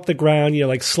stomp the ground,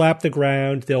 like slap the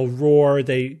ground. They'll roar.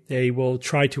 They will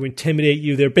try to intimidate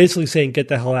you. They're basically saying, get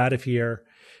the hell out of here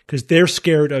because they're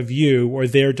scared of you or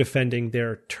they're defending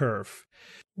their turf.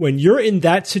 When you're in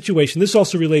that situation, this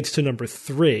also relates to number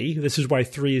 3. This is why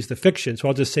 3 is the fiction. So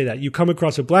I'll just say that. You come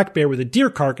across a black bear with a deer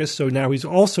carcass, so now he's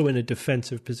also in a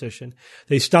defensive position.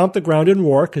 They stomp the ground and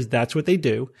roar, because that's what they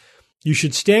do. You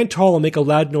should stand tall and make a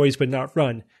loud noise, but not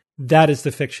run. That is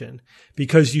the fiction.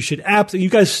 Because you should you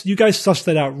guys sussed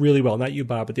that out really well. Not you,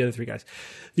 Bob, but the other 3 guys.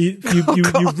 You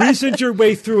reasoned your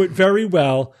way through it very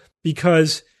well,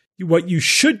 because what you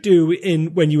should do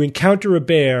when you encounter a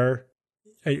bear,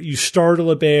 you startle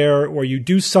a bear or you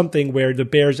do something where the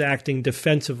bear's acting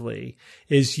defensively,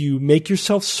 is you make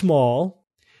yourself small.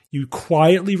 You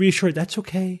quietly reassure it, that's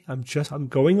okay. I'm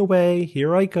going away.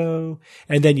 Here I go.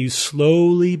 And then you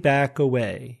slowly back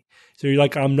away. So you're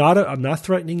like, I'm not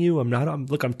threatening you.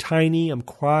 Look, I'm tiny. I'm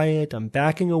quiet. I'm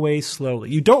backing away slowly.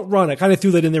 You don't run. I kind of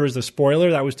threw that in there as a spoiler.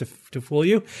 That was to fool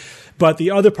you. But the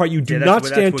other part, you do not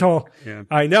stand tall. Yeah.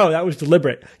 I know that was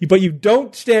deliberate. But you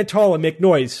don't stand tall and make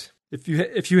noise.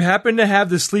 If you happen to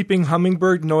have the sleeping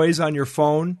hummingbird noise on your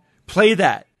phone, play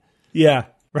that. Yeah,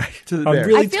 right. To the bear. I'm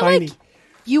really I feel tiny. like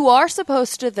you are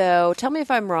supposed to, though, tell me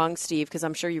if I'm wrong, Steve, because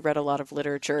I'm sure you read a lot of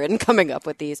literature in coming up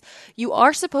with these. You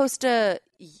are supposed to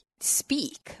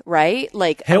speak, right?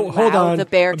 Like, hold on. The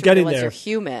bear I'm to getting realize there. you're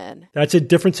human. That's a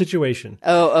different situation.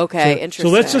 Oh, okay. Interesting.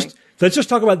 So let's just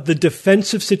talk about the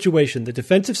defensive situation. The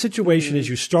defensive situation is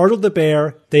you startle the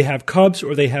bear, they have cubs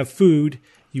or they have food,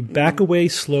 you back away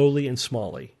slowly and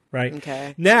smallly, right?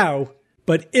 Okay. Now,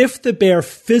 but if the bear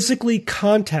physically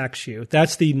contacts you,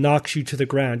 that's the knocks you to the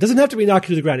ground. It doesn't have to be knock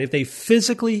you to the ground. If they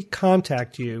physically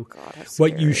contact you,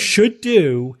 what you should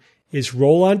do is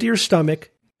roll onto your stomach,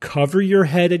 cover your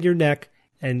head and your neck,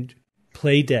 and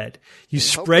play dead. You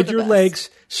spread your legs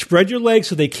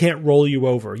so they can't roll you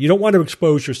over. You don't want to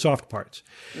expose your soft parts.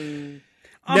 I'm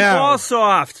all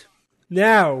soft.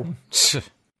 Now,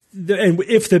 and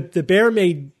if the bear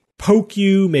may poke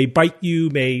you, may bite you,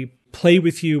 may play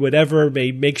with you, whatever,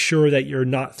 may make sure that you're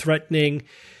not threatening,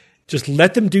 just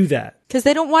let them do that. Because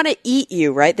they don't want to eat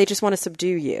you, right? They just want to subdue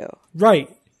you. Right.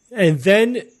 And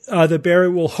then the bear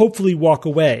will hopefully walk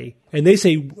away. And they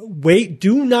say, wait,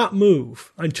 do not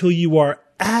move until you are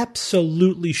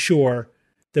absolutely sure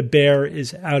the bear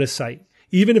is out of sight.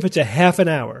 Even if it's a half an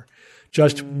hour,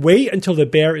 just wait until the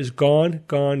bear is gone.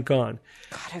 God,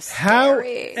 how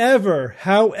scary.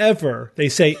 However, they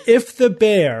say if the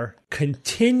bear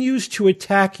continues to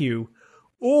attack you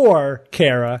or,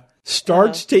 Kara,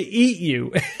 starts to eat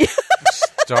you,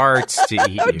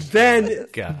 then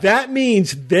that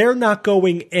means they're not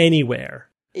going anywhere.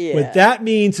 Yeah. What that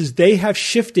means is they have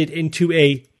shifted into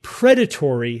a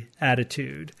predatory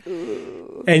attitude.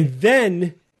 Ooh. And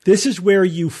then this is where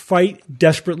you fight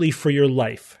desperately for your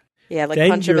life. Yeah, like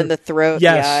punch him in the throat, the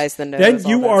eyes, the nose. Then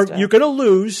you're going to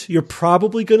lose. You're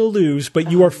probably going to lose, but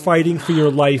you are fighting for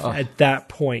your life at that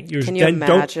point. Can you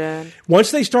imagine?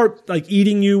 Once they start like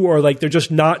eating you or like they're just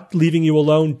not leaving you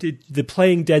alone, the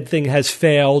playing dead thing has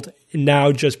failed. And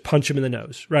now just punch him in the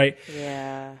nose, right?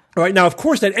 Yeah. All right. Now, of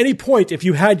course, at any point, if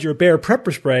you had your bear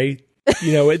pepper spray,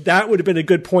 that would have been a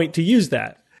good point to use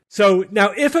that. So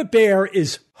now if a bear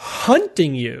is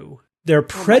hunting you, they're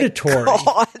predatory. Oh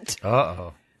my God.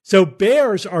 Uh-oh. So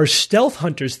bears are stealth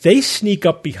hunters. They sneak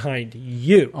up behind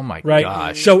you. Oh, my right?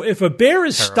 gosh. So if a bear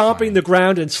is stomping the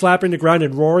ground and slapping the ground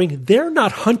and roaring, they're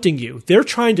not hunting you. They're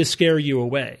trying to scare you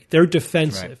away. They're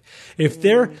defensive. Right.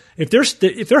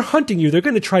 If they're hunting you, they're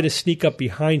going to try to sneak up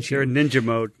behind you. They're in ninja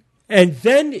mode. And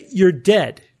then you're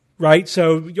dead, right?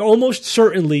 So you almost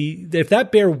certainly, if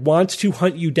that bear wants to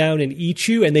hunt you down and eat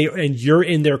you and you're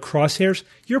in their crosshairs,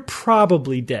 you're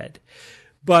probably dead.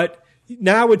 But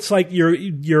now it's like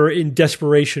you're in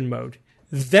desperation mode.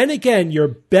 Then again, your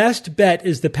best bet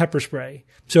is the pepper spray.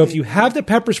 So if you have the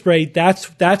pepper spray, that's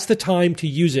the time to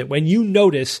use it. When you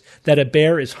notice that a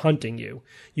bear is hunting you,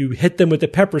 you hit them with the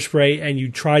pepper spray and you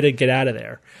try to get out of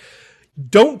there.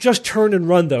 Don't just turn and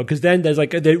run though, because then there's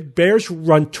the bears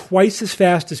run twice as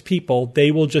fast as people.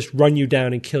 They will just run you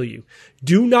down and kill you.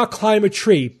 Do not climb a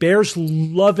tree. Bears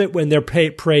love it when their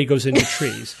prey goes into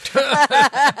trees.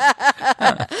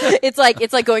 It's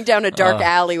like going down a dark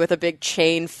alley with a big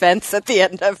chain fence at the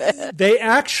end of it. They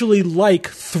actually like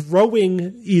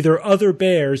throwing either other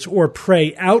bears or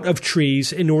prey out of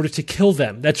trees in order to kill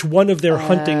them. That's one of their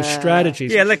hunting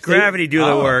strategies. Yeah, let gravity do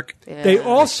the work. Yeah. They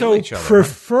also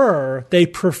prefer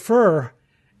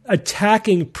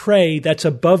attacking prey that's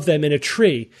above them in a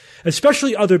tree,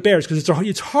 especially other bears, because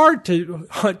it's hard to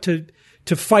hunt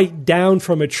to fight down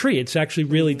from a tree. It's actually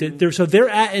really so they're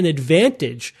at an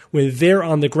advantage when they're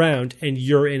on the ground and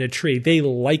you're in a tree. They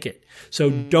like it. So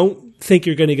don't think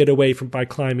you're going to get away by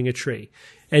climbing a tree,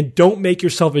 and don't make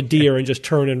yourself a deer and just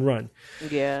turn and run.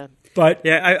 Yeah. But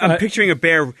yeah, I'm picturing a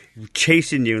bear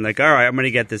chasing you and like, all right, I'm going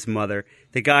to get this mother.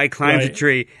 The guy climbs a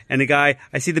tree, and I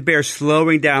see the bear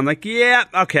slowing down. Like, yeah,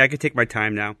 okay, I can take my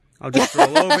time now. I'll just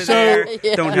roll over there.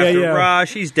 Yeah. Don't have to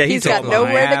rush. He's dead. He's got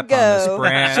nowhere to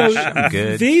go.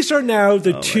 So these are now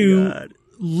the two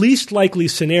least likely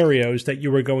scenarios that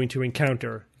you are going to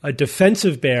encounter. A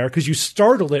defensive bear, because you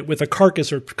startle it with a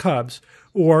carcass or cubs,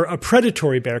 or a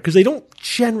predatory bear, because they don't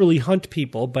generally hunt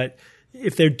people, but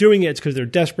if they're doing it, it's because they're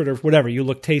desperate or whatever. You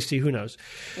look tasty, who knows?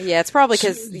 Yeah, it's probably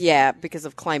because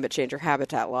of climate change or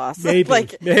habitat loss. Maybe.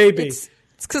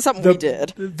 It's It's because something we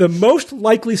did. The most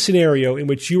likely scenario in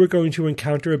which you are going to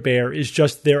encounter a bear is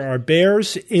just there are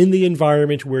bears in the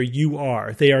environment where you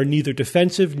are. They are neither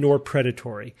defensive nor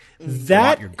predatory.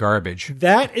 Want your garbage.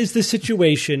 That is the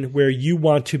situation where you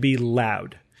want to be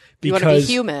loud. You want to be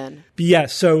human.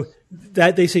 Yes. So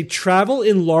that they say travel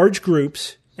in large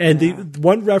groups. And the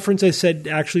one reference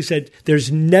actually said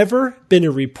there's never been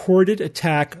a reported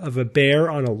attack of a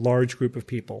bear on a large group of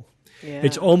people. Yeah.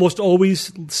 It's almost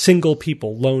always single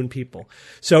people, lone people.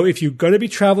 So if you're going to be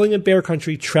traveling in bear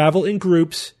country, travel in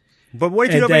groups. But what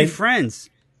if you don't have any friends?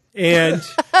 And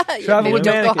travel with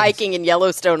don't go hiking in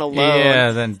Yellowstone alone.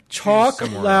 Yeah, then talk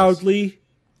loudly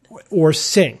or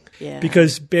sing. Yeah.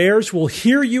 Because bears will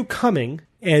hear you coming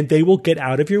and they will get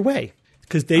out of your way.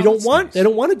 Because they don't want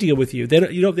to deal with you. They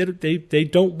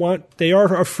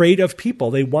are afraid of people.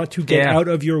 They want to get out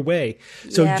of your way.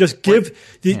 So just give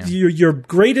your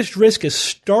greatest risk is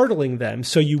startling them.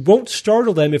 So you won't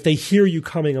startle them if they hear you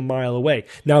coming a mile away.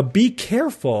 Now be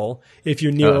careful if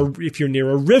you're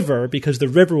near a river, because the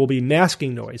river will be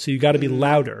masking noise. So you got to be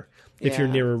louder if you're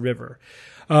near a river.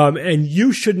 And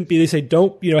you shouldn't be. They say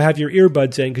don't have your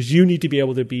earbuds in, because you need to be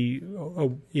able to be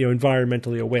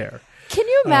environmentally aware. Can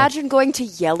you imagine going to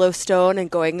Yellowstone and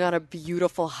going on a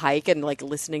beautiful hike and like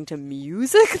listening to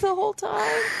music the whole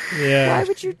time? Yeah. Why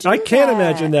would you do that? I can't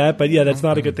imagine that, but that's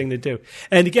not a good thing to do.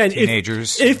 And again,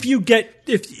 teenagers.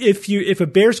 If a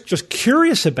bear's just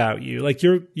curious about you, like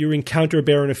you encounter a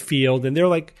bear in a field and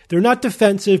they're not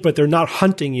defensive, but they're not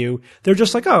hunting you. They're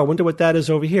just like, oh, I wonder what that is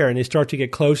over here. And they start to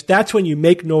get close. That's when you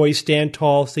make noise, stand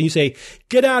tall. So you say,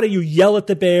 get out of, you yell at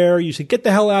the bear. You say, get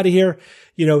the hell out of here.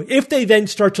 If they then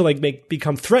start to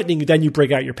become threatening, then you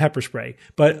break out your pepper spray.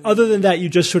 But other than that, you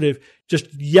just sort of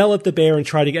just yell at the bear and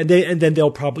try to get, and then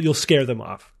you'll scare them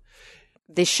off.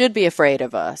 They should be afraid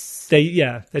of us.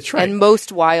 That's right. And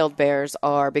most wild bears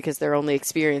are, because their only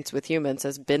experience with humans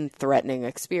has been threatening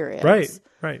experience.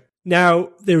 Right. Now,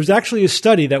 there was actually a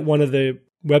study that one of the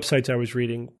websites I was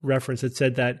reading referenced that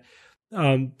said that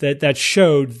that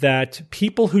showed that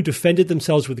people who defended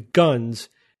themselves with guns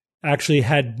actually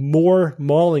had more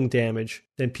mauling damage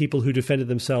than people who defended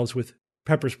themselves with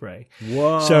pepper spray.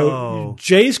 Whoa. So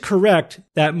Jay's correct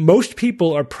that most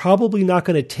people are probably not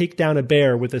going to take down a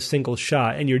bear with a single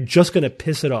shot, and you're just going to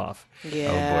piss it off.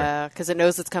 Yeah, because it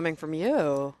knows it's coming from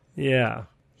you. Yeah.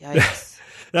 Yikes.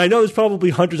 And I know there's probably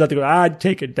hunters out there going, I'd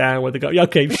take it down with a gun.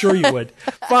 Okay, sure you would.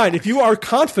 Fine. If you are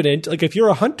confident, like if you're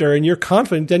a hunter and you're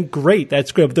confident, then great.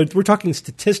 That's good. But we're talking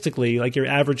statistically, like your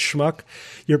average schmuck,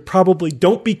 you're probably,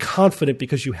 don't be confident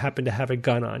because you happen to have a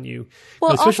gun on you.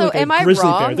 Well, especially also, am I grizzly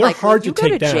wrong? bear. They're hard to take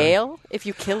down. You go to jail if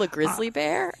you kill a grizzly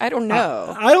bear? I don't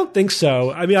know. I don't think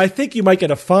so. I mean, I think you might get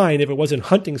a fine if it wasn't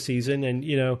hunting season and,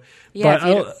 Yeah,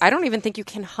 but I don't even think you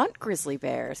can hunt grizzly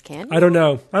bears, can you? I don't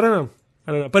know.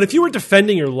 But if you were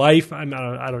defending your life, I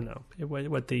don't know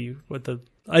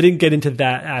I didn't get into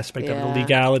that aspect of the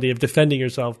legality of defending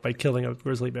yourself by killing a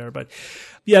grizzly bear. But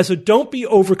so don't be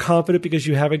overconfident because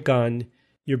you have a gun.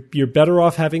 You're better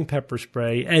off having pepper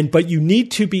spray, but you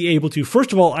need to be able to,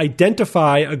 first of all,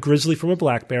 identify a grizzly from a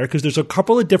black bear, because there's a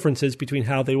couple of differences between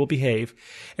how they will behave,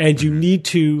 and you need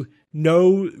to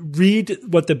read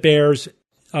what the bear's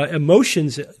emotion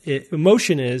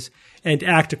is and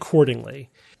act accordingly.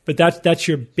 But that's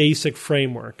your basic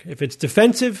framework. If it's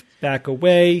defensive, back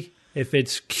away. If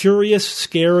it's curious,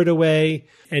 scare it away.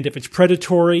 And if it's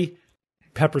predatory,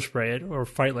 pepper spray it or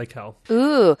fight like hell.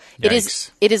 Ooh, Yikes.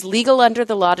 it is legal under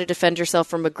the law to defend yourself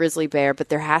from a grizzly bear, but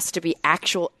there has to be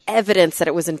actual evidence that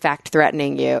it was in fact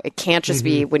threatening you. It can't just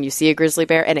be when you see a grizzly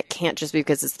bear, and it can't just be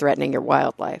because it's threatening your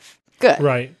wildlife. Good.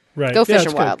 Right. Go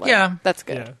fishing wildlife. Yeah. That's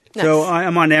good. Yeah. Nice. So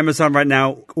I'm on Amazon right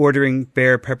now ordering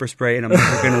bear pepper spray, and I'm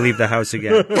never going to leave the house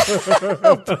again.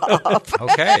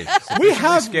 Okay. We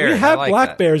have like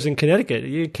black that. bears in Connecticut.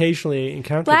 You occasionally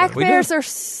encounter Black them. bears are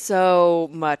so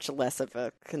much less of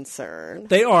a concern.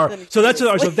 They are. So that's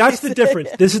the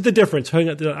difference. This is the difference. Hang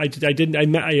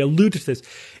on, I alluded to this.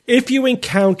 If you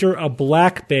encounter a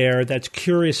black bear that's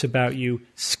curious about you,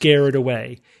 scare it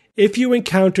away. If you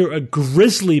encounter a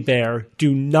grizzly bear,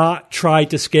 do not try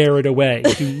to scare it away.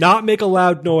 Do not make a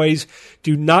loud noise.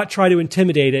 Do not try to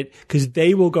intimidate it, because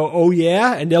they will go, oh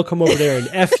yeah, and they'll come over there and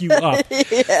F you up.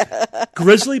 Yeah.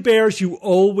 Grizzly bears, you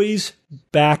always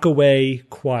back away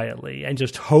quietly and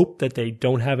just hope that they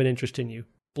don't have an interest in you.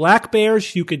 Black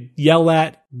bears, you could yell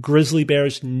at. Grizzly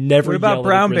bears, never yell at. What about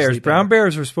brown a grizzly bears? bear. Brown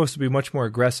bears are supposed to be much more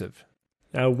aggressive.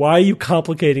 Now, why are you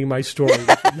complicating my story?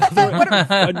 Another what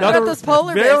about those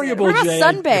polar variable, bears? What about Jay?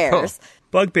 sun bears?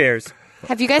 Bugbears.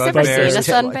 Have you guys Bug ever bears, seen a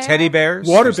sun bear? Teddy bears?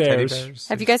 Water There's teddy bears.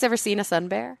 Have you guys ever seen a sun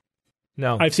bear?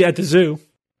 No. I've seen at the zoo.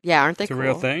 Yeah, aren't they It's a cool?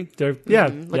 real thing. They're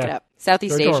Look it up.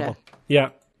 Southeast They're Asia. adorable. Yeah.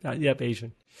 Yep,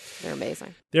 Asian. They're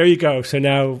amazing. There you go. So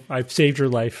now I've saved your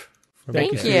life.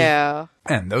 Thank you.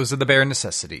 And those are the bare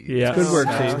necessities. Yeah. Good work,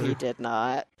 No, Steve. he did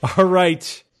not. All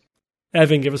right.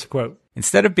 Evan, give us a quote.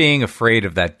 Instead of being afraid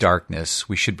of that darkness,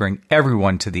 we should bring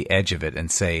everyone to the edge of it and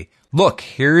say, look,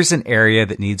 here's an area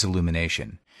that needs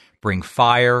illumination. Bring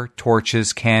fire,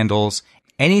 torches, candles,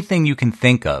 anything you can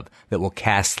think of that will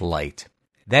cast light.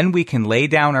 Then we can lay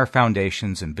down our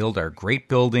foundations and build our great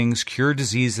buildings, cure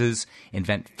diseases,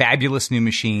 invent fabulous new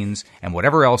machines, and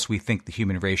whatever else we think the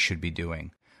human race should be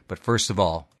doing. But first of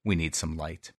all, we need some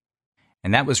light.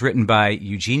 And that was written by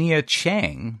Eugenia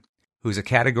Chang, who's a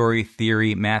category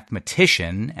theory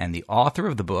mathematician and the author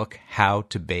of the book How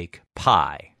to Bake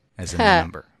Pie, as in the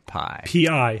number pi.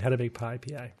 P.I. How to make pie.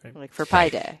 P.I. Right. Like for Pi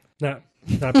Day. Not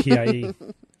P.I.E.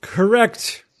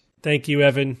 Correct. Thank you,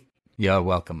 Evan. You're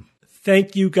welcome.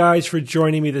 Thank you guys for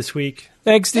joining me this week.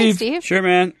 Thanks, Steve. Thanks, Steve. Sure,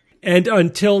 man. And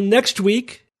until next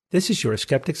week, this is your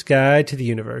Skeptic's Guide to the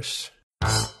Universe.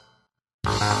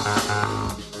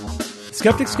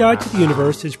 Skeptic's Guide to the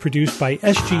Universe is produced by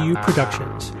SGU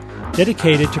Productions,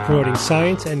 dedicated to promoting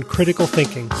science and critical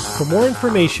thinking. For more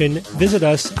information, visit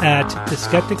us at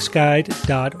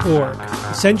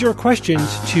theskepticsguide.org. Send your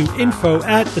questions to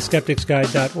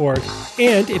info@theskepticsguide.org.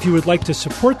 And if you would like to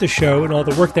support the show and all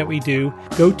the work that we do,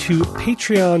 go to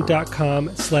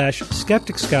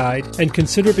patreon.com/skepticsguide and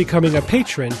consider becoming a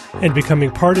patron and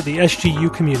becoming part of the SGU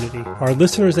community. Our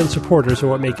listeners and supporters are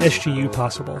what make SGU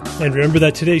possible. And remember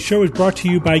that today's show is brought to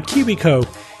you by KiwiCo.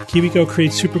 KiwiCo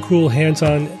creates super cool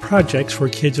hands-on projects for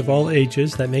kids of all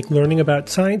ages that make learning about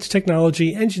science,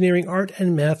 technology, engineering, art,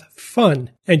 and math fun.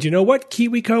 And you know what?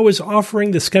 KiwiCo is offering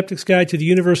the Skeptic's Guide to the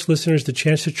Universe listeners the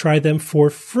chance to try them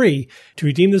for free. To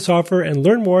redeem this offer and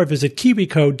learn more, visit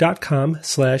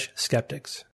kiwico.com/skeptics.